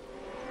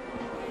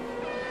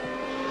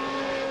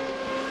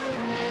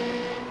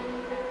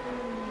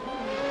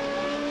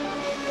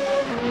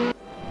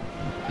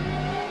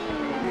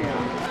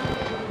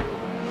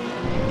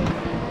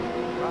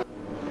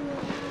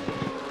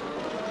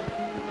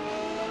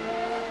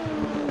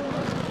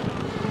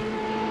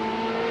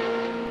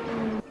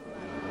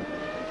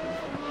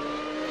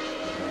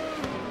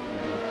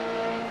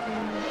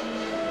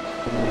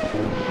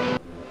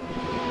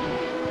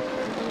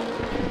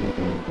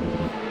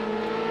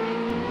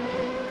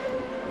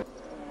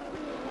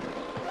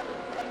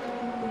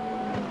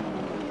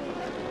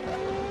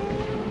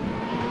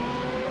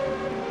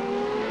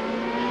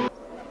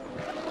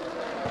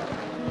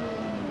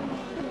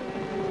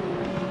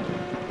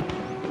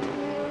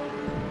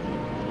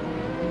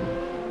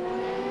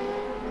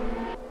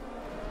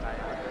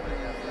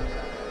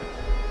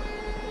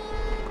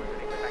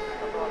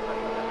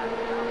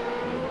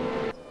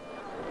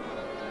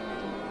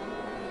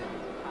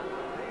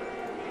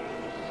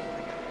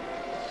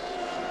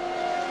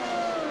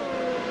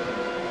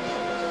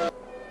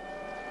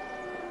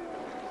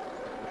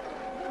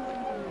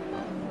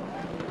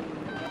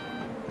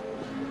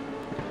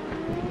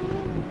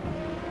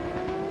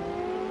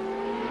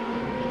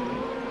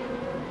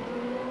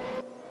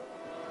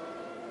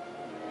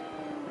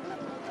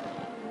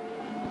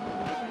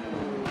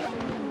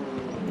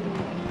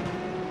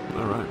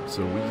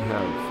 So we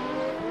have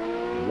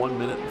 1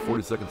 minute and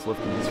 40 seconds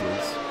left in this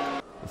race.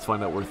 Let's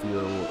find out where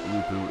Theo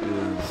Lupu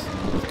is.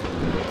 He's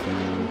coming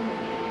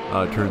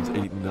into turns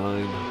 8 and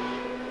 9.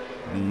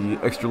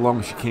 The extra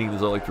long chicane,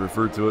 as I like to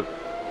refer to it.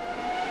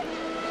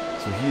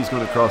 So he's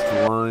going to cross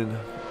the line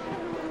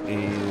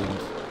and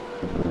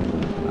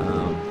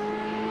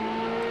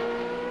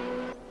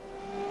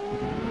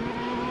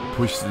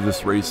push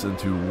this race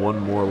into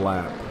one more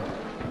lap.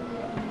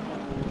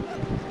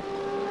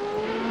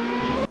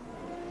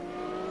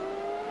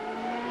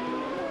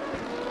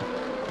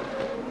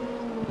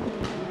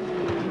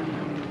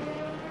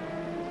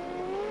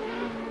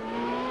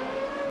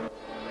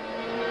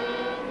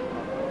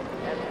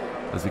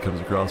 As he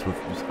comes across with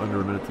just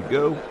under a minute to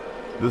go,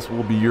 this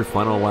will be your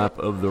final lap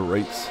of the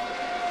race.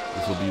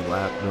 This will be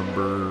lap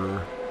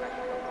number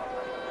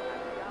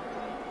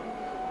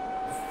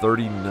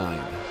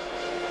 39.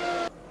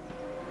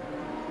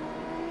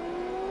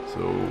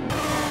 So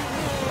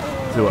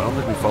I don't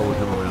think we followed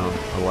him around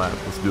a lap.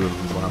 Let's do it in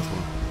this last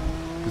one,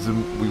 because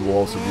then we will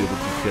also be able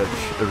to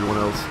catch everyone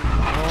else.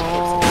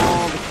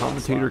 Oh, the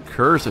commentator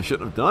curse! I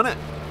shouldn't have done it.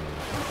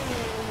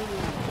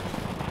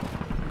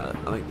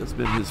 I think that's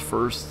been his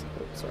first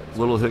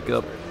little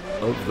hiccup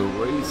of the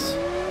race.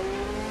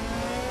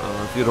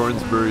 Theodore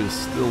Insbury is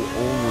still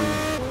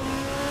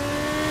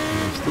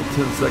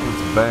 10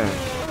 seconds back.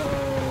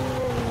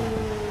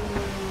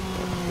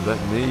 That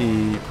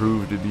may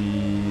prove to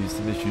be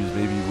some issues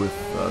maybe with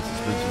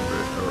suspension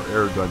or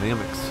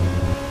aerodynamics.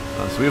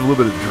 So we have a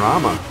little bit of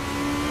drama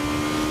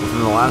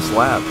within the last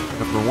lap.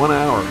 After 1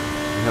 hour,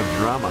 we have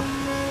drama.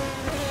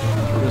 So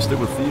we're going to stick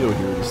with Theo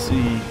here to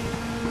see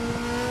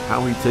how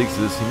he takes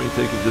this. He may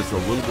take it just a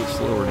little bit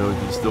slower, knowing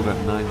he's still got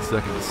 9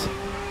 seconds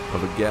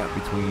of a gap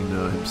between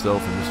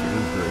himself and Mr.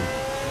 Insbury.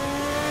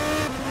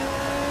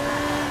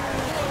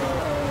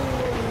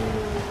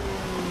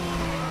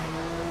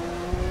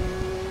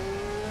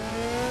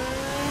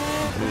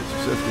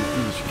 Successfully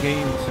through the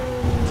chicanes.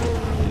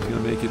 He's going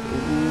to make it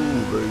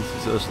very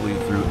successfully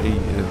through 8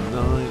 and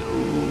 9. It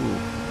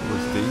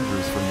looks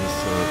dangerous from this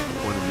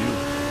point of view.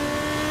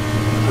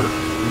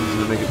 He's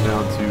going to make it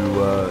down to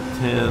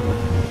 10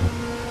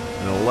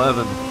 and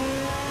 11.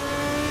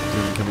 He's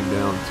going to be coming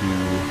down to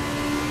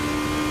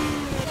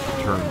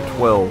turn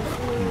 12.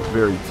 He's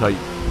very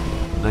tight,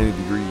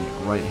 90-degree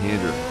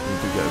right-hander. He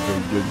took that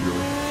very good,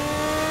 really.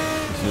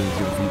 He's going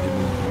to feed him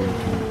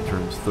into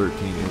turns 13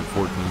 and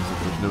 14, so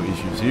there's no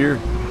issues here.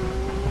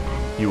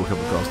 He will come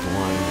across the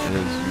line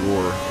as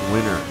your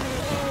winner.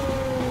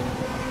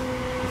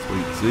 Let's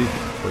wait and see.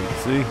 Let's wait and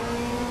see.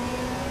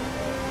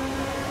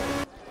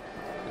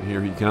 And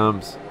here he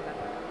comes.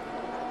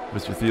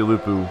 Mr. Theo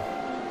Lupu,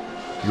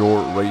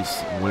 your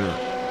race winner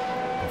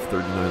of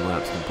 39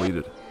 laps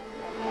completed.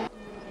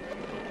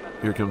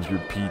 Here comes your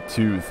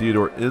P2,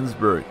 Theodore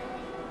Insbury,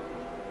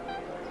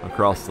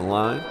 across the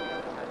line.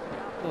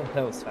 Oh,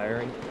 that was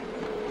tiring.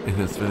 And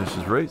has finished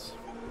his race.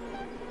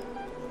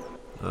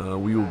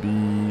 We will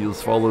be,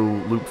 let's follow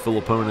Luke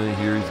Filippone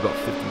here. He's about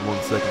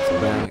 51 seconds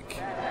back.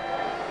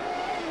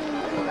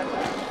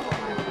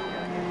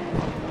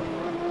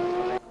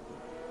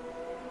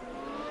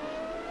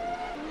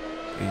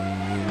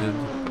 And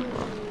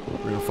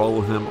we're going to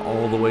follow him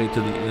all the way to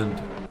the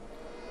end.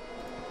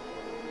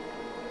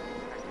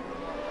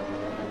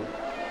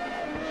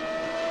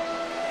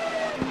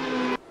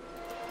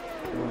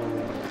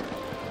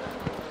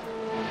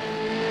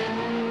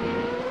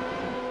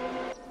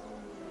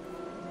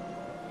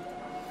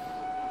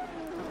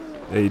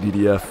 Hey,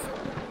 DDF.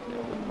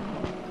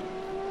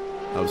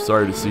 I was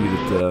sorry to see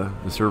that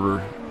the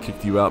server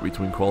kicked you out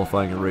between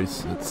qualifying and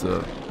race. It's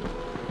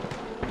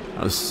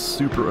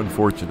super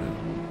unfortunate.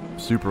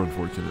 Super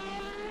unfortunate.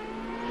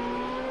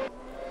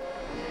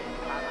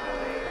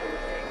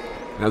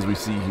 As we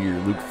see here,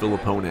 Luke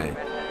Filippone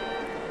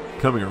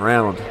coming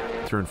around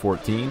turn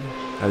 14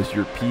 as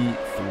your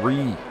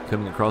P3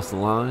 coming across the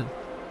line.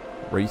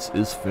 Race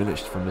is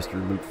finished for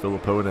Mr. Luke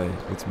Filippone.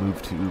 Let's move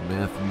to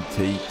Matthew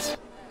Tate.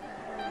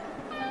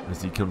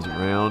 As he comes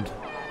around,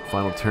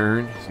 final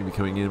turn, he's going to be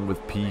coming in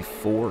with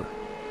P4.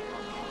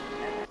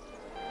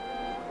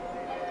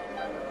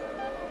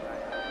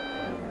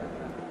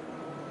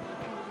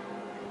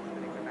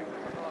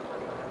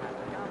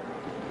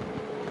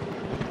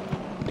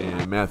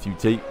 And Matthew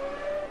Tate,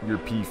 your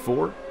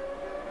P4.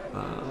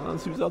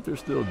 Let's see who's out there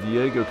still.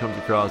 Diego comes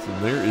across,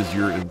 and there is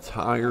your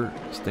entire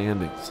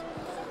standings.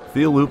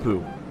 Theo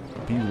Lupu,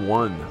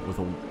 P1 with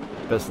a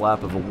best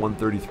lap of a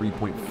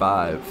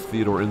 133.5.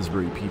 Theodore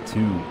Insbury,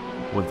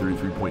 P2,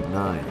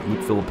 133.9.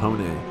 Luke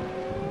Filippone,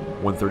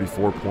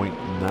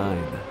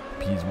 134.9.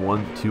 Ps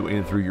 1, 2,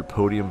 and 3, your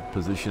podium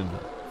position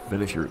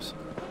finishers.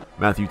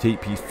 Matthew Tate,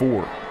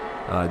 P4.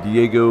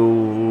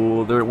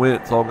 Diego, there it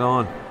went. It's all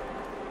gone.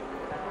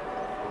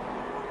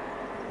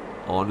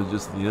 On to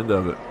just the end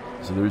of it.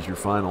 So there's your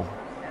final.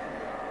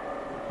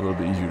 A little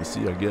bit easier to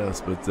see, I guess.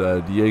 But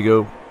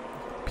Diego,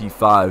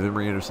 P5.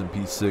 Emery Anderson,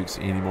 P6.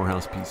 Andy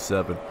Morehouse,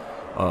 P7.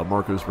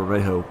 Marcos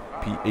Bermejo,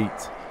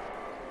 P8.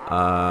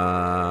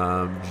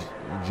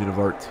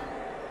 Genevart,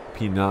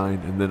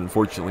 P9. And then,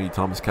 unfortunately,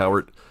 Thomas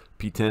Cowart,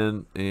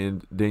 P10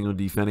 and Daniel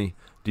D. Finney,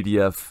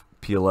 DDF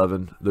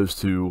P11. Those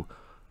two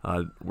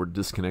were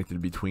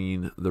disconnected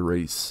between the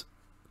race.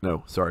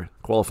 No, sorry,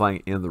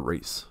 qualifying and the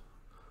race.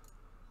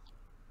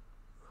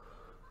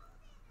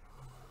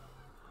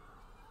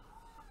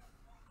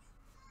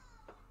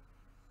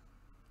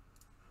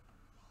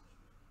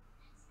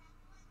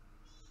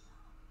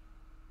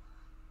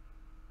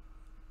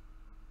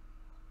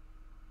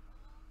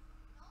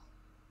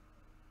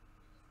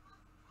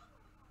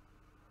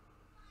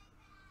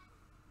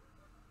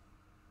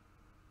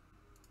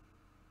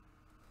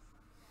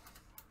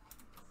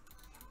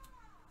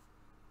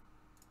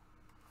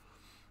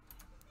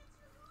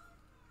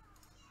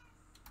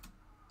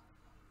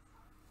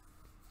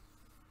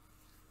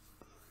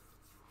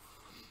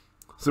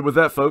 So with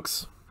that,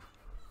 folks,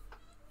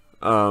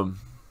 an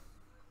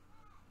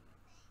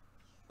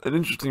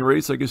interesting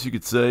race, I guess you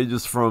could say,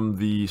 just from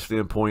the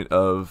standpoint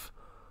of,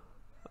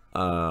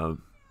 well,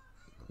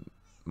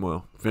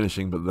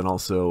 finishing, but then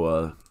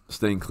also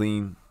staying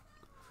clean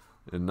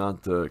and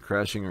not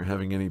crashing or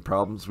having any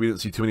problems. We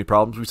didn't see too many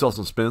problems. We saw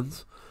some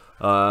spins.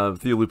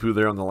 Theo Lupu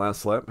there on the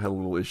last lap had a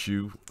little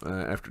issue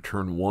after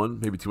turn 1,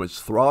 maybe too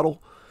much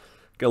throttle.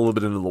 Got a little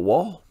bit into the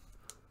wall,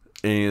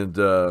 and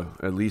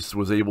at least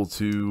was able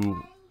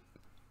to...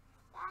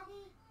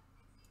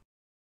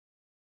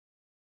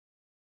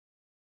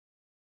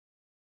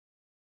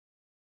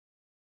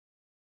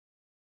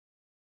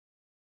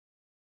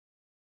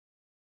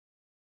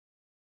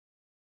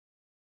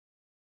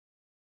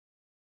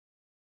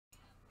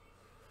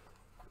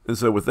 And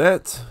so with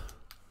that,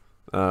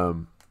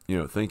 you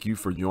know, thank you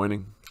for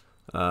joining.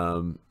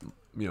 You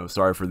know,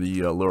 sorry for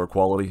the lower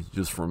quality,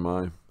 just from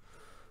my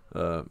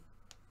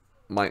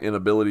my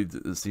inability to,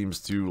 it seems,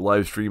 to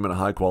live stream at a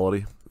high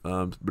quality,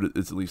 but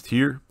it's at least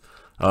here.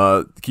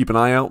 Keep an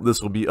eye out.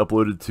 This will be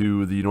uploaded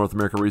to the North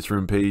America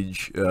RaceRoom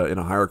page in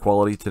a higher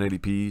quality,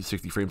 1080p,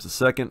 60 frames a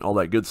second, all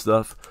that good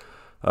stuff.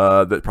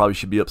 That probably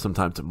should be up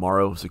sometime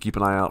tomorrow, so keep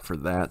an eye out for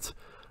that.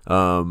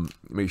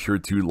 Make sure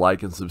to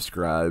like and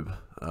subscribe.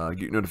 Get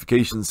your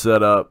notifications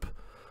set up.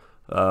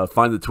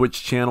 Find the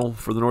Twitch channel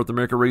for the North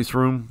America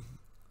RaceRoom.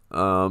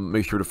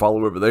 Make sure to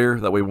follow over there.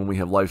 That way when we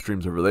have live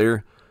streams over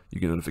there, you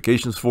get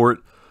notifications for it.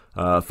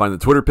 Find the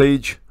Twitter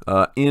page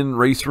in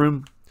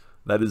RaceRoom.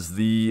 That is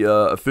the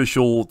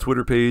official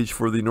Twitter page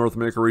for the North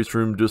America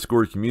RaceRoom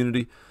Discord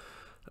community.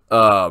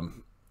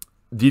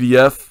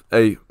 DDF,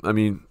 hey, I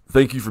mean,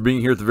 thank you for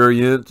being here at the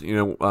very end. You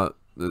know,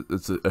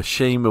 it's a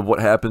shame of what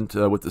happened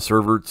with the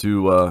server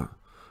to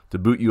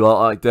boot you out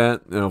like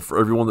that. You know, for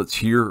everyone that's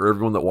here or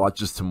everyone that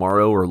watches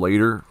tomorrow or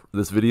later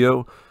this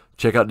video,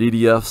 check out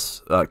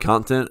DDF's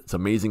content. It's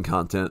amazing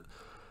content.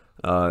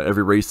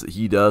 Every race that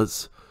he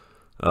does,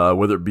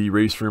 whether it be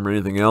RaceRoom or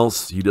anything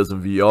else, he does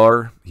in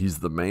VR. He's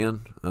the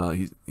man.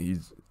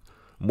 He's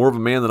more of a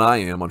man than I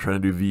am on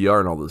trying to do VR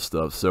and all this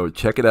stuff. So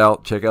check it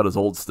out. Check out his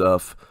old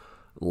stuff.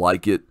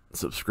 Like it.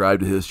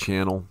 Subscribe to his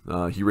channel.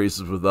 He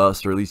races with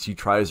us, or at least he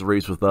tries to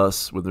race with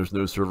us when there's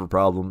no server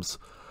problems.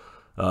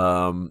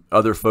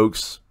 Other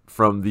folks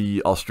from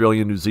the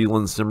Australian, New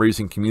Zealand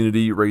SimRacing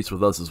community race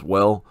with us as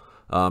well,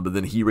 but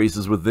then he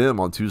races with them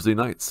on Tuesday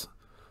nights.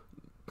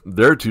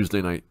 Their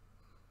Tuesday night,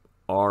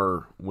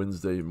 our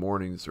Wednesday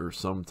mornings or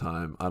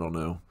sometime, I don't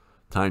know.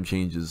 Time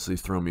changes, they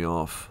throw me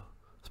off,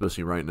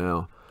 especially right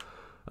now.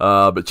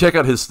 But check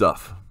out his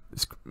stuff.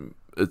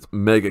 It's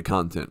mega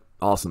content,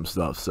 awesome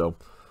stuff. So,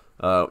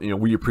 you know,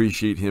 we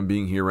appreciate him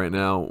being here right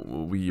now.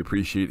 We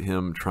appreciate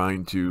him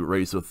trying to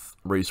race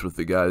with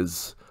the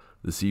guys.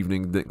 This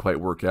evening didn't quite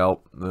work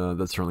out.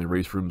 That's certainly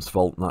RaceRoom's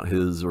fault, not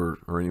his or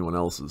anyone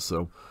else's.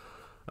 So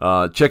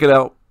check it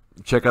out.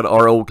 Check out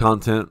our old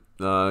content.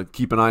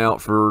 Keep an eye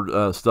out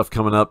for stuff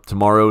coming up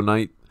tomorrow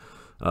night.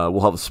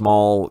 We'll have a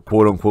small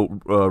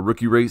quote-unquote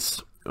rookie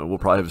race. We'll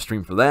probably have a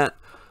stream for that.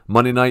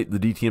 Monday night, the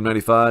DTM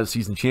 95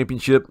 Season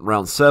Championship,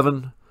 Round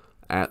 7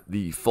 at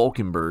the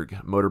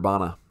Falkenberg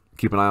Motorbahn.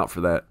 Keep an eye out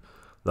for that.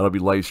 That'll be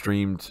live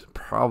streamed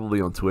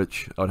probably on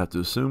Twitch, I would have to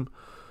assume.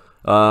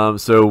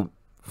 So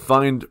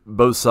find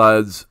both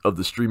sides of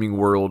the streaming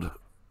world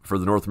for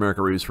the North America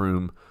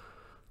RaceRoom.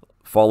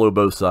 Follow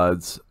both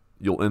sides.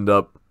 You'll end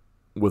up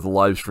with a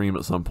live stream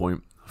at some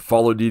point.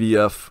 Follow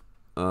DDF.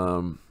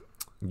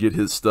 Get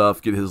his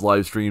stuff. Get his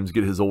live streams.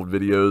 Get his old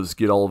videos.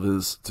 Get all of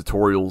his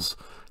tutorials.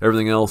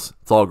 Everything else.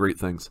 It's all great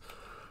things.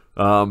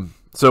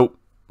 So,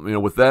 you know,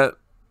 with that,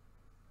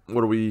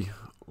 what are we...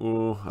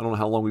 Oh, I don't know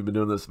how long we've been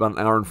doing this. About an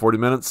hour and 40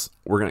 minutes.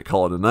 We're going to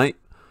call it a night.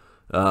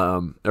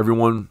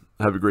 Everyone,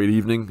 have a great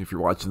evening. If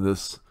you're watching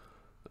this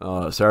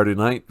Saturday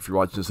night, if you're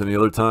watching this any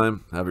other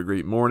time, have a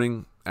great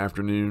morning,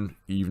 afternoon,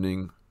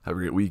 evening. Have a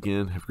great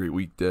weekend. Have a great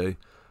weekday.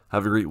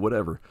 Have a great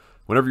whatever.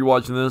 Whenever you're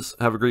watching this,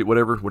 have a great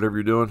whatever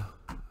you're doing.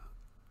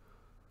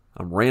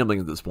 I'm rambling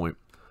at this point.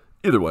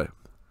 Either way,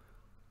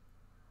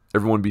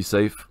 everyone be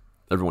safe.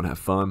 Everyone have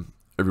fun.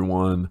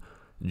 Everyone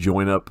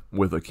join up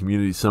with a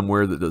community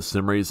somewhere that does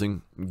sim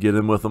racing. Get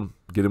in with them.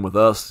 Get in with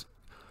us.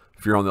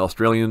 If you're on the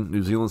Australian,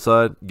 New Zealand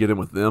side, get in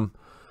with them.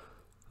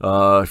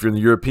 If you're in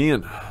the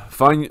European,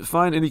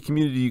 find any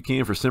community you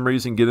can for sim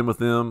racing. Get in with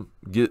them.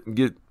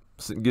 Get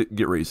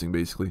get racing,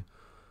 basically.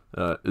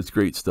 It's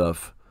great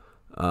stuff.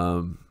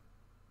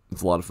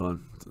 It's a lot of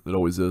fun. It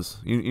always is.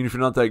 Even if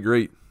you're not that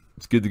great,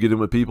 it's good to get in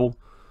with people,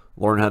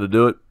 learn how to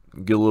do it,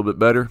 get a little bit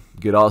better,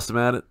 get awesome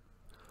at it.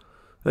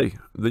 Hey,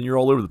 then you're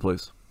all over the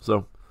place.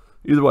 So,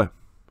 either way,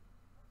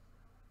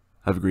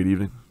 have a great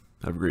evening.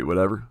 Have a great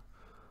whatever.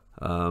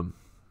 And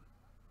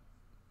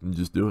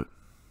just do it.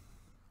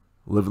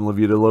 Live and La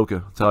Vida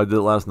Loca. That's how I did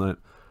it last night.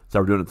 That's how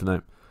we're doing it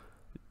tonight.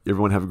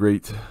 Everyone have a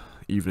great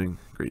evening,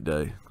 great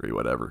day, great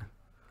whatever.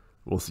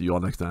 We'll see you all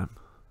next time.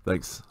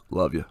 Thanks.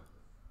 Love you.